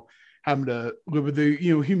now having to live with the,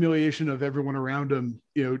 humiliation of everyone around them.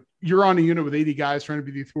 You're on a unit with 80 guys trying to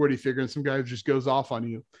be the authority figure, and some guy just goes off on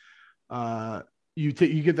you. You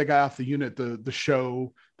get the guy off the unit, the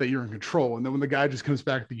show that you're in control. And then when the guy just comes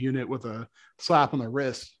back to the unit with a slap on the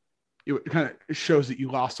wrist, it kind of shows that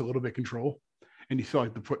you lost a little bit of control, and you feel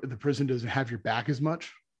like the prison doesn't have your back as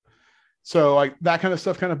much. So like that kind of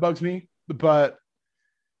stuff kind of bugs me, but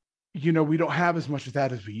we don't have as much of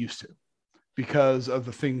that as we used to, because of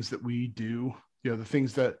the things that we do, the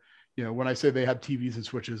things that, when I say they have TVs and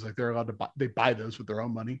switches, like they're allowed to they buy those with their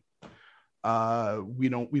own money. We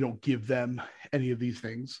don't give them any of these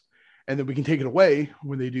things, and then we can take it away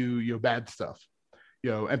when they do, bad stuff.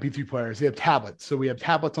 MP3 players, they have tablets. So we have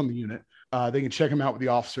tablets on the unit. They can check them out with the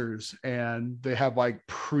officers, and they have like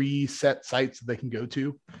preset sites that they can go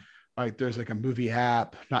to. Like there's like a movie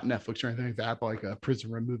app, not Netflix or anything like that, but like a prison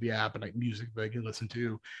room movie app, and like music they can listen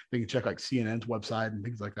to. They can check like CNN's website and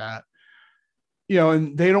things like that.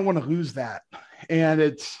 And they don't want to lose that. And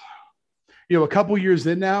it's, a couple years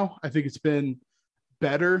in now, I think it's been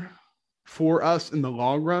better for us in the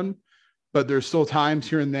long run, but there's still times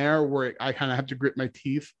here and there where I kind of have to grit my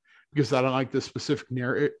teeth because I don't like this specific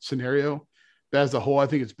scenario. But as a whole, I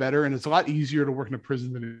think it's better, and it's a lot easier to work in a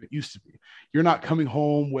prison than it used to be. You're not coming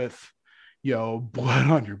home with, blood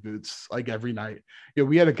on your boots like every night.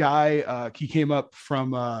 We had a guy, he came up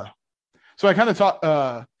from, so I kind of taught,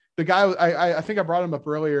 the guy, I think I brought him up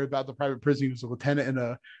earlier about the private prison. He was a lieutenant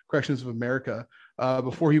in Corrections of America.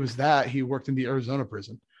 Before he was that, he worked in the Arizona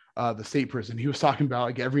prison, the state prison. He was talking about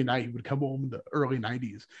like every night he would come home in the early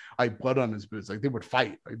 90s, like blood on his boots. Like they would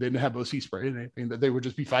fight. Like they didn't have OC spray or anything, that they would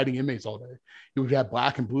just be fighting inmates all day. He would have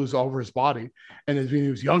black and blues all over his body. And as when he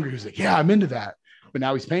was younger, he was like, yeah, I'm into that. But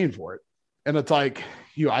now he's paying for it. And it's like,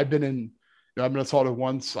 I've been assaulted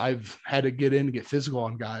once. I've had to get in and get physical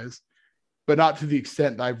on guys, but not to the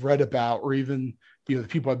extent that I've read about, or even, the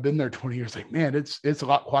people I've been there 20 years, like, man, it's a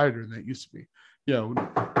lot quieter than it used to be,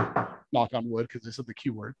 knock on wood, because they said the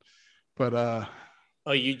Q word, but,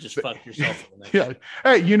 oh, you just fucked yourself. Yeah.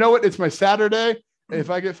 Hey, you know what? It's my Saturday. If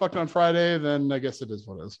I get fucked on Friday, then I guess it is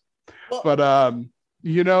what it is. Well, but,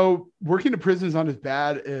 working in prison is not as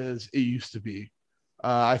bad as it used to be.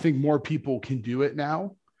 I think more people can do it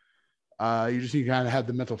now. You just need to kind of have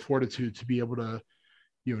the mental fortitude to be able to,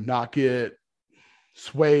 not get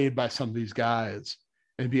swayed by some of these guys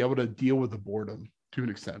and be able to deal with the boredom to an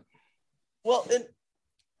extent. Well, and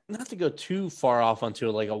not to go too far off onto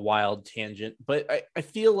like a wild tangent, but I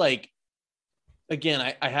feel like,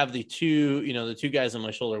 again, I have the two guys on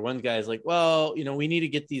my shoulder. One guy's like, well, we need to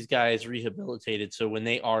get these guys rehabilitated, so when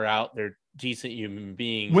they are out, they're decent human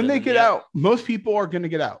beings. When they get out, most people are going to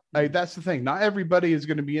get out. Like, that's the thing. Not everybody is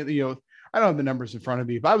going to be in the, I don't have the numbers in front of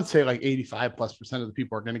me, but I would say like 85+% of the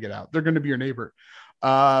people are going to get out. They're going to be your neighbor.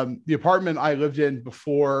 The apartment I lived in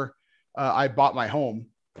before I bought my home,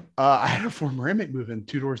 I had a former inmate move in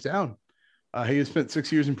 2 doors down. He had spent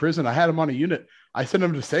 6 years in prison. I had him on a unit. I sent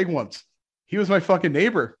him to SEG once. He was my fucking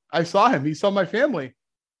neighbor. I saw him. He saw my family.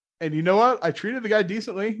 And you know what? I treated the guy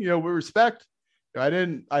decently, with respect. I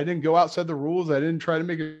didn't go outside the rules. I didn't try to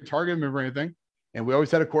make a target of him or anything. And we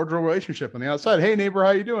always had a cordial relationship on the outside. Hey, neighbor,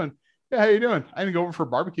 how you doing? Yeah, how you doing? I didn't go over for a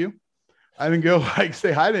barbecue. I didn't go like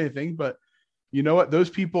say hi to anything, but you know what? Those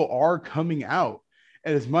people are coming out.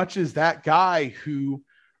 And as much as that guy who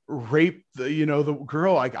raped the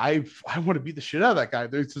girl, like I want to beat the shit out of that guy.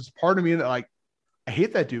 There's this part of me that like, I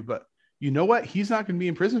hate that dude, but you know what? He's not going to be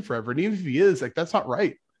in prison forever. And even if he is, like, that's not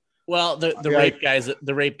right. Well, the rape guy's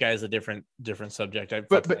a different subject.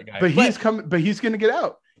 But he's coming, but he's going to get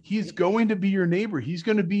out. He's going to be your neighbor. He's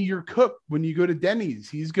going to be your cook when you go to Denny's.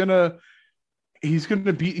 He's going to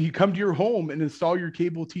come to your home and install your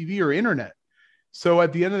cable TV or internet. So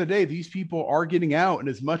at the end of the day, these people are getting out. And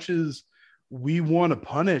as much as we want to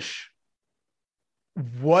punish,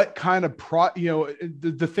 what kind of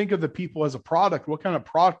to think of the people as a product, what kind of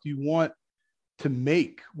product do you want to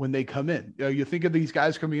make when they come in? You think of these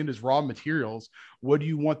guys coming in as raw materials. What do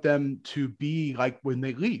you want them to be like when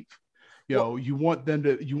they leave? You want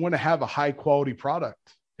to have a high quality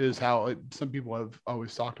product, is how some people have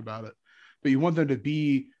always talked about it, but you want them to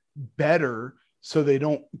be better so they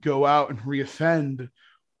don't go out and reoffend,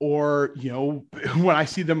 or, when I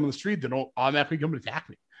see them on the street, they don't automatically come and attack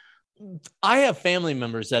me. I have family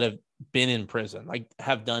members that have been in prison, like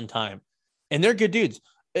have done time. and they're good dudes.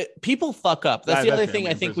 People fuck up. That's the other thing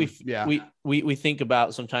I think we think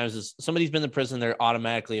about sometimes is somebody's been in prison, they're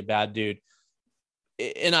automatically a bad dude.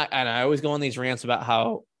 And I always go on these rants about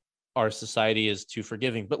how our society is too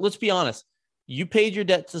forgiving. But let's be honest. You paid your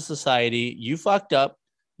debt to society. You fucked up.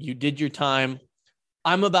 You did your time.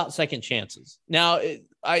 I'm about second chances. Now,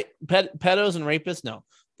 pedos and rapists, no,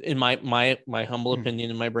 in my humble opinion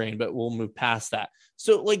in my brain, but we'll move past that.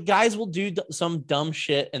 So like guys will do some dumb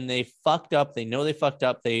shit and they fucked up. They know they fucked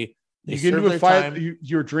up. They get into a fight.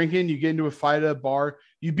 You're drinking. You get into a fight at a bar.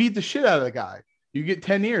 You beat the shit out of the guy. You get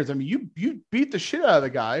 10 years. I mean, you beat the shit out of the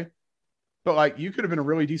guy, but like you could have been a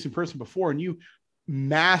really decent person before and you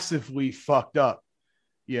massively fucked up.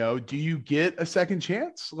 Do you get a second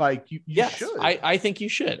chance? Like you yes, should. I think you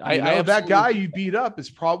should. That guy you beat up is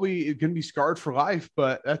probably going to be scarred for life,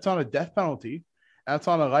 but that's on a death penalty. That's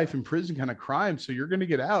on a life in prison kind of crime. So you're going to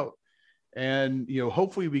get out. And,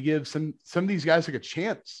 hopefully we give some of these guys like a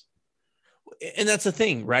chance. And that's the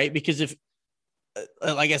thing, right? Because if,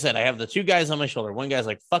 like I said, I have the two guys on my shoulder. One guy's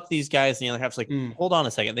like, fuck these guys. And the other half's like, hold on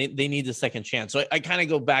a second. They need the second chance. So I kind of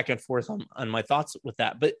go back and forth on my thoughts with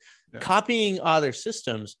that. But copying other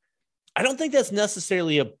systems, I don't think that's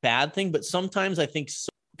necessarily a bad thing. But sometimes I think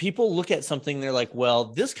people look at something, they're like, well,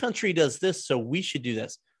 this country does this, so we should do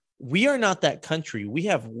this. We are not that country. We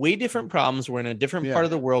have way different problems. We're in a different part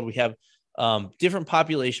of the world. We have different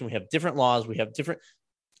population. We have different laws. We have different.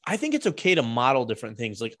 I think it's okay to model different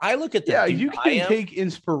things. Like I look at that. You can take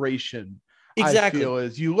inspiration. Exactly. I feel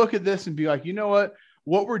is you look at this and be like, you know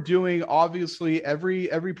what we're doing. Obviously,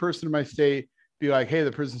 every person in my state be like, hey,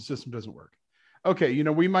 the prison system doesn't work. Okay,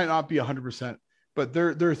 we might not be 100%, but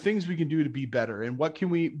there are things we can do to be better. And where can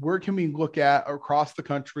we look at across the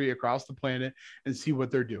country, across the planet, and see what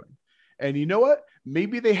they're doing? And you know what?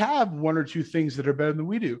 Maybe they have one or two things that are better than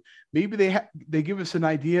we do. Maybe they give us an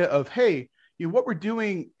idea of, hey, what we're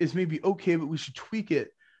doing is maybe okay, but we should tweak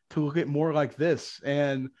it to look at more like this.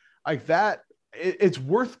 And like that, it's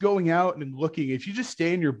worth going out and looking. If you just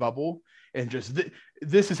stay in your bubble and just,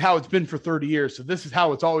 this is how it's been for 30 years. So this is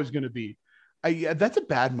how it's always going to be. That's a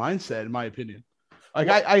bad mindset, in my opinion. Like,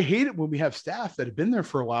 I hate it when we have staff that have been there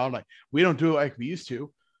for a while. Like, we don't do it like we used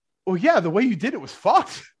to. Well, yeah, the way you did it was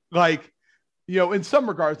fucked. Like, in some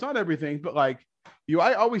regards, not everything, but like,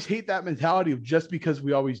 I always hate that mentality of just because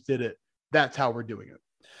we always did it, that's how we're doing it.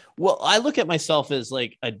 Well, I look at myself as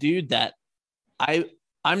like a dude that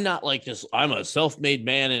I'm not like this. I'm a self-made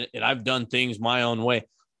man and I've done things my own way.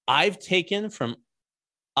 I've taken from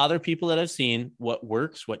other people that I've seen what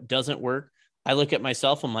works, what doesn't work. I look at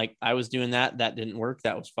myself. I'm like, I was doing that. That didn't work.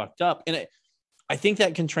 That was fucked up. And I think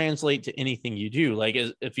that can translate to anything you do. Like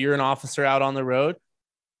if you're an officer out on the road,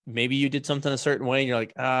 maybe you did something a certain way and you're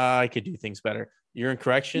like, I could do things better. You're in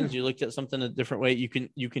corrections. You looked at something a different way. You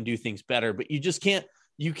can do things better, but you just can't,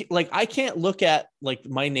 I can't look at like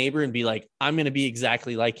my neighbor and be like, I'm going to be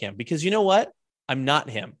exactly like him because you know what? I'm not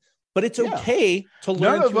him, but it's okay to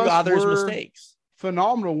learn through others' mistakes.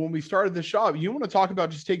 Phenomenal. When we started the shop, you want to talk about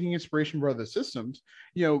just taking inspiration from other systems,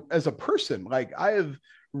 as a person, like I have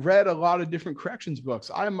read a lot of different corrections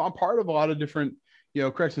books. I'm part of a lot of different,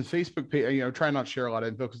 corrections Facebook page, try not to share a lot of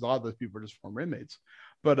info because a lot of those people are just former inmates.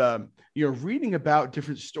 But reading about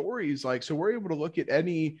different stories, like so we're able to look at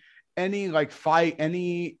any like fight,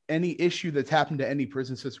 any issue that's happened to any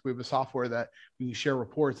prison system. We have a software that we can share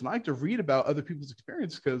reports, and I like to read about other people's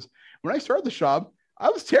experience because when I started the shop, I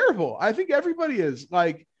was terrible. I think everybody is.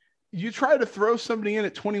 Like you try to throw somebody in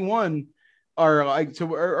at 21 or like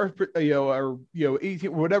or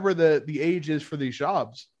 18, whatever the age is for these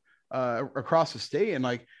jobs across the state, and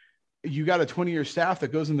like you got a 20-year staff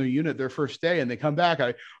that goes in their unit their first day and they come back.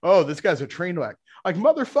 This guy's a train wreck. Like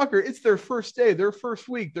motherfucker, it's their first day, their first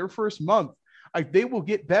week, their first month. Like they will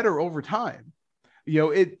get better over time.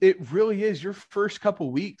 It really is your first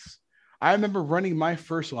couple weeks. I remember running my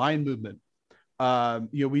first line movement.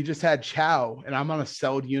 We just had chow and I'm on a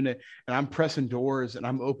celled unit and I'm pressing doors and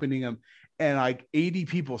I'm opening them and like 80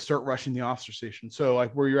 people start rushing the officer station. So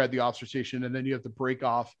like where you're at the officer station and then you have to break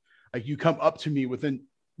off. Like you come up to me within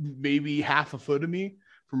maybe half a foot of me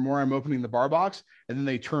from where I'm opening the bar box. And then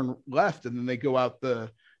they turn left and then they go out the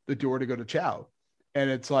door to go to chow. And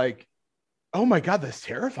it's like, oh my God, that's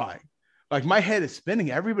terrifying. Like my head is spinning.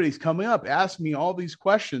 Everybody's coming up, asking me all these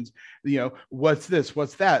questions. What's this?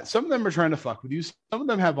 What's that? Some of them are trying to fuck with you. Some of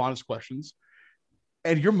them have honest questions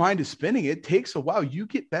and your mind is spinning. It takes a while. You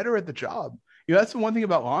get better at the job. That's the one thing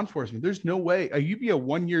about law enforcement. There's no way you'd be a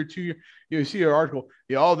 1 year, 2 year, you see an article,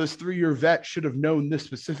 this 3-year vet should have known this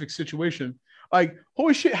specific situation. Like,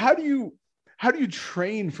 holy shit. How do you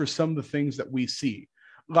train for some of the things that we see?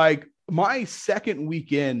 Like my second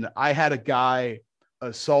weekend, I had a guy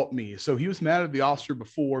assault me. So he was mad at the officer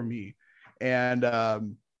before me. And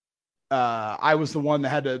I was the one that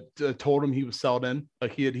had to told him he was celled in.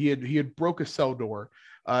 Like he had broke a cell door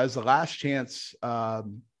as the last chance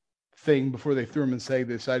thing before they threw him in SEG.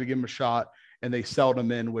 They decided to give him a shot and they celled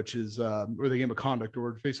him in, which is or they gave him a conduct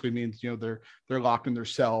order. It basically means, you know, they're locked in their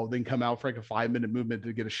cell. They can come out for like a 5-minute movement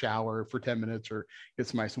to get a shower for 10 minutes or get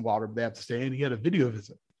some ice and water, but they have to stay in. He had a video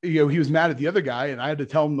visit. You know, he was mad at the other guy, and I had to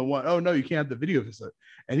tell him oh no, you can't have the video visit.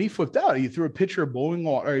 And he flipped out. He threw a pitcher of boiling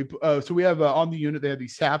water. So we have on the unit, they have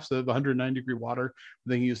these taps of 109-degree water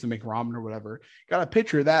they can use to make ramen or whatever. Got a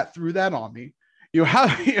pitcher of that, threw that on me. You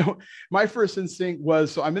know, my first instinct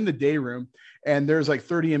was, so I'm in the day room and there's like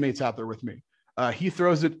 30 inmates out there with me. He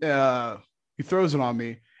throws it on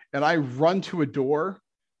me and I run to a door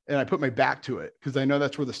and I put my back to it because I know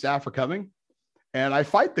that's where the staff are coming. And I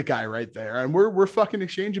fight the guy right there and we're fucking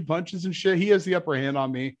exchanging punches and shit. He has the upper hand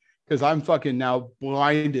on me because I'm fucking now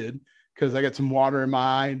blinded because I got some water in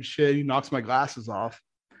my eye and shit. He knocks my glasses off.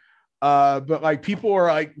 But like people are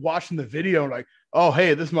like watching the video like, oh,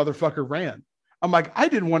 hey, this motherfucker ran. I'm like, I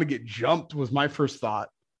didn't want to get jumped was my first thought.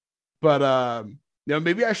 But, you know,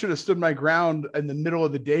 maybe I should have stood my ground in the middle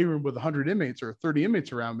of the day room with 100 inmates or 30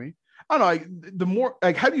 inmates around me. I don't know. Like, the more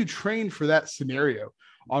like, how do you train for that scenario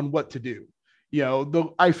on what to do? You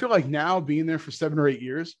know, I feel like now being there for 7 or 8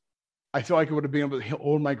 years, I feel like I would have been able to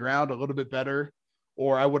hold my ground a little bit better,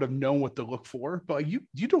 or I would have known what to look for. But like,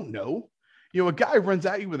 you don't know. You know, a guy runs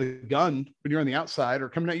at you with a gun when you're on the outside or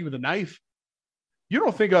coming at you with a knife. You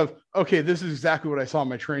don't think of, okay, this is exactly what I saw in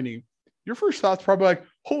my training. Your first thought's probably like,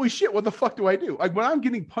 holy shit, what the fuck do I do? Like when I'm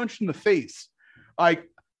getting punched in the face, like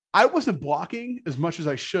I wasn't blocking as much as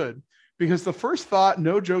I should because the first thought,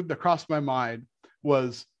 no joke, that crossed my mind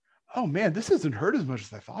was, oh man, this doesn't hurt as much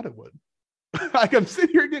as I thought it would. Like I'm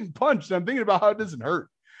sitting here getting punched and I'm thinking about how it doesn't hurt.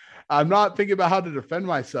 I'm not thinking about how to defend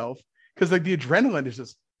myself because like the adrenaline is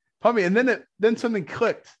just pumping. And then something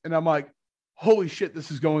clicked and I'm like, holy shit,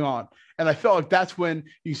 this is going on. And I felt like that's when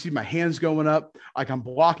you see my hands going up, like I'm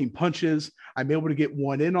blocking punches. I'm able to get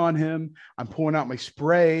one in on him. I'm pulling out my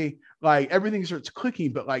spray, like everything starts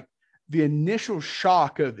clicking. But like the initial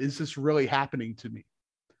shock of, is this really happening to me?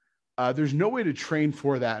 There's no way to train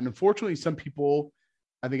for that. And unfortunately, some people,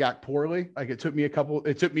 I think, act poorly. Like it took me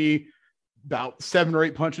about 7 or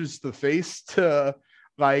 8 punches to the face to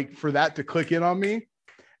like, for that to click in on me.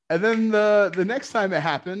 And then the next time it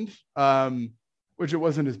happened, which it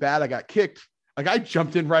wasn't as bad, I got kicked. Like I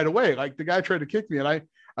jumped in right away. Like the guy tried to kick me and I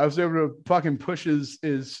was able to fucking push his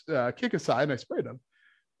kick aside and I sprayed him.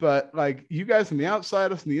 But like you guys on the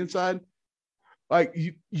outside, us on the inside, like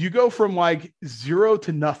you go from like 0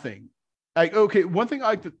 to nothing. Like, okay, one thing I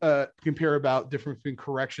like to compare about difference between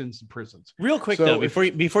corrections and prisons. Real quick though,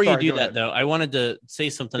 before you do that though, I wanted to say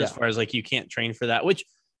something as far as like you can't train for that, which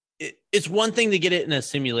it's one thing to get it in a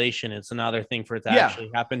simulation. It's another thing for it to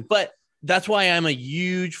actually happen. But that's why I'm a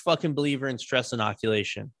huge fucking believer in stress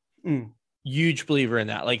inoculation. Huge believer in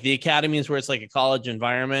that. Like the academies where it's like a college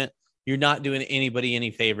environment, you're not doing anybody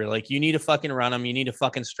any favor. Like you need to fucking run them. You need to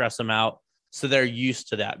fucking stress them out so they're used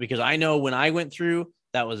to that. Because I know when I went through,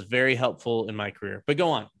 that was very helpful in my career. But go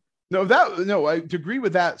on. No, I agree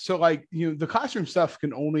with that. So like, you know, the classroom stuff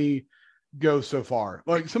can only go so far.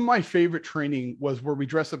 Like some of my favorite training was where we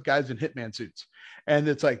dress up guys in hitman suits. And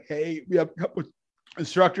it's like, hey, we have a couple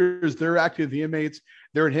instructors, they're acting the inmates,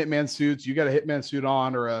 they're in hitman suits. You got a hitman suit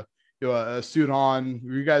on or a suit on.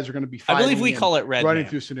 You guys are going to be fighting. I believe we call it red running man.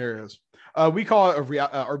 Through scenarios. We call it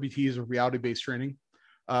RBTs, or reality-based training.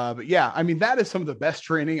 But yeah, I mean, that is some of the best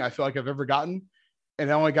training I feel like I've ever gotten. And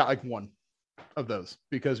I only got like 1 of those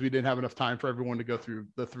because we didn't have enough time for everyone to go through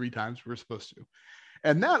the 3 times we were supposed to.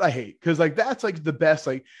 And that I hate because like that's like the best.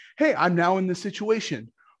 Like, hey, I'm now in this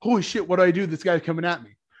situation. Holy shit, what do I do? This guy's coming at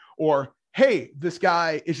me. Or hey, this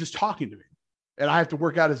guy is just talking to me and I have to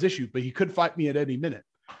work out his issue, but he could fight me at any minute.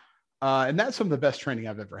 And that's some of the best training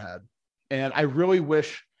I've ever had. And I really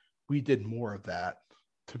wish we did more of that,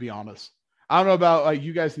 to be honest. I don't know about like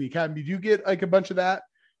you guys in the academy. Do you get like a bunch of that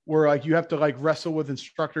where like you have to like wrestle with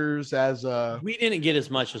instructors as we didn't get as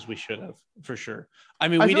much as we should have, for sure. I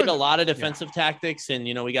mean, we did a lot of defensive tactics and,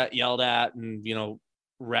 you know, we got yelled at and, you know,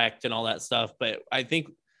 wrecked and all that stuff. But I think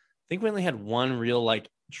we only had 1 real like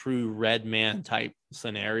true red man type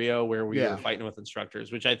scenario where we were fighting with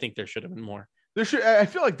instructors, which I think there should have been more. I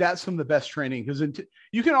feel like that's some of the best training because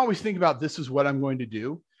you can always think about this is what I'm going to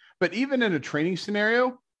do. But even in a training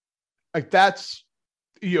scenario, like that's,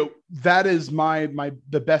 you know, that is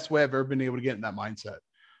the best way I've ever been able to get in that mindset.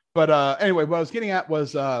 But anyway, what I was getting at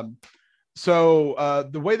was So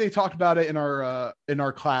the way they talked about it in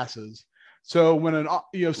our classes. So when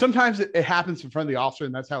sometimes it happens in front of the officer,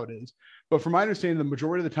 and that's how it is. But from my understanding, the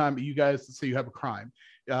majority of the time, you guys, let's say you have a crime,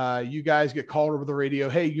 you guys get called over the radio,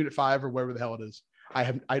 hey, Unit 5 or whatever the hell it is.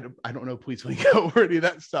 I don't know police lingo or any of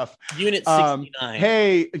that stuff. Unit 69.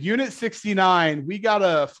 Hey, Unit 69, we got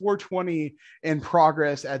a 420 in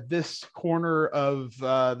progress at this corner of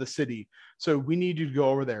the city. So we need you to go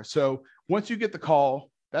over there. So once you get the call,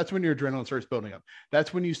 that's when your adrenaline starts building up.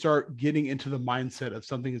 That's when you start getting into the mindset of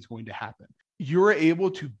something is going to happen. You're able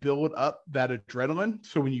to build up that adrenaline.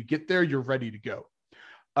 So when you get there, you're ready to go.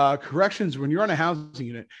 Corrections, when you're on a housing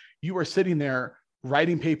unit, you are sitting there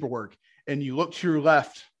writing paperwork and you look to your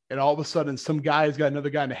left and all of a sudden some guy has got another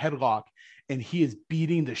guy in a headlock and he is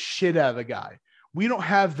beating the shit out of the guy. We don't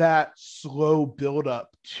have that slow build up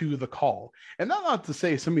to the call. And that's not to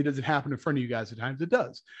say something doesn't happen in front of you guys at times, it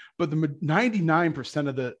does. But the 99%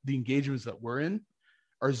 of the engagements that we're in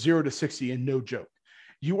are 0 to 60 and no joke.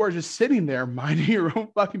 You are just sitting there minding your own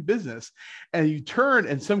fucking business and you turn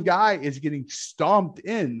and some guy is getting stomped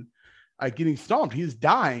in, he's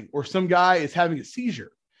dying, or some guy is having a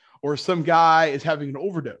seizure, or some guy is having an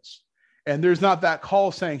overdose. And there's not that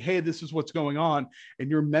call saying, hey, this is what's going on.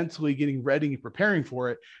 And you're mentally getting ready and preparing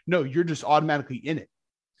for it. No, you're just automatically in it.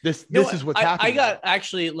 This is what's happening. I got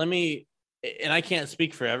actually, and I can't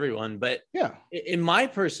speak for everyone, but yeah, in my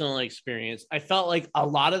personal experience, I felt like a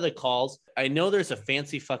lot of the calls, I know there's a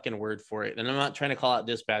fancy fucking word for it. And I'm not trying to call out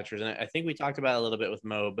dispatchers. And I think we talked about it a little bit with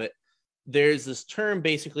Mo, but there's this term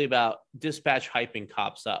basically about dispatch hyping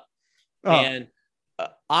cops up. Oh. And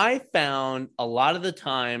I found a lot of the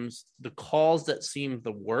times the calls that seemed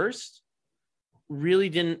the worst really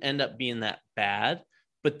didn't end up being that bad.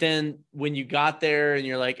 But then when you got there and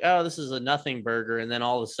you're like, oh, this is a nothing burger. And then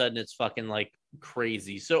all of a sudden it's fucking like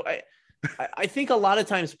crazy. So I think a lot of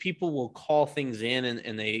times people will call things in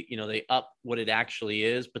and they up what it actually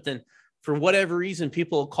is. But then for whatever reason,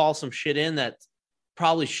 people will call some shit in that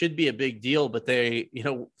probably should be a big deal, but they're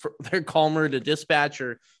calmer to dispatch,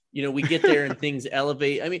 or we get there and things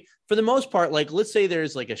elevate. I mean, for the most part, like, let's say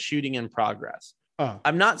there's like a shooting in progress.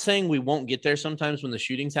 I'm not saying we won't get there sometimes when the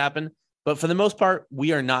shootings happen, but for the most part,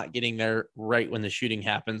 we are not getting there right when the shooting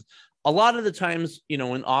happens. A lot of the times,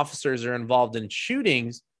 when officers are involved in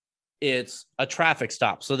shootings, it's a traffic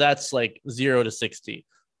stop. So that's like 0 to 60.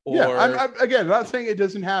 Or, yeah, I'm not saying it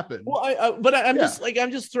doesn't happen. Well,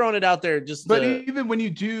 I'm just throwing it out there. Even when you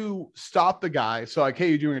do stop the guy, so like, hey,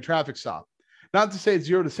 you're doing a traffic stop. Not to say it's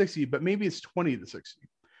 0 to 60, but maybe it's 20 to 60.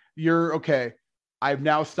 You're okay. I've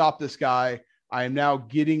now stopped this guy. I am now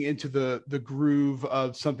getting into the groove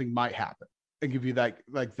of something might happen and give you that,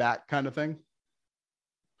 like that kind of thing.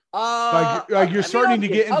 You're starting to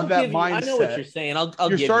get into that mindset. I know what you're saying.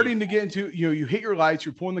 You're starting to get into, you hit your lights,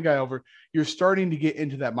 you're pulling the guy over. You're starting to get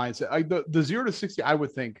into that mindset. Like the 0 to 60, I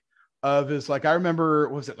would think of is like, I remember,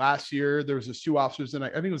 was it last year? There was just 2 officers and I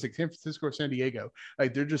think it was like San Francisco or San Diego.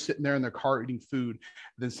 Like they're just sitting there in their car eating food.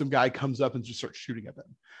 Then some guy comes up and just starts shooting at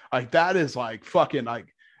them. Like that is like fucking like,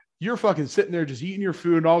 you're fucking sitting there just eating your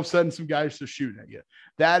food and all of a sudden some guy's just shooting at you.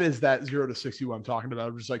 That is that 0 to 60 what I'm talking about.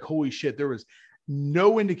 I'm just like, holy shit, there was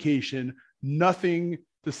no indication, nothing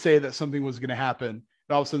to say that something was going to happen. And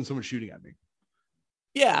all of a sudden someone's shooting at me.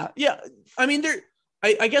 Yeah. I mean,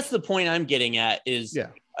 I guess the point I'm getting at is,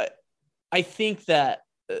 I think that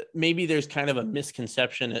maybe there's kind of a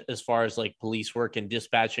misconception as far as like police work and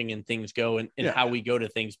dispatching and things go and how we go to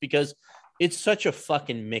things, because it's such a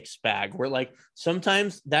fucking mixed bag where like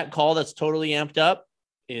sometimes that call that's totally amped up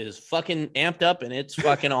is fucking amped up and it's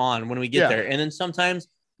fucking on when we get there. And then sometimes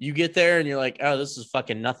you get there and you're like, oh, this is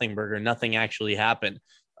fucking nothing burger. Nothing actually happened.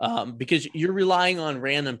 Because you're relying on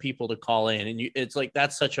random people to call in and it's like,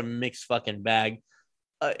 that's such a mixed fucking bag.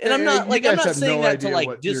 And I'm not saying that to like,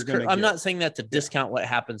 I'm not saying that to discount what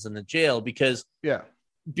happens in the jail, because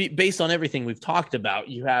based on everything we've talked about,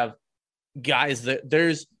 you have guys that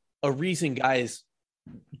there's a reason guys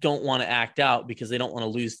don't want to act out because they don't want to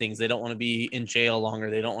lose things. They don't want to be in jail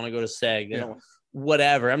longer. They don't want to go to SEG. They don't,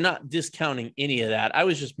 whatever. I'm not discounting any of that. I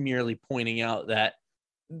was just merely pointing out that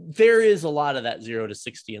there is a lot of that 0 to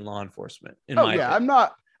 60 in law enforcement. I'm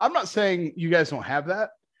not saying you guys don't have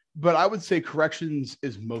that, but I would say corrections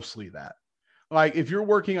is mostly that. Like if you're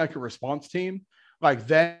working like a response team, like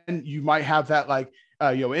then you might have that like,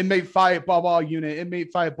 inmate fight, blah, blah, unit,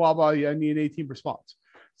 inmate fight, blah, blah, I need an 18 response.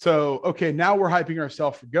 So, okay, now we're hyping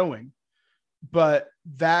ourselves for going, but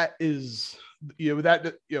that is,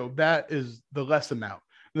 that is the less amount.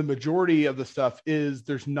 The majority of the stuff is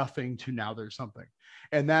there's nothing to now there's something.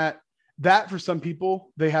 And that for some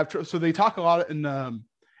people they have, so they talk a lot in,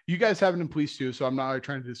 you guys have it in police too, so I'm not really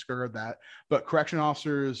trying to discard that. But correction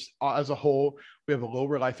officers as a whole, we have a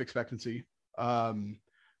lower life expectancy.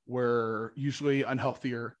 We're usually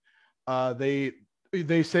unhealthier.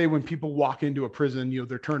 They say when people walk into a prison,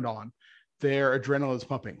 they're turned on, their adrenaline is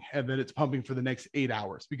pumping, and then it's pumping for the next 8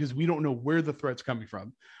 hours because we don't know where the threat's coming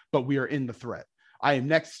from, but we are in the threat. I'm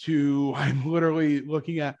literally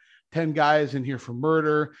looking at 10 guys in here for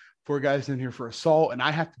murder, 4 guys in here for assault, and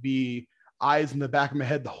I have to be eyes in the back of my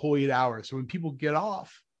head the whole 8 hours. So when people get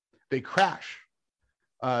off, they crash.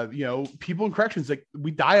 People in corrections, like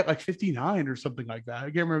we die at like 59 or something like that. I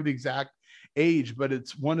can't remember the exact age, but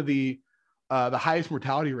it's one of the highest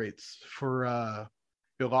mortality rates for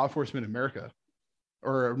law enforcement in America.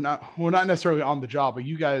 Or not necessarily on the job, but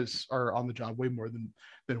you guys are on the job way more than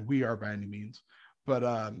we are by any means. But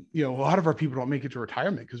a lot of our people don't make it to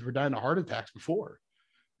retirement because we're dying of heart attacks before,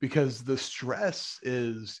 because the stress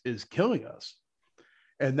is killing us.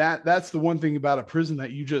 And that's the one thing about a prison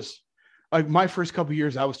that you just, like, my first couple of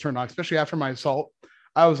years I was turned on, especially after my assault.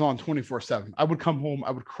 I was on 24/7. I would come home,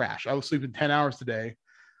 I would crash. I was sleeping 10 hours a day,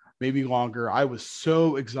 maybe longer. I was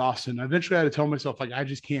so exhausted. And eventually I had to tell myself, like, I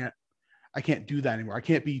can't do that anymore. I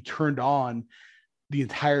can't be turned on the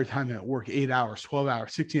entire time at work, 8 hours, 12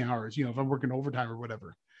 hours, 16 hours, if I'm working overtime or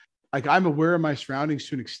whatever. Like, I'm aware of my surroundings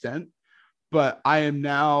to an extent, but I am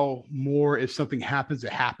now more, if something happens,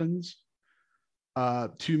 it happens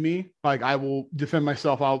to me. Like, I will defend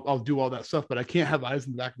myself. I'll do all that stuff, but I can't have eyes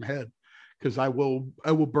in the back of my head because I will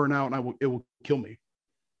burn out and it will kill me.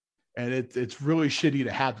 And it's really shitty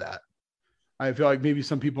to have that. I feel like maybe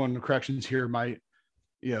some people in the corrections here might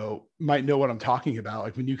know what I'm talking about.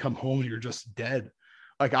 Like, when you come home and you're just dead,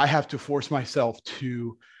 like, I have to force myself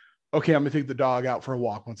to, okay, I'm gonna take the dog out for a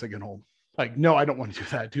walk once I get home. Like, no, I don't want to do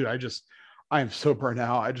that, dude. I am so burnt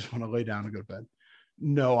out. I just want to lay down and go to bed.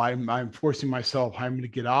 No, I'm forcing myself. I'm going to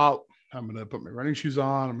get out. I'm going to put my running shoes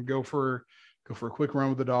on. I'm going to go for a quick run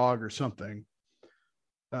with the dog or something.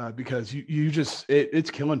 Because you just,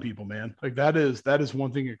 it's killing people, man. Like, that is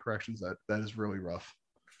one thing in corrections that is really rough.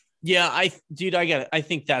 Yeah, I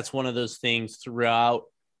think that's one of those things throughout,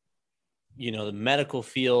 the medical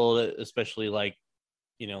field, especially like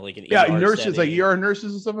like an ER nurses, setting. like ER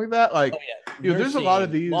nurses and stuff like that. Like, Nursing, there's a lot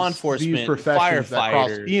of these law enforcement, these professions that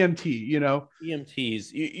cross EMT,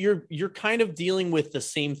 EMTs. You're kind of dealing with the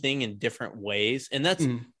same thing in different ways, and that's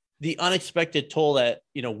the unexpected toll that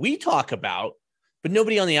we talk about, but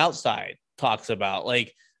nobody on the outside talks about.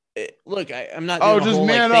 Like, look, I'm not. Oh, just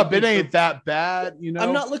man up! It ain't that bad,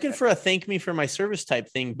 I'm not looking for a thank me for my service type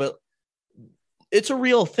thing, but it's a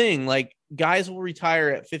real thing. Like, guys will retire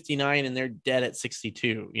at 59 and they're dead at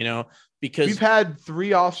 62, because we've had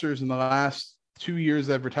 3 officers in the last 2 years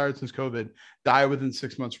that have retired since COVID die within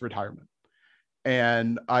 6 months of retirement.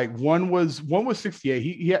 And one was 68.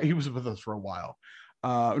 He was with us for a while.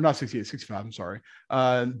 Not 68, 65. I'm sorry.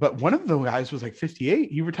 But one of the guys was like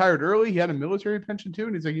 58. He retired early. He had a military pension too.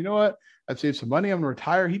 And he's like, you know what? I've saved some money. I'm going to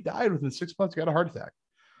retire. He died within 6 months. He got a heart attack.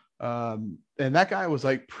 And that guy was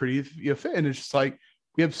like pretty fit. And it's just like,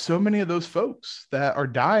 we have so many of those folks that are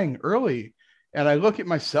dying early. And I look at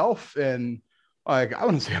myself and, like, I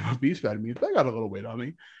wouldn't say I'm obese by any means, but I got a little weight on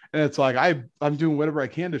me. And it's like, I'm doing whatever I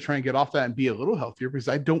can to try and get off that and be a little healthier, because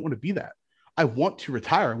I don't want to be that. I want to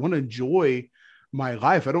retire. I want to enjoy my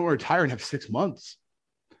life. I don't want to retire and have 6 months.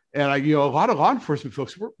 And a lot of law enforcement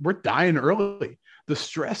folks, we're dying early. The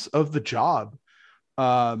stress of the job,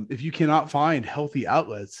 if you cannot find healthy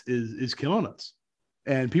outlets, is killing us.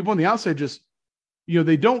 And people on the outside just,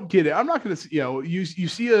 they don't get it. I'm not going to, you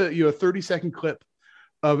see a 30-second clip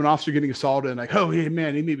of an officer getting assaulted and like, oh, hey,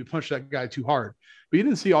 man, he maybe punched that guy too hard. But you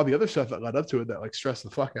didn't see all the other stuff that led up to it that, like, stressed the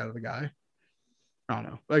fuck out of the guy. I don't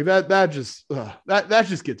know. Like, that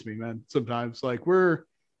just gets me, man. Sometimes, like, we're,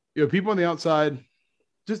 people on the outside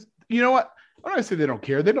just, what? When I say they don't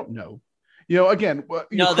care, they don't know. Again,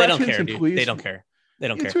 no, they don't care, dude. They don't care. They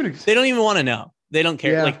don't care. They don't even want to know. They don't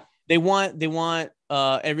care. Yeah. Like, they want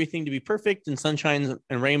everything to be perfect and sunshine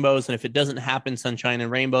and rainbows. And if it doesn't happen, sunshine and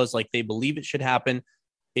rainbows, like they believe it should happen,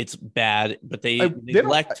 it's bad. But they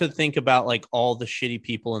neglect to think about, like, all the shitty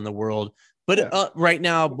people in the world. But right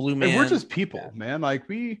now, Blue Man, we're just people, man. Like,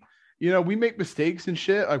 we make mistakes and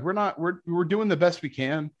shit. Like, we're doing the best we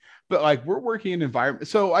can, but, like, we're working in an environment.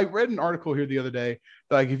 So I read an article here the other day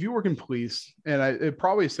that, like, if you work in police, and it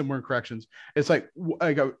probably is similar in corrections, it's like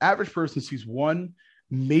an average person sees 1,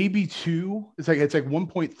 maybe 2. It's like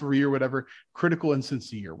 1.3 or whatever critical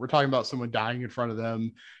incidents a year. We're talking about someone dying in front of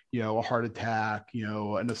them, a heart attack,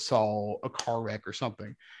 an assault, a car wreck or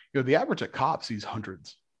something. The average at cops sees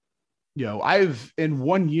hundreds. In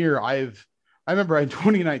 1 year, I remember in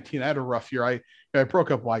 2019, I had a rough year. I I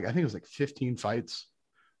broke up like I think it was like 15 fights,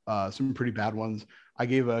 some pretty bad ones. I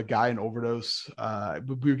gave a guy an overdose.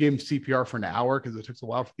 We gave him CPR for an hour because it took a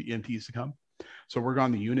while for the EMTs to come. So we're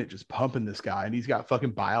on the unit just pumping this guy, and he's got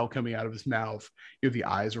fucking bile coming out of his mouth. The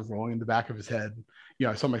eyes are rolling in the back of his head.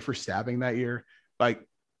 I saw my first stabbing that year. Like,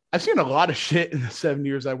 I've seen a lot of shit in the 7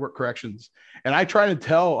 years I work corrections, and I try to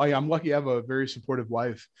tell. I'm lucky I have a very supportive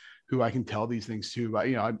wife who I can tell these things to. But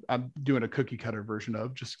I'm doing a cookie cutter version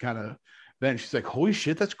of just kind of. Then she's like, "Holy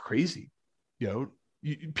shit, that's crazy!"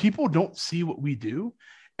 People don't see what we do,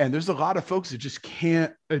 and there's a lot of folks that just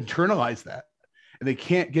can't internalize that, and they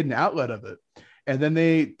can't get an outlet of it. And then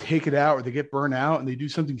they take it out or they get burnt out and they do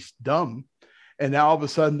something dumb. And now all of a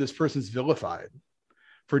sudden this person's vilified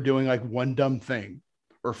for doing like one dumb thing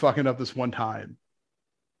or fucking up this one time.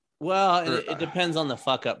 Well, it depends on the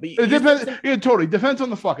fuck up. But it totally depends on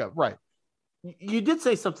the fuck up. Right. You did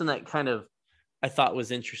say something that kind of, I thought was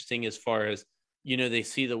interesting as far as, they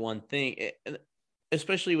see the one thing,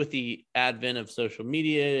 especially with the advent of social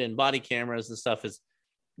media and body cameras and stuff, is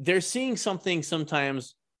they're seeing something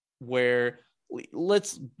sometimes where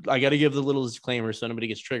I got to give the little disclaimer so nobody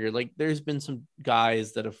gets triggered. Like, there's been some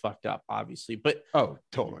guys that have fucked up, obviously, but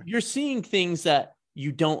totally. You're seeing things that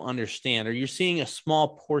you don't understand, or you're seeing a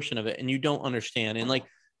small portion of it and you don't understand. And like,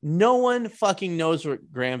 no one fucking knows what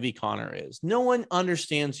Graham v. Connor is. No one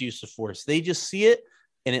understands use of force. They just see it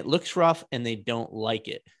and it looks rough and they don't like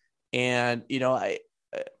it. And,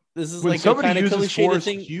 this is when like somebody a kind of uses force,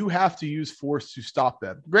 thing. You have to use force to stop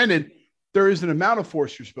them. Granted, there is an amount of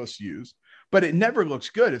force you're supposed to use, but it never looks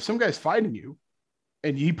good. If some guy's fighting you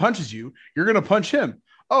and he punches you, you're going to punch him.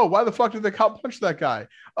 Oh, why the fuck did the cop punch that guy?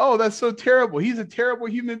 Oh, that's so terrible. He's a terrible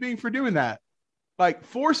human being for doing that. Like,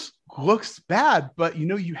 force looks bad, but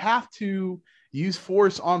you have to use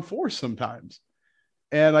force on force sometimes.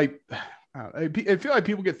 And I feel like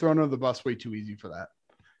people get thrown under the bus way too easy for that.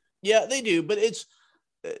 Yeah, they do. But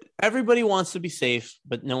everybody wants to be safe,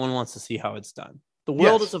 but no one wants to see how it's done. The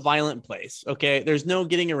world is a violent place. Okay. There's no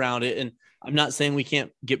getting around it. And I'm not saying we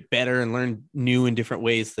can't get better and learn new and different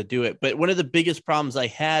ways to do it. But one of the biggest problems I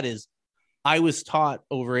had is I was taught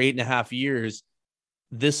over 8.5 years,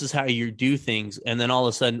 this is how you do things. And then all of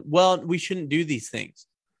a sudden, well, we shouldn't do these things.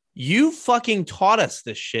 You fucking taught us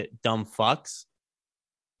this shit, dumb fucks.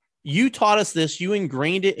 You taught us this. You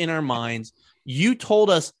ingrained it in our minds. You told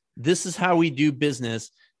us this is how we do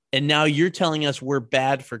business. And now you're telling us we're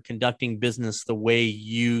bad for conducting business the way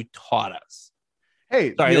you taught us.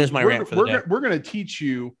 Hey, sorry, there's my rant for the day. We're going to teach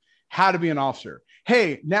you how to be an officer.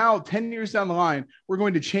 Hey, now 10 years down the line, we're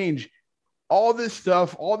going to change all this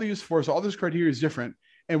stuff, all the use force, all this criteria is different.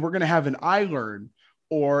 And we're going to have an iLearn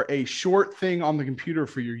or a short thing on the computer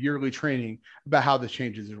for your yearly training about how this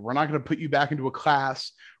changes. We're not going to put you back into a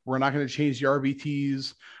class. We're not going to change the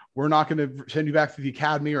RBTs. We're not going to send you back to the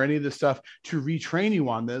academy or any of this stuff to retrain you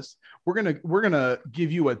on this. We're going to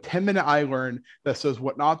give you a 10-minute iLearn that says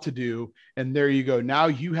what not to do. And there you go. Now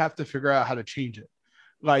you have to figure out how to change it.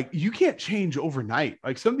 Like, you can't change overnight.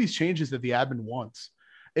 Like, some of these changes that the admin wants,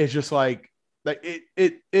 it's just like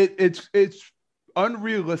it's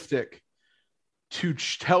unrealistic to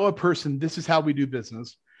tell a person this is how we do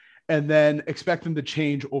business and then expect them to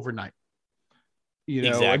change overnight.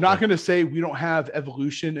 Exactly. I'm not going to say we don't have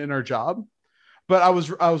evolution in our job, but I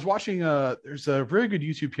was watching there's a very good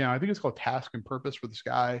YouTube channel. I think it's called Task and Purpose for this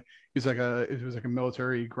guy. It was like a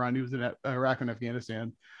military grunt. He was in Iraq and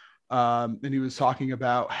Afghanistan. And he was talking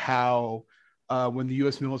about how when the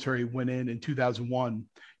U.S. military went in 2001,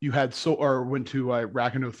 you had went to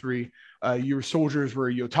Iraq in 2003. Your soldiers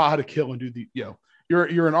were taught how to kill and do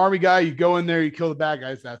you're an army guy. You go in there, you kill the bad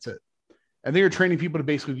guys. That's it. And they were training people to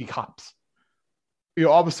basically be cops.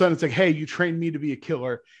 All of a sudden it's like, hey, you trained me to be a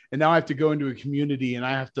killer, and now I have to go into a community and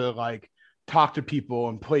I have to like talk to people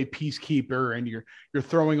and play peacekeeper, and you're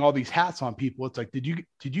throwing all these hats on people. It's like, did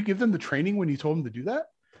you give them the training when you told them to do that?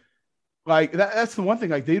 Like that's the one thing.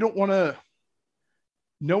 Like, they don't want to.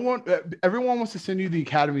 Everyone wants to send you to the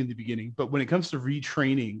academy in the beginning, but when it comes to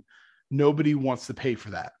retraining, nobody wants to pay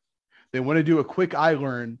for that. They want to do a quick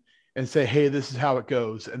iLearn and say, hey, this is how it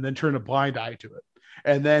goes, and then turn a blind eye to it.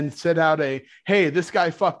 And then set out hey, this guy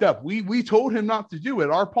fucked up. We told him not to do it.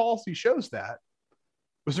 Our policy shows that.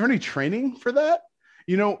 Was there any training for that?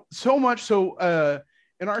 So much. So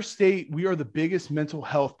in our state, we are the biggest mental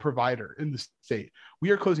health provider in the state.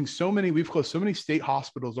 We've closed so many state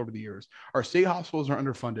hospitals over the years. Our state hospitals are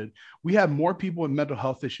underfunded. We have more people with mental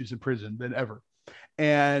health issues in prison than ever.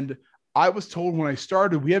 And I was told when I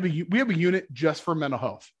started, we have a unit just for mental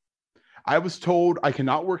health. I was told I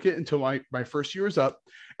cannot work it until my first year is up.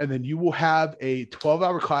 And then you will have a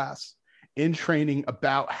 12-hour class in training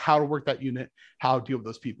about how to work that unit, how to deal with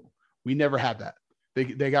those people. We never had that.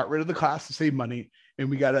 They got rid of the class to save money, and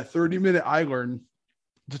we got a 30-minute iLearn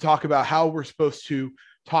to talk about how we're supposed to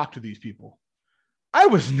talk to these people. I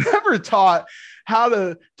was never taught how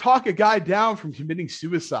to talk a guy down from committing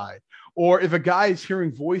suicide, or if a guy is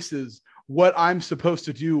hearing voices, what I'm supposed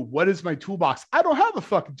to do. What is my toolbox? I don't have a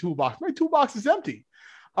fucking toolbox. My toolbox is empty.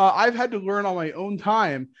 I've had to learn on my own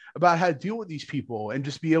time about how to deal with these people and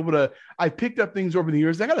just be able to. I picked up things over the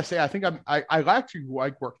years. I got to say, I think I actually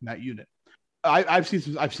like working that unit. I've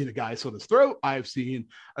seen a guy slit his throat. I've seen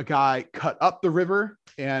a guy cut up the river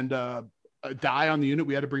and die on the unit.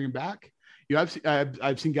 We had to bring him back. You know,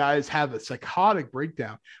 I've seen guys have a psychotic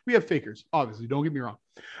breakdown. We have fakers, obviously. Don't get me wrong,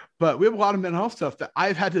 but we have a lot of mental health stuff that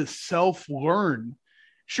I've had to self-learn.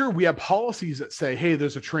 Sure, we have policies that say, "Hey,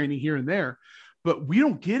 there's a training here and there," but we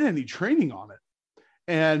don't get any training on it.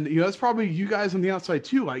 And you know, that's probably you guys on the outside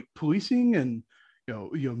too, like policing and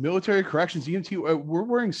military corrections, EMT. We're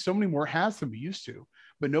wearing so many more hats than we used to,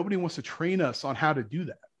 but nobody wants to train us on how to do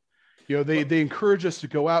that. You know, they encourage us to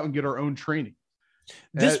go out and get our own training.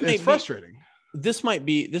 It's frustrating. This might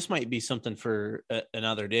be something for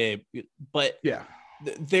another day, but yeah,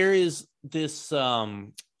 there is this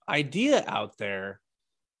idea out there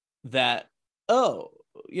that,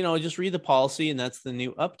 just read the policy and that's the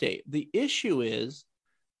new update. The issue is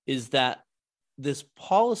that this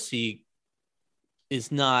policy is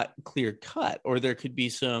not clear cut, or there could be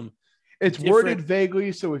some. It's worded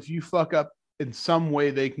vaguely, so if you fuck up in some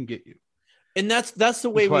way, they can get you. And that's the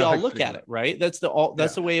way we all look at it, right? That's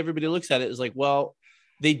the way everybody looks at it, is like, well,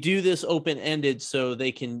 they do this open-ended so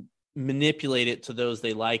they can manipulate it to those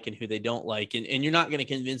they like and who they don't like. And you're not going to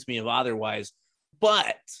convince me of otherwise.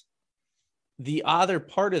 But the other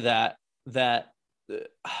part of that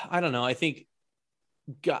I don't know, I think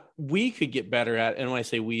we could get better at, and when I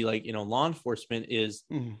say we, like, law enforcement is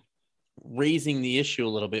raising the issue a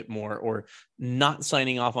little bit more, or not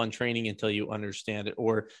signing off on training until you understand it,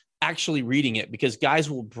 or actually reading it, because guys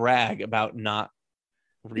will brag about not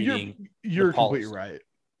reading. You're completely right.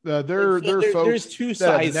 There are folks there's two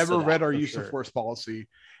sides that have never read our use of force policy,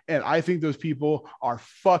 and I think those people are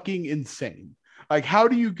fucking insane. Like, how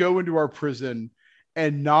do you go into our prison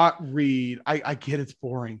and not read? I get it's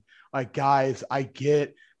boring. Like, guys, I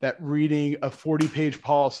get that reading a 40-page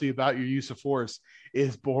policy about your use of force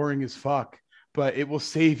is boring as fuck, but it will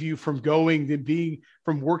save you from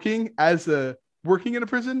working in a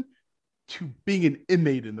prison to being an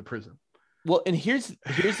inmate in the prison. Well, and here's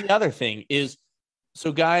the other thing is,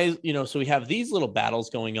 so guys, so we have these little battles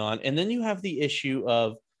going on, and then you have the issue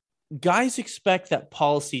of guys expect that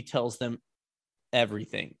policy tells them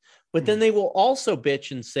everything, but then they will also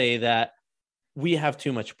bitch and say that we have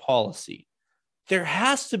too much policy. There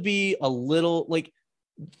has to be a little, like,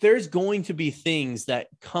 there's going to be things that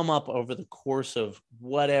come up over the course of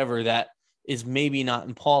whatever that is maybe not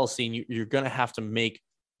in policy, and you're going to have to make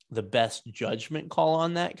the best judgment call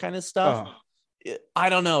on that kind of stuff. I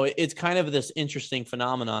don't know. It's kind of this interesting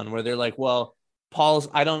phenomenon where they're like, well,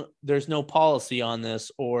 there's no policy on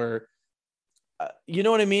this, or you know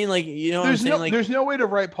what I mean? Like, there's no way to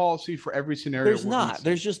write policy for every scenario.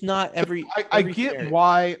 There's just not every. I get scenario.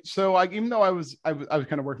 Why. So even though I was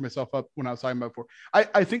kind of working myself up when I was talking about before,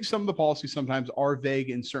 I think some of the policies sometimes are vague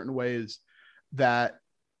in certain ways that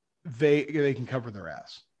they can cover their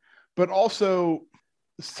ass, but also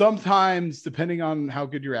sometimes, depending on how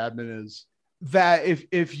good your admin is, that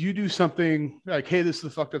if you do something like, hey, this is a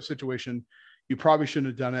fucked up situation, you probably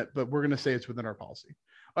shouldn't have done it, but we're going to say it's within our policy.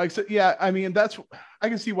 Like, so, yeah, I mean, I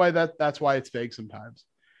can see why that's why it's vague sometimes.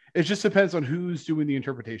 It just depends on who's doing the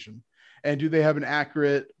interpretation, and do they have an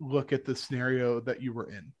accurate look at the scenario that you were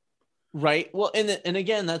in. Right. Well, and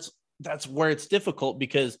again, that's where it's difficult,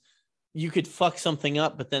 because you could fuck something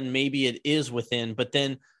up, but then maybe it is within, but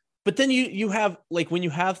then you have, like, when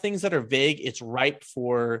you have things that are vague, it's ripe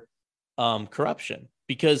for corruption,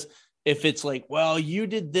 because if it's like, well, you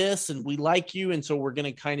did this and we like you, and so we're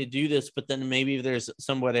going to kind of do this, but then maybe there's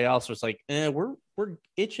somebody else who's like, we're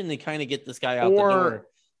itching to kind of get this guy out the door.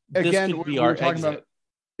 Again, we're talking about,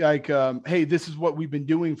 like, hey, this is what we've been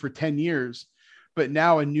doing for 10 years, but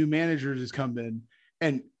now a new manager has come in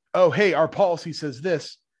and, oh, hey, our policy says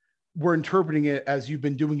this. We're interpreting it as you've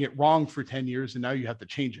been doing it wrong for 10 years, and now you have to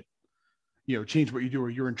change it. Change what you do, or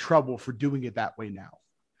you're in trouble for doing it that way now.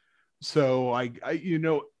 So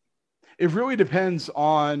it really depends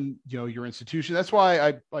on, your institution. That's why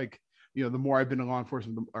I like, the more I've been in law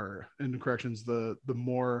enforcement or in the corrections, the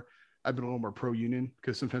more I've been a little more pro union,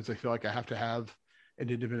 because sometimes I feel like I have to have an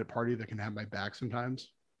independent party that can have my back sometimes,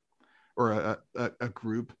 or a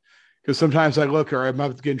group. Because sometimes I look or I'm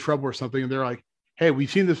about to get in trouble or something, and they're like, "Hey,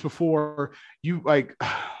 we've seen this before." You like, I'm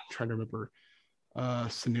trying to remember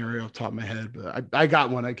scenario off the top of my head, but I got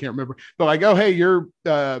one. I can't remember. But like, oh, hey, you're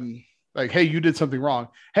like, hey, you did something wrong.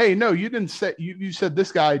 Hey, no, you didn't say. You said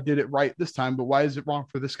this guy did it right this time, but why is it wrong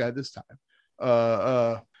for this guy this time?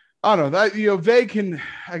 I don't know that vague can.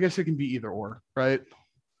 I guess it can be either or, right?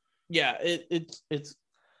 Yeah, it's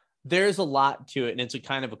there's a lot to it, and it's a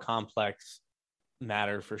kind of a complex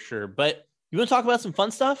matter for sure. But you want to talk about some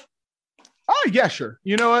fun stuff? Oh yeah, sure.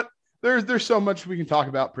 You know what? There's so much we can talk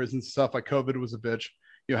about prison stuff. Like COVID was a bitch,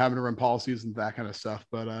 having to run policies and that kind of stuff.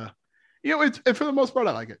 But it's for the most part,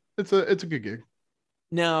 I like it. It's a good gig.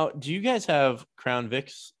 Now, do you guys have Crown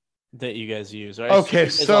Vics that you guys use? Okay,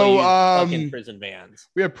 so fucking prison vans.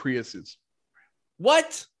 We have Priuses.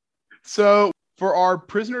 What? So for our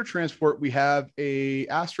prisoner transport, we have a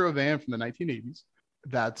Astro van from the 1980s.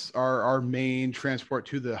 That's our main transport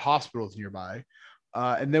to the hospitals nearby.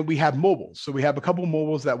 And then we have mobiles. So we have a couple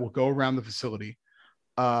mobiles that will go around the facility.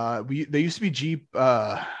 They used to be Jeep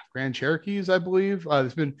Grand Cherokees, I believe.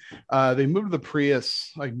 They moved to the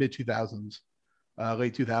Prius like mid 2000s,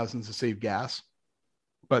 late 2000s to save gas.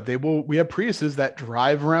 But we have Priuses that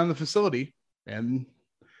drive around the facility, and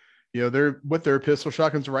they're with their pistol,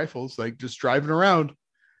 shotguns, and rifles, like just driving around.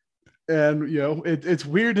 And it's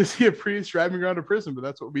weird to see a Prius driving around a prison, but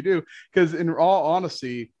that's what we do. Because in all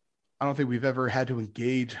honesty, I don't think we've ever had to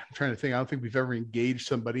engage. I'm trying to think. I don't think we've ever engaged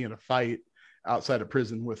somebody in a fight outside of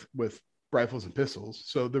prison with rifles and pistols.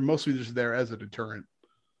 So they're mostly just there as a deterrent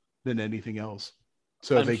than anything else.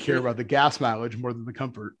 So they care about the gas mileage more than the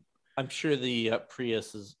comfort. I'm sure the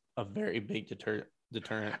Prius is a very big deterrent.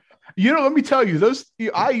 Let me tell you,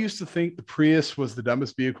 I used to think the Prius was the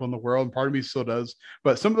dumbest vehicle in the world, and part of me still does.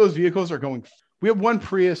 But some of those vehicles are going. We have one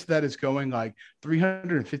Prius that is going like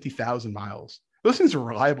 350,000 miles. Those things are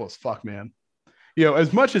reliable as fuck, man.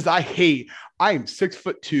 As much as I am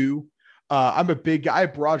 6'2". I'm a big guy. I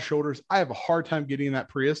have broad shoulders. I have a hard time getting in that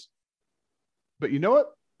Prius. But you know what?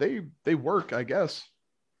 They work, I guess.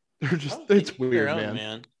 They're just it's weird,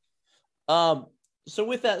 man. So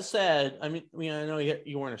with that said, I mean, I know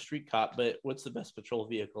you weren't a street cop, but what's the best patrol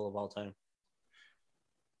vehicle of all time?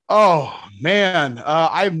 Oh man,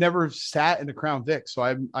 I've never sat in a Crown Vic, so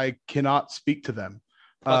I cannot speak to them.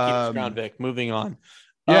 Crown Vic. Moving on.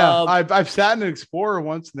 Yeah, I've sat in an Explorer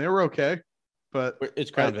once, and they were okay, but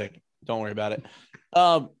it's Crown Vic. Don't worry about it.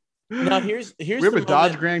 Now here's we have a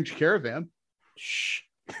Dodge Grand Caravan. Shh,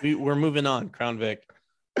 we're moving on. Crown Vic.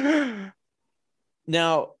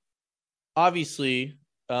 Now, obviously,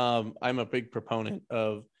 I'm a big proponent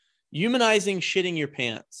of humanizing shitting your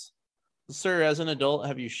pants. Sir, as an adult,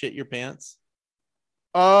 have you shit your pants?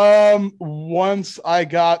 Once I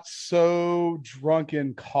got so drunk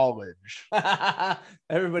in college.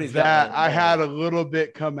 Everybody's that I had a little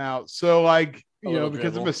bit come out. So like, because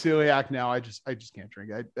dribble. I'm a celiac now, I just can't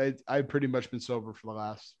drink. I've pretty much been sober for the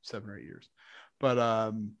last 7 or 8 years.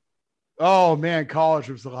 But oh man, college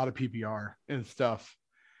was a lot of PBR and stuff.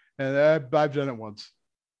 And I've done it once.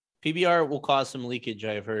 PBR will cause some leakage,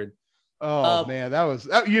 I've heard. Oh man, that was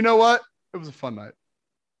you know what? It was a fun night.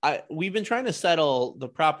 We've been trying to settle the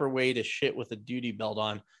proper way to shit with a duty belt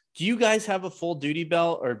on. Do you guys have a full duty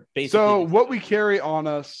belt or basically? So what we carry on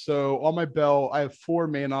us, so on my belt, I have 4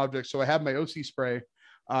 main objects. So I have my OC spray.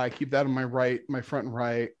 I keep that on my right, my front and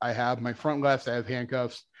right. I have my front left. I have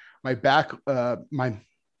handcuffs. My back, my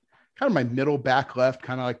middle back left,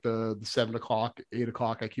 kind of like the 7 o'clock, 8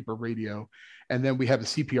 o'clock. I keep a radio, and then we have a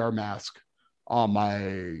CPR mask on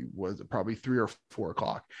my probably 3 or 4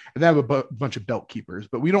 o'clock, and then I have a bunch of belt keepers.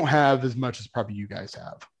 But we don't have as much as probably you guys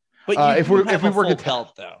have. But if we work a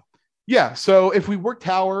belt though, yeah. So if we work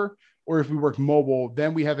tower or if we work mobile,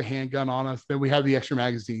 then we have a handgun on us. Then we have the extra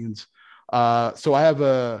magazines. So I have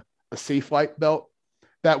a safe light belt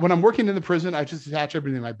that when I'm working in the prison, I just attach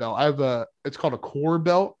everything to my belt. I have it's called a core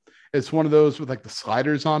belt. It's one of those with like the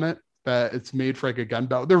sliders on it that it's made for like a gun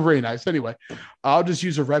belt. They're very nice. Anyway, I'll just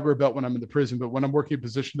use a regular belt when I'm in the prison, but when I'm working a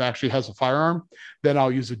position that actually has a firearm, then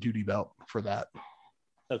I'll use a duty belt for that.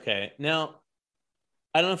 Okay. Now,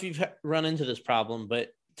 I don't know if you've run into this problem, but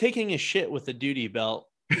taking a shit with a duty belt,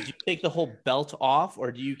 do you take the whole belt off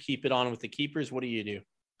or do you keep it on with the keepers? What do you do?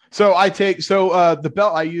 So the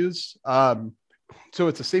belt I use, so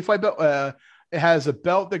it's a safe light belt. It has a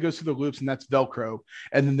belt that goes through the loops, and that's Velcro.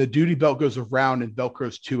 And then the duty belt goes around and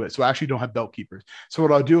Velcros to it. So I actually don't have belt keepers. So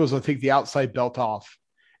what I'll do is I'll take the outside belt off,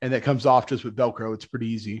 and that comes off just with Velcro. It's pretty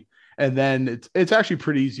easy. And then it's actually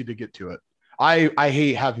pretty easy to get to it. I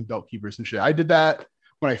hate having belt keepers and shit. I did that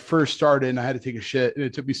when I first started, and I had to take a shit, and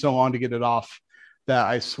it took me so long to get it off that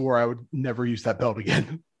I swore I would never use that belt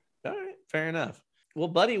again. All Fair enough. Well,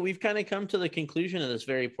 buddy, we've kind of come to the conclusion of this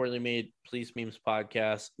very poorly made Police Memes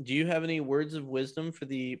podcast. Do you have any words of wisdom for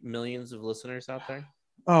the millions of listeners out there?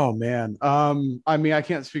 Oh man. I mean, I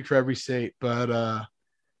can't speak for every state, but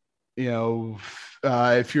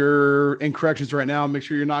if you're in corrections right now, make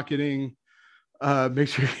sure you're not getting make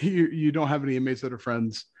sure you don't have any inmates that are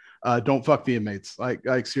friends. Don't fuck the inmates.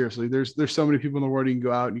 Like seriously, there's so many people in the world you can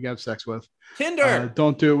go out and you can have sex with. Tinder.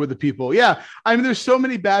 Don't do it with the people. Yeah. I mean, there's so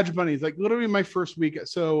many badge bunnies. Like literally my first week.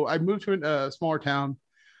 So I moved to a smaller town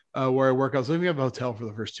where I work. I was living at a hotel for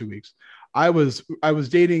the first 2 weeks. I was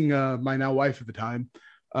dating my now wife at the time.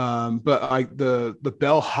 But the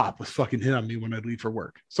bellhop was fucking hit on me when I'd leave for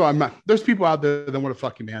work. So I'm not, there's people out there that want to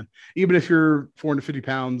fuck you, man. Even if you're 450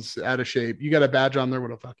 pounds out of shape, you got a badge on there,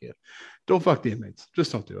 want to fuck you. Don't fuck the inmates.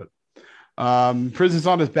 Just don't do it. Prison's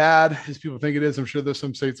not as bad as people think it is. I'm sure there's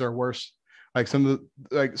some states that are worse. Like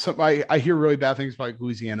I hear really bad things about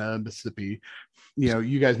Louisiana and Mississippi.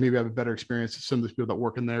 You guys maybe have a better experience with some of the people that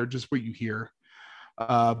work in there, just what you hear.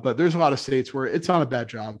 But there's a lot of states where it's not a bad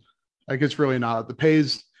job. Like it's really not. The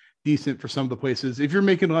pay's decent for some of the places. If you're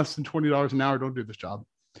making less than $20 an hour, don't do this job.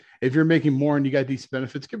 If you're making more and you got decent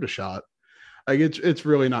benefits, give it a shot. Like it's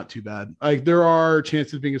really not too bad. Like there are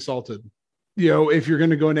chances of being assaulted. If you're going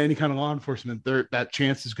to go into any kind of law enforcement, that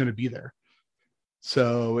chance is going to be there.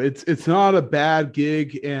 So it's not a bad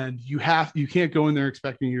gig, and you can't go in there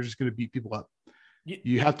expecting you're just going to beat people up.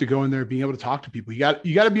 You have to go in there being able to talk to people. You got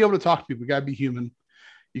to be able to talk to people. You got to be human.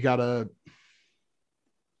 You just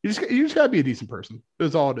got to be a decent person.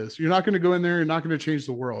 That's all it is. You're not going to go in there. You're not going to change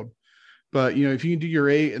the world. But, if you can do your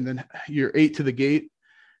 8 and then your 8 to the gate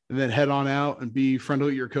and then head on out and be friendly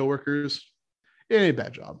with your coworkers, it ain't a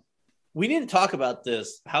bad job. We didn't talk about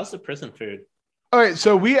this. How's the prison food? All right.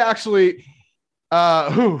 So we actually,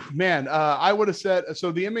 I would have said,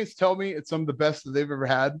 so the inmates tell me it's some of the best that they've ever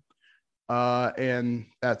had. And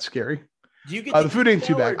that's scary. Do you get the food ain't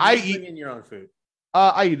too bad. I eat in your own food.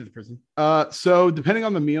 I eat at the prison. So depending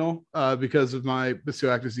on the meal, because of my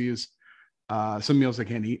celiac disease, some meals I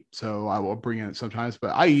can't eat. So I will bring in it sometimes, but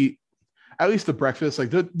I eat at least the breakfast. Like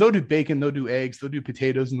they'll do bacon, they'll do eggs, they'll do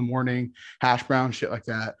potatoes in the morning, hash brown, shit like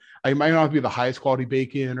that. I might not be the highest quality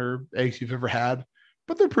bacon or eggs you've ever had,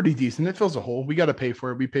 but they're pretty decent. It fills a hole. We got to pay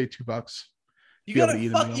for it. We pay $2.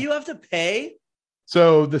 You have to pay.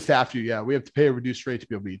 So the staff do. Yeah. We have to pay a reduced rate to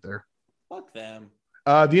be able to eat there. Fuck them.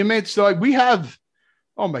 The inmates. So we have,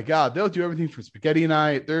 oh my God, they'll do everything from spaghetti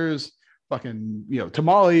night. There's fucking,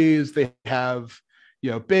 tamales. They have,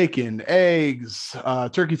 bacon, eggs,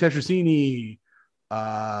 turkey tetrazzini.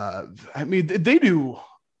 They do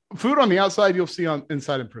food on the outside. You'll see on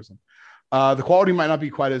inside in prison. The quality might not be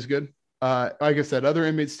quite as good. Like I said, other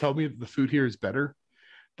inmates tell me that the food here is better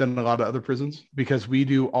than a lot of other prisons because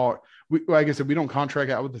like I said, we don't contract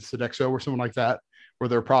out with the Sodexo or someone like that where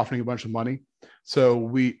they're profiting a bunch of money. So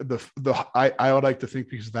I would like to think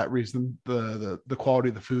because of that reason, the quality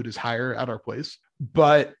of the food is higher at our place,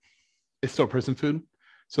 but it's still prison food.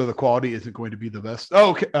 So the quality isn't going to be the best.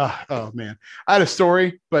 Oh, okay. Oh man. I had a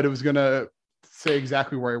story, but it was going to say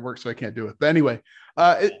exactly where I work. So I can't do it. But anyway,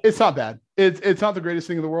 it's not bad. It's not the greatest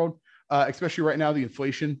thing in the world, especially right now, the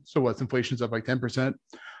inflation. So inflation's up like 10%.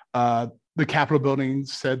 The Capitol building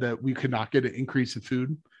said that we could not get an increase in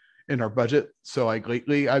food in our budget. So like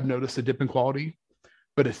lately I've noticed a dip in quality,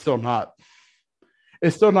 but it's still not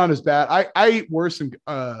as bad. I eat worse and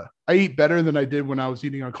I eat better than I did when I was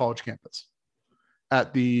eating on college campus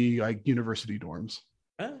at the university dorms.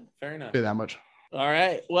 Fair enough. Say that much. All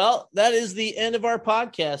right. Well, that is the end of our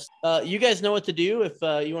podcast. You guys know what to do if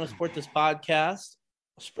you want to support this podcast.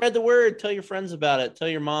 Spread the word. Tell your friends about it. Tell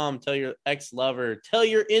your mom. Tell your ex-lover. Tell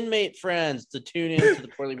your inmate friends to tune in to the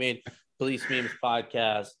Poorly Made Police Memes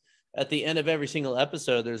podcast. At the end of every single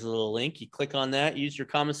episode, there's a little link. You click on that, use your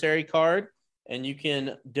commissary card, and you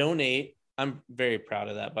can donate. I'm very proud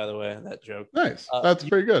of that, by the way, that joke. Nice. That's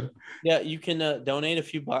pretty good. Yeah, you can donate a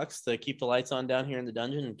few bucks to keep the lights on down here in the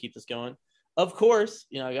dungeon and keep this going. Of course,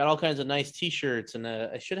 I got all kinds of nice T-shirts, and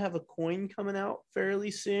I should have a coin coming out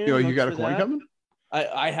fairly soon. You got a coin coming?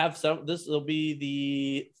 I have some. This will be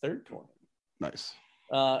the third coin. Nice.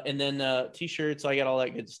 And then T-shirts. I got all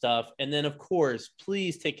that good stuff. And then, of course,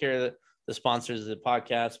 please take care of the sponsors of the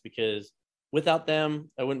podcast because without them,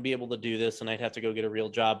 I wouldn't be able to do this, and I'd have to go get a real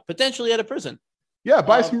job, potentially at a prison. Yeah,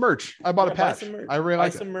 buy some merch. I bought a patch. I really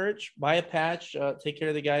like it. Buy some merch. Buy a patch. Take care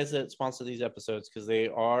of the guys that sponsor these episodes because they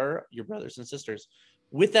are your brothers and sisters.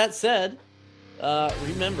 With that said,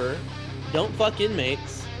 remember, don't fuck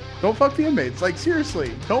inmates. Don't fuck the inmates. Like,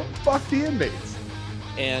 seriously, don't fuck the inmates.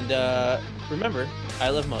 And remember, I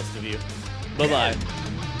love most of you. Bye-bye.